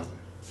 I'm one of them.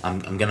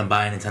 I'm gonna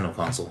buy a Nintendo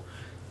console.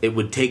 It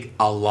would take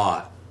a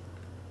lot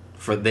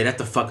they'd have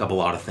to fuck up a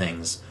lot of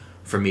things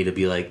for me to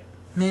be like,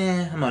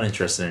 nah, I'm not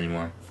interested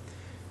anymore.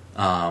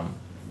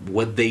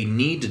 What they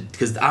need to,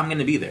 because I'm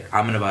gonna be there.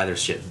 I'm gonna buy their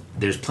shit.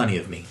 There's plenty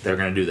of me. They're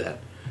gonna do that.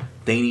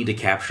 They need to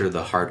capture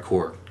the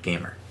hardcore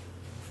gamer.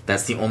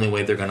 That's the only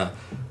way they're gonna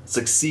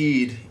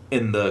succeed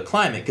in the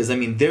climate. Because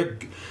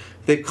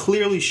they've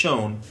clearly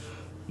shown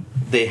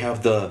they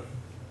have the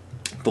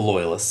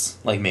loyalists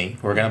like me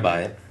who are gonna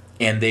buy it,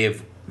 and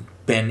they've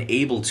been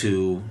able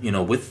to,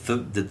 with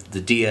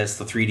the DS,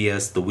 the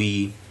 3DS, the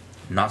Wii,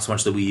 not so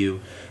much the Wii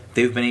U,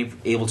 they've been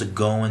able to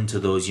go into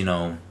those,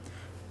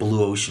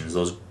 blue oceans,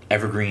 those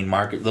evergreen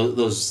market,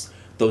 those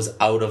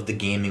out of the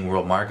gaming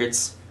world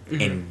markets,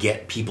 and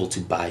get people to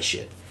buy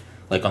shit.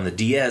 On the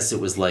DS, it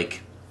was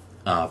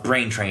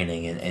brain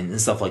training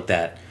and stuff like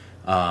that.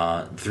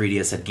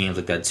 3DS had games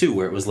like that too,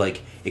 where it was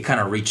it kind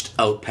of reached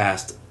out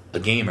past a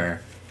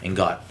gamer and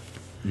got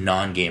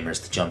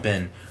non-gamers to jump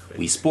in.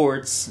 Wii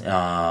Sports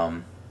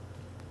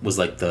was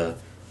the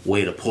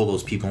way to pull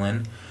those people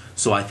in.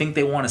 So I think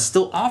they want to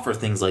still offer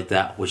things like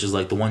that, which is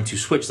the 1-2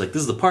 Switch. This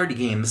is the party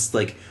game. This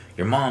is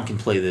your mom can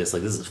play this.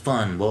 This is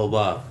fun, blah,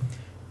 blah, blah.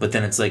 But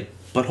then it's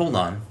but hold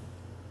on.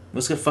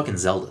 Let's get fucking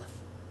Zelda.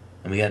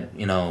 And we got,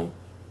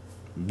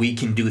 we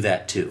can do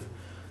that too.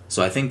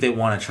 So I think they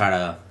want to try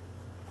to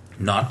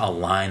not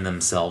align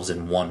themselves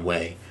in one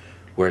way,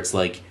 where it's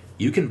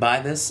you can buy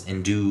this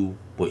and do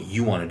what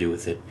you want to do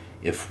with it.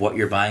 If what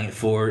you're buying it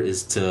for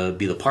is to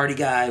be the party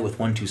guy with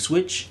 1-2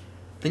 Switch,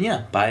 then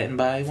yeah, buy it and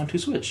buy 1-2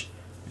 Switch.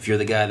 If you're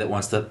the guy that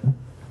wants to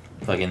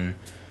fucking...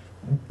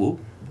 Ooh,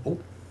 it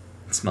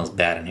smells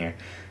bad in here.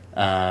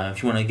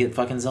 If you want to get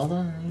fucking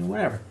Zelda,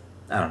 whatever.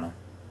 I don't know.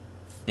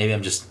 Maybe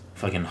I'm just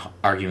fucking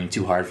arguing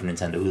too hard for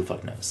Nintendo. Who the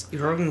fuck knows?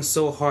 You're arguing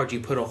so hard you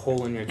put a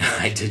hole in your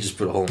couch. I did just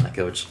put a hole in my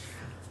couch.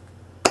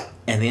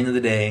 At the end of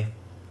the day,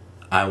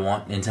 I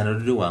want Nintendo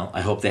to do well.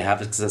 I hope they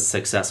have a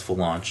successful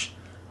launch.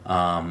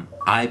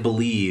 I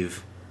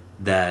believe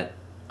that...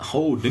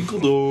 Oh,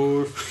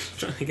 Dinkeldorf!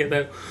 Trying to get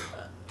that...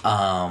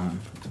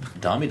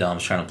 Dommy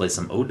Dom's trying to play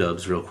some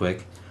O-dubs real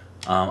quick.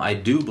 I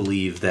do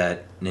believe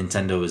that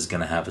Nintendo is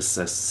going to have a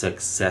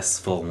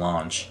successful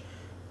launch.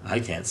 I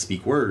can't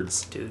speak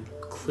words. Dude,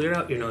 clear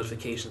out your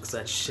notifications because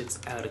that shit's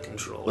out of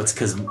control. Well, it's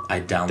because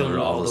I downloaded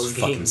all those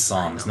fucking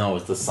songs. No,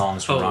 it's the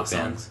songs from Rock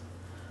Band.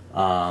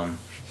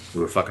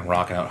 We were fucking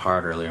rocking out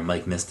hard earlier.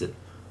 Mike missed it.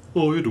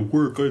 Oh, I had to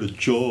work. I had a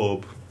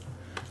job.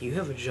 You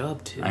have a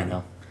job, too. I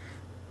know.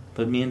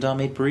 But me and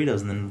Dom ate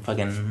burritos and then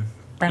fucking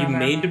You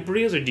made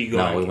Debrias, or do you go?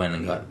 No, we went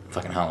and got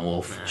fucking Howlin'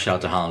 Wolf. Shout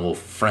out to Howlin' Wolf,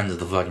 friends of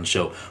the fucking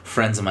show,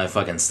 friends of my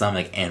fucking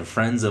stomach, and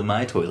friends of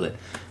my toilet.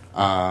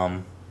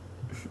 And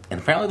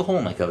apparently the hole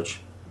in my couch.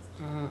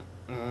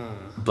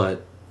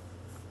 But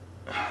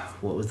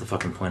what was the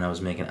fucking point I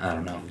was making? I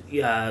don't know.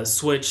 Yeah,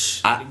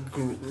 Switch,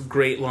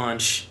 great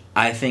launch.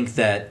 I think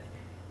that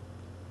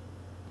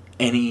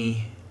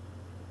any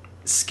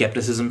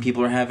skepticism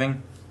people are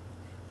having,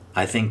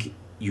 I think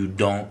you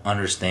don't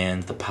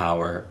understand the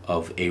power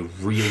of a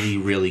really,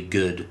 really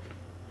good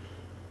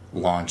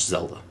launch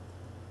Zelda.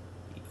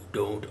 You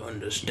don't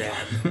understand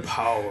the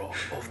power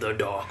of the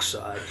dark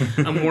side.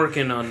 I'm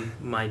working on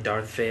my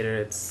Darth Vader.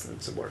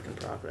 It's a work in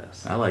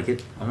progress. I like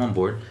it. I'm on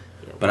board.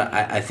 Yeah, But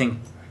I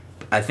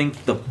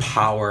think the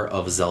power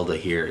of Zelda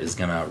here is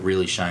gonna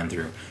really shine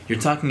through. You're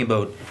talking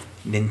about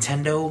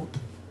Nintendo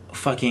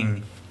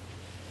fucking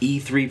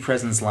E3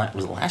 presents.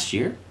 Was it last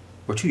year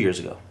or 2 years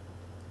ago?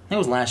 I think it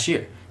was last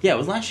year. Yeah, it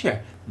was last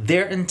year.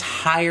 Their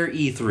entire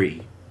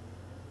E3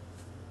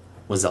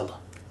 was Zelda.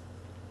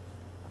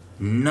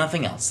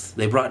 Nothing else.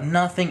 They brought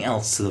nothing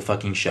else to the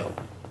fucking show.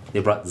 They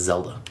brought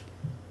Zelda.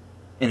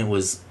 And it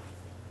was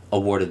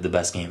awarded the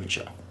best game and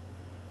show.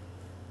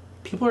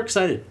 People are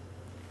excited.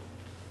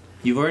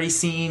 You've already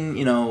seen,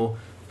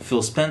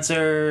 Phil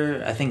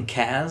Spencer, I think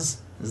Kaz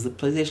is the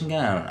PlayStation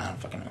guy. I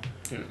don't fucking know.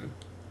 Mm-hmm.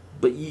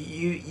 But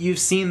you've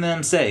seen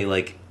them say,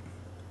 like,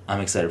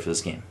 I'm excited for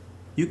this game.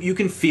 You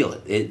can feel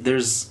it.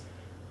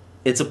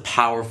 It's a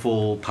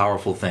powerful,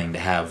 powerful thing to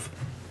have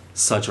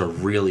such a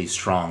really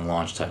strong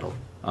launch title.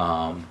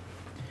 And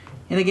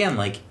again,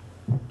 like,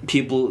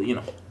 people,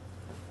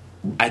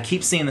 I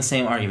keep seeing the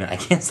same argument. I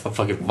can't stop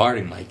fucking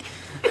farting, Mike.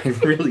 I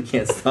really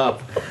can't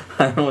stop.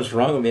 I don't know what's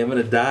wrong with me. I'm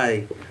gonna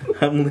die.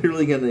 I'm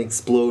literally gonna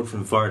explode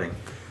from farting.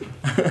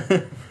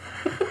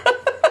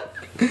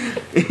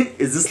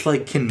 Is this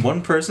like, can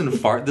one person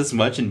fart this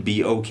much and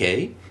be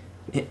okay?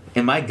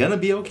 Am I gonna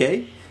be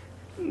okay?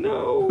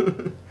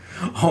 No.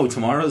 Oh,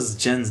 tomorrow's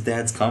Jen's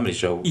dad's comedy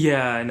show.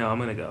 Yeah, I know. I'm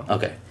gonna go.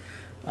 Okay.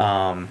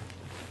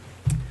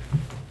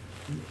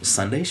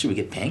 Sunday, should we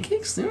get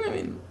pancakes?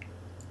 I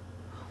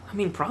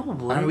mean,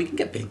 probably. We can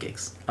get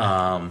pancakes.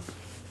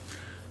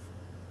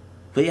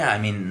 But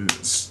yeah,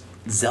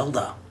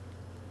 Zelda.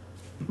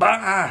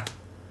 Bah!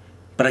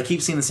 But I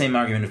keep seeing the same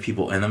argument of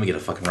people, and then we get to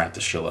fucking wrap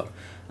this show up.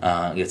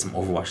 Get some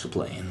Overwatch to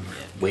play, and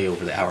way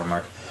over the hour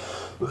mark.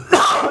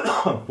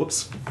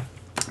 Whoops.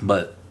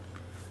 But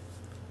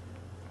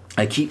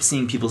I keep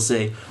seeing people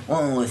say,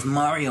 "Oh, if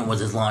Mario was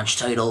his launch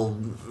title,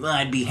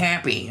 I'd be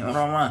happy."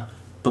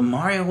 But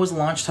Mario was a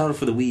launch title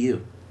for the Wii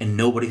U, and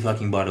nobody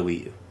fucking bought a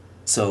Wii U.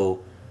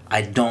 So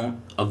I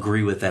don't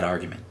agree with that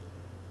argument.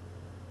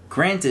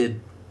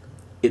 Granted,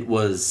 it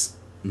was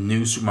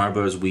new Super Mario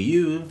Bros. Wii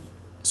U,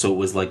 so it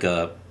was like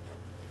a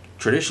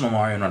traditional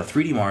Mario, not a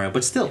 3D Mario,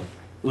 but still,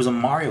 it was a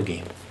Mario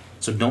game.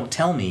 So don't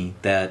tell me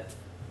that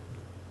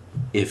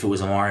if it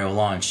was a Mario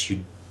launch,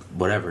 you'd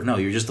whatever. No,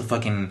 you're just a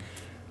fucking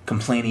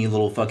complainy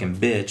little fucking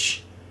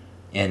bitch,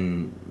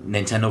 and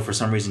Nintendo for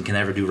some reason can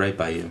never do right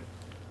by you.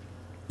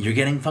 You're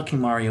getting fucking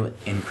Mario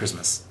in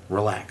Christmas.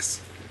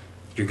 Relax.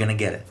 You're gonna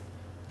get it.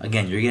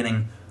 Again, you're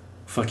getting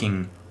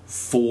fucking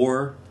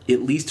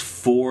at least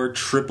four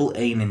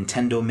AAA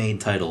Nintendo-made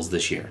titles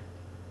this year.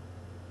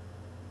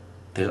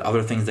 There's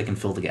other things that can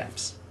fill the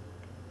gaps.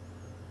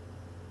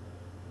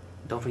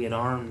 Don't forget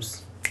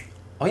ARMS.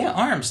 Oh yeah,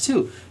 ARMS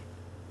too.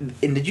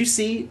 And did you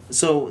see?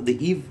 So the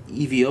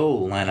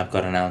EVO lineup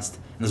got announced.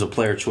 And there's a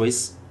player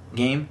choice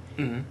game,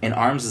 and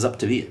ARMS is up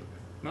to beat it.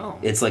 Oh.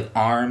 It's like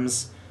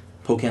ARMS,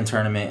 Pokken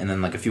Tournament, and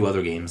then like a few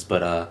other games.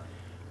 But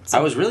I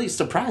was really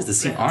surprised to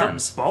see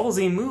ARMS. It's a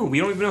ballsy move. We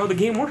don't even know how the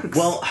game works.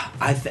 Well,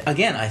 I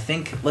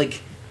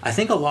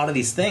think a lot of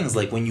these things,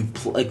 like when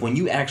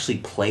you actually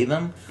play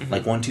them,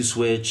 like 1-2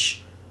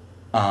 Switch,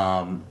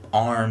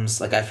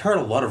 ARMS, like I've heard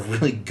a lot of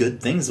really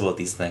good things about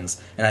these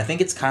things, and I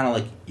think it's kind of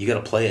like you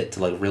got to play it to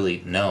like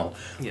really know.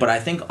 Yeah. But I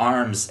think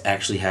ARMS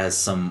actually has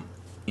some,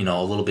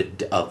 a little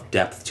bit of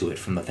depth to it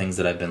from the things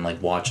that I've been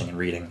like watching and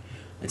reading.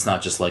 It's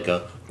not just like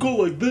a go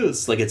like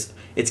this. Like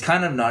it's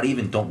kind of not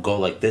even don't go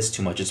like this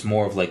too much. It's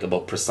more of like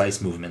about precise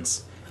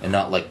movements and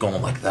not like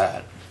going like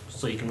that.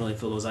 So you can really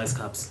feel those ice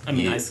cubes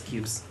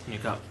in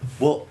your cup.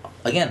 Well,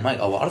 again, Mike,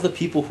 a lot of the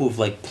people who've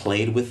like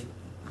played with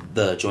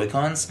the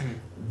Joy-Cons,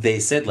 they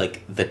said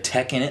like the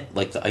tech in it,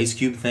 like the ice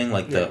cube thing,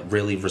 like the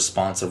really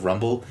responsive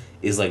rumble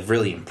is like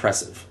really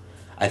impressive.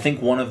 I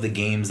think one of the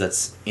games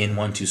that's in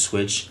 1-2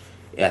 Switch,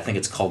 I think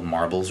it's called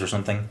Marbles or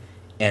something,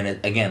 and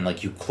it, again,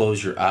 like you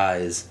close your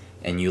eyes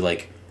and you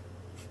like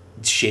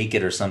shake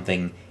it or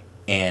something,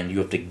 and you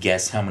have to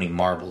guess how many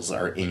marbles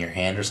are in your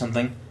hand or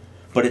something.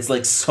 But it's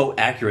like so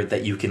accurate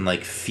that you can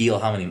like feel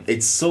how many.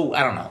 It's so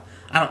I don't know.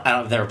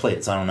 I've never played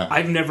it, so I don't know.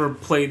 I've never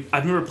played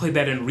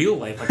that in real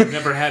life. Like I've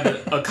never had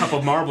a cup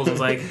of marbles. I was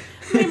like,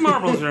 how many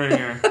marbles are in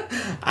here?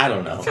 I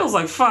don't know. It feels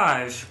like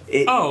 5.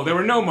 There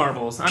were no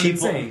marbles. I'm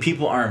insane.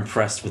 People are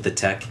impressed with the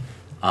tech.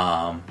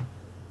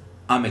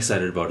 I'm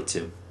excited about it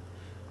too.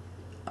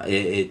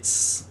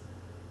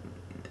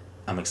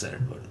 I'm excited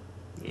about it.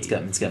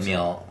 It's got me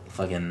all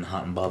fucking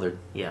hot and bothered.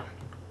 Yeah,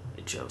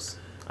 it shows.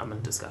 I'm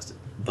disgusted.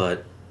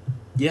 But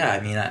yeah,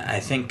 I mean, I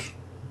think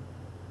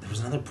there was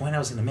another point I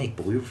was going to make,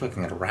 but we were fucking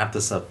going to wrap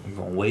this up. We're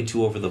going way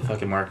too over the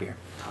fucking mark here.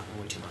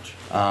 Talking way too much.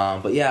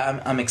 But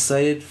yeah, I'm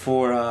excited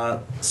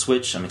for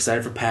Switch. I'm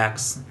excited for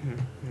PAX.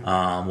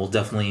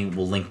 Mm-hmm.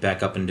 We'll link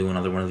back up and do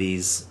another one of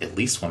these, at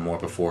least one more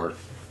before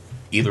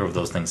either of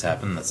those things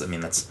happen.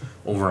 That's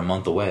over a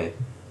month away.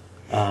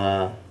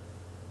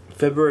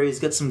 February's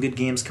got some good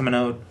games coming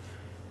out.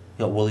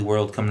 Got Woolly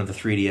World coming to the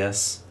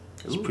 3DS.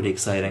 It's pretty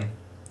exciting.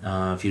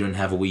 If you didn't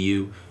have a Wii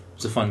U,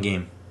 it's a fun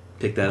game.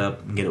 Pick that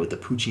up and get it with the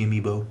Poochie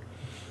amiibo.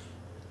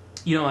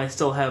 You know, I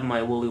still have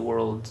my Woolly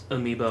World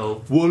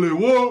amiibo. Woolly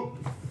World!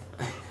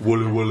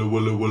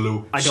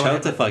 Woolly. Shout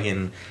out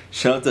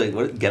to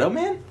what, Ghetto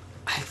Man?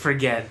 I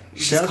forget.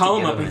 Shout Just call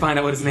him up and find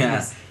out what his name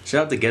is.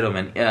 Shout out to Ghetto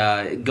Man.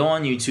 Go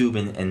on YouTube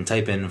and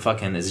type in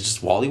fucking, is it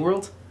just Wally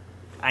World?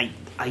 I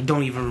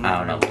don't even remember.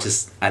 I don't know.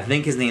 I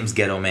think his name's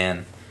Ghetto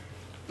Man.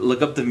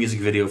 Look up the music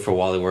video for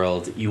Wally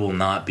World. You will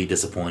not be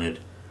disappointed.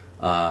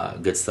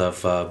 Good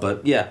stuff.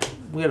 But yeah,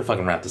 we gotta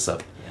fucking wrap this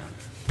up. Yeah.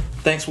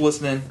 Thanks for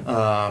listening.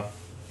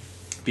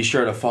 Be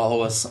sure to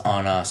follow us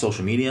on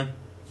social media.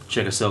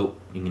 Check us out.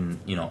 You can,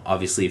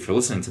 obviously, if you're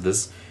listening to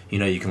this,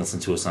 you can listen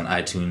to us on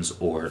iTunes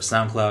or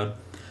SoundCloud.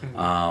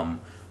 Mm-hmm.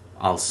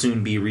 I'll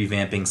soon be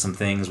revamping some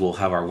things. We'll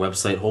have our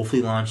website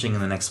hopefully launching in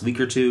the next week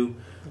or two.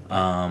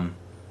 I'm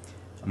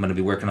going to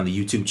be working on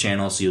the YouTube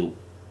channel, so you'll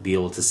be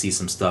able to see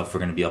some stuff. We're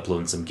going to be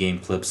uploading some game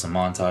clips, some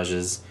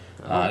montages.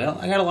 I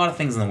got a lot of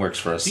things in the works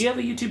for us. Do you have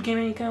a YouTube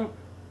gaming account?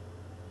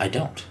 I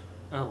don't.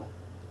 Oh.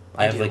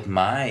 I have like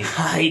my...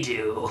 I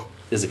do.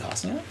 Is it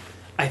costing it?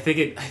 I think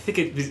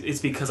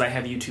it's because I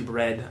have YouTube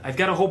Red. I've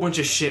got a whole bunch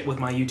of shit with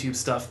my YouTube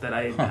stuff that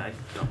I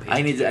don't pay.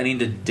 I need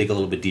to dig a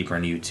little bit deeper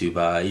into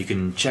YouTube. You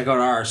can check out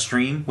our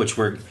stream, which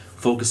we're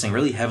focusing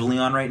really heavily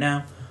on right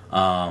now.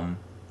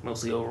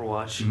 Mostly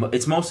Overwatch.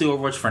 It's mostly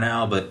Overwatch for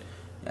now, but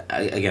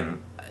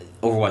again,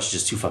 Overwatch is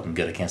just too fucking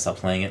good. I can't stop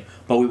playing it.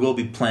 But we will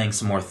be playing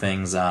some more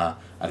things. I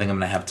think I'm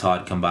going to have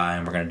Todd come by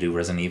and we're going to do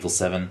Resident Evil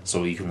 7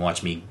 so you can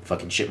watch me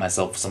fucking shit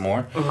myself some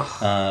more.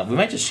 We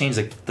might just change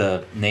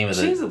the name of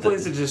the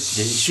place to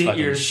just shit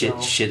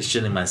yourself.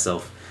 Shitting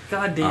myself.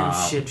 Goddamn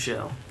shit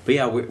show. But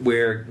yeah,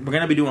 we're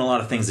going to be doing a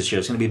lot of things this year.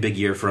 It's going to be a big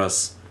year for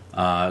us.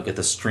 Get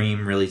the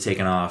stream really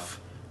taken off.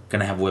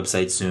 Going to have a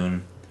website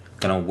soon.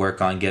 Going to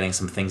work on getting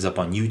some things up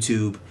on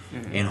YouTube.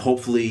 Mm-hmm. And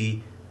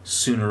hopefully,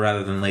 sooner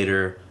rather than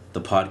later,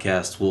 the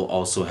podcast will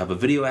also have a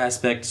video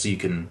aspect so you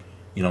can,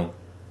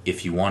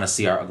 if you want to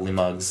see our ugly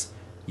mugs,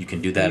 you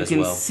can do that as well.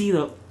 You can see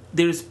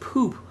there's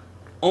poop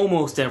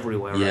almost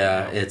everywhere.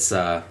 Yeah, right now. It's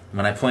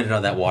when I pointed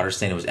out that water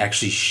stain, it was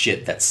actually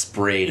shit that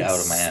sprayed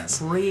out of my ass.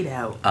 Sprayed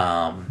out.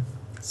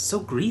 So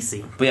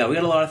greasy. But yeah, we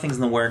got a lot of things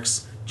in the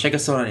works. Check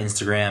us out on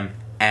Instagram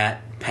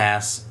at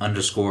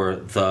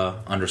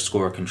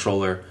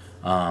pass_the_controller.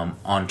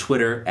 On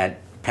Twitter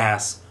at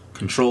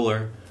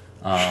passcontroller.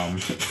 A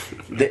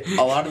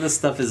lot of this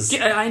stuff is...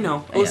 Yeah, I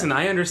know. Listen,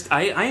 I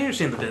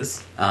understand the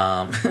biz.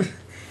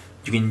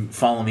 You can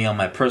follow me on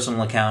my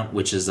personal account,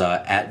 which is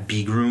at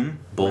bgroom,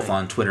 both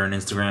on Twitter and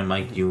Instagram.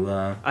 Mike, you...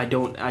 I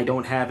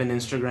don't have an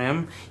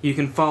Instagram. You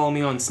can follow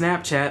me on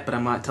Snapchat, but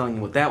I'm not telling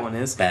you what that one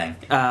is. Bang.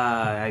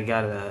 I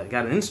got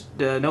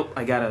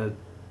a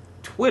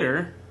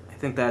Twitter. I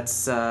think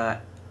that's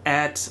at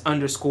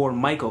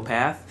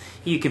 _mycopath.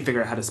 You can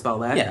figure out how to spell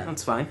that. Yeah.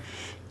 That's fine.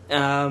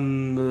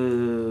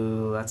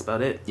 That's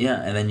about it.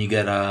 Yeah, and then you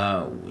get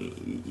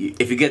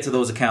if you get to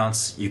those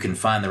accounts, you can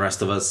find the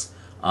rest of us.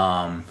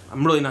 I'm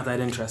really not that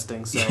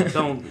interesting,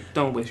 so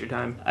don't waste your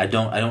time. I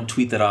don't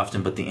tweet that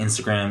often, but the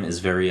Instagram is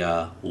very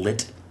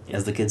lit,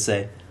 as the kids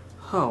say.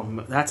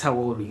 Oh, that's how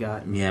old we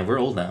got. Yeah, we're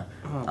old now.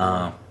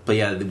 Oh, but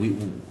yeah, we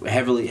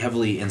heavily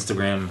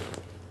Instagram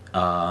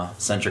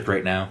centric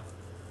right now.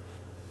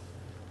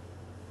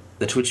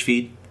 The Twitch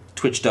feed,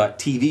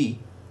 twitch.tv.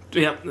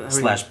 Yep.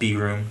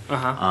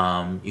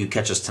 /bgroom. You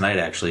catch us tonight,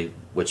 actually,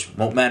 which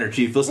won't matter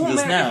to you if you listen to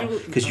this now,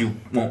 because you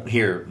won't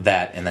hear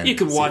that. And then you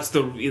can watch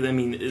the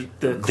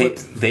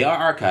clips. They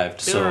are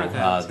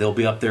archived, they'll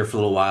be up there for a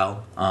little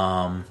while.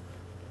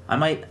 I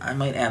might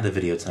add the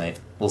video tonight.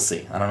 We'll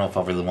see. I don't know if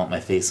I'll really want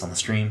my face on the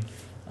stream.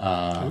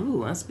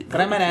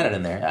 But I might add it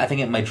in there. I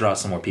think it might draw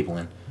some more people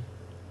in.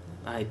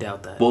 I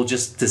doubt that. Well,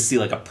 just to see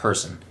like a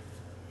person.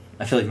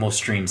 I feel like most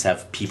streams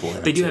have people in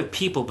them. They do have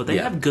people, but they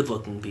have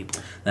good-looking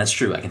people. That's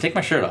true. I can take my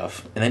shirt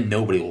off, and then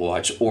nobody will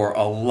watch, or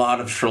a lot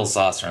of Shrill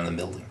Saucer in the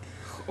building.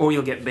 Or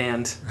you'll get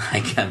banned.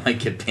 I might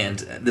get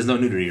banned. There's no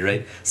nudity,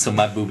 right? So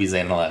my boobies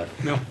ain't allowed.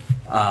 No.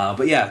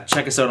 But yeah,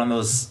 check us out on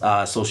those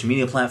social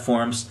media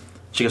platforms.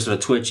 Check us out on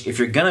Twitch. If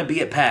you're going to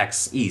be at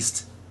PAX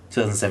East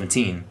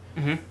 2017,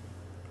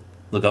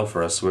 look out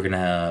for us. We're going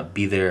to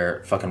be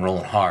there fucking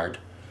rolling hard.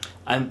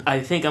 I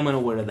think I'm going to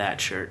wear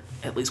that shirt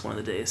at least one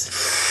of the days.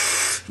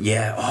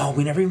 Yeah. Oh,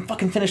 we never even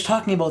fucking finished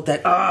talking about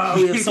that. Oh,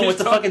 we have so much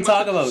to fucking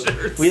talk about.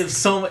 Shirts. We have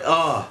so much.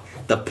 Oh,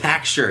 the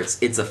pack shirts.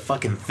 It's a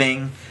fucking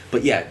thing.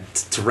 But yeah,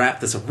 to wrap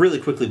this up really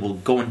quickly, we'll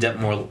go in depth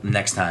more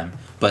next time.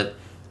 But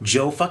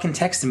Joe fucking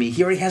texted me.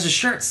 He already has his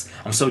shirts.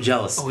 I'm so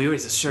jealous. Oh, he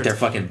always has shirts. They're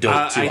fucking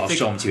dope too. I'll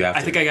show them to you after.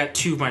 I think I got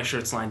 2 of my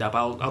shirts lined up.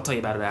 I'll tell you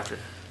about it after.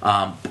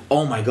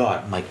 Oh my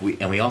god, Mike!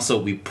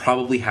 We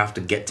probably have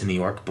to get to New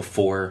York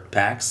before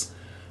PAX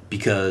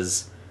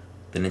because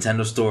the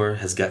Nintendo store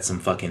has got some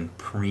fucking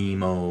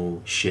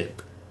primo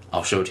shit.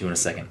 I'll show it to you in a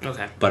second.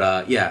 Okay.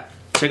 But yeah,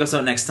 check us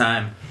out next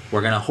time.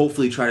 We're gonna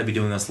hopefully try to be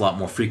doing this a lot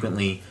more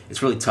frequently.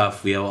 It's really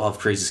tough. We all have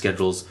crazy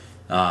schedules.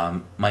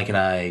 Mike and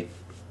I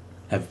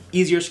have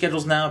easier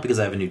schedules now because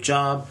I have a new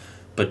job.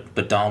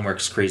 But Dom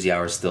works crazy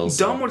hours still.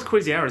 So. Dom works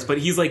crazy hours, but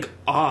he's like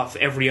off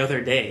every other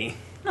day.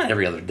 Not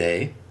every other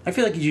day. I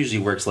feel like he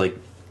usually works like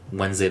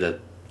Wednesday to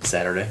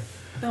Saturday.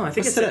 No, I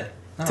think What's it's today.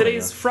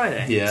 Today's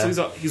Friday. Yeah.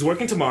 So he's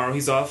working tomorrow.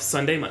 He's off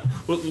Sunday.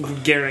 We're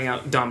gearing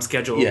out Dom's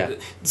schedule. Yeah.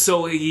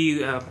 So he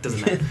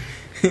doesn't matter.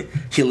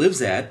 He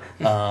lives at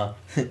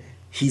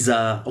he's me.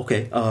 I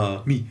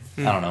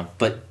don't know,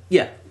 but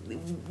yeah,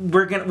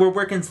 we're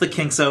working the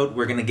kinks out.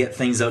 We're gonna get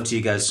things out to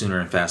you guys sooner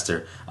and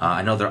faster.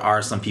 I know there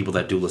are some people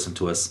that do listen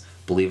to us.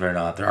 Believe it or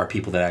not, there are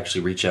people that actually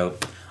reach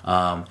out.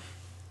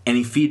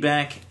 Any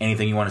feedback,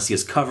 anything you want to see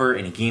us cover,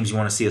 any games you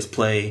want to see us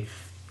play,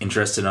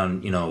 interested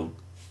on,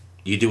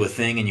 you do a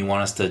thing and you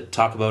want us to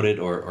talk about it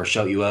or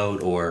shout you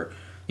out, or,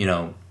 you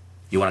want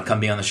to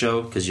come be on the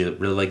show because you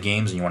really like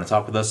games and you want to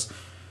talk with us,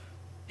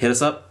 hit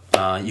us up.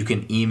 You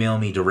can email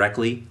me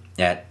directly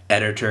at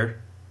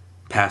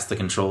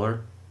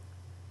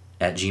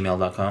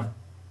editor.passthecontroller@gmail.com.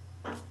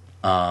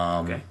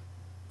 Okay.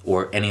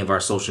 Or any of our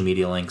social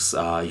media links.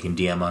 You can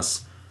DM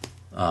us.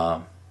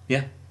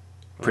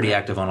 Pretty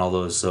active on all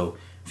those, so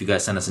if you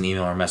guys send us an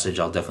email or a message,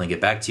 I'll definitely get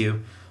back to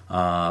you.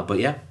 But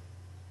yeah,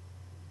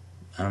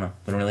 I don't know.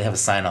 We don't really have a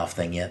sign-off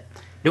thing yet.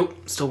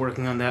 Nope, still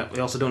working on that. We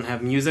also don't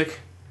have music.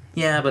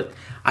 Yeah, but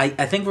I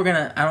think we're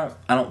gonna.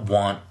 I don't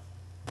want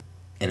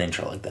an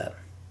intro like that.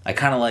 I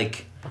kind of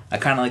like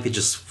to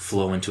just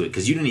flow into it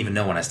because you didn't even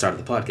know when I started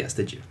the podcast,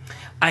 did you?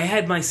 I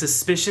had my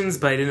suspicions,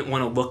 but I didn't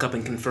want to look up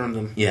and confirm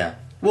them. Yeah.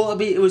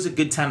 Well, it was a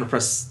good time to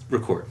press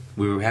record.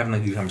 We were having a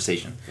good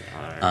conversation.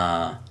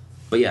 Right.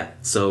 But yeah,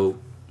 so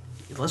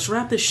let's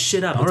wrap this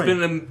shit up. All It's right.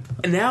 been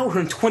an hour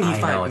and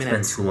 25 I know, minutes.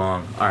 it's been too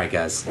long. All right,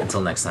 guys.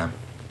 Until next time.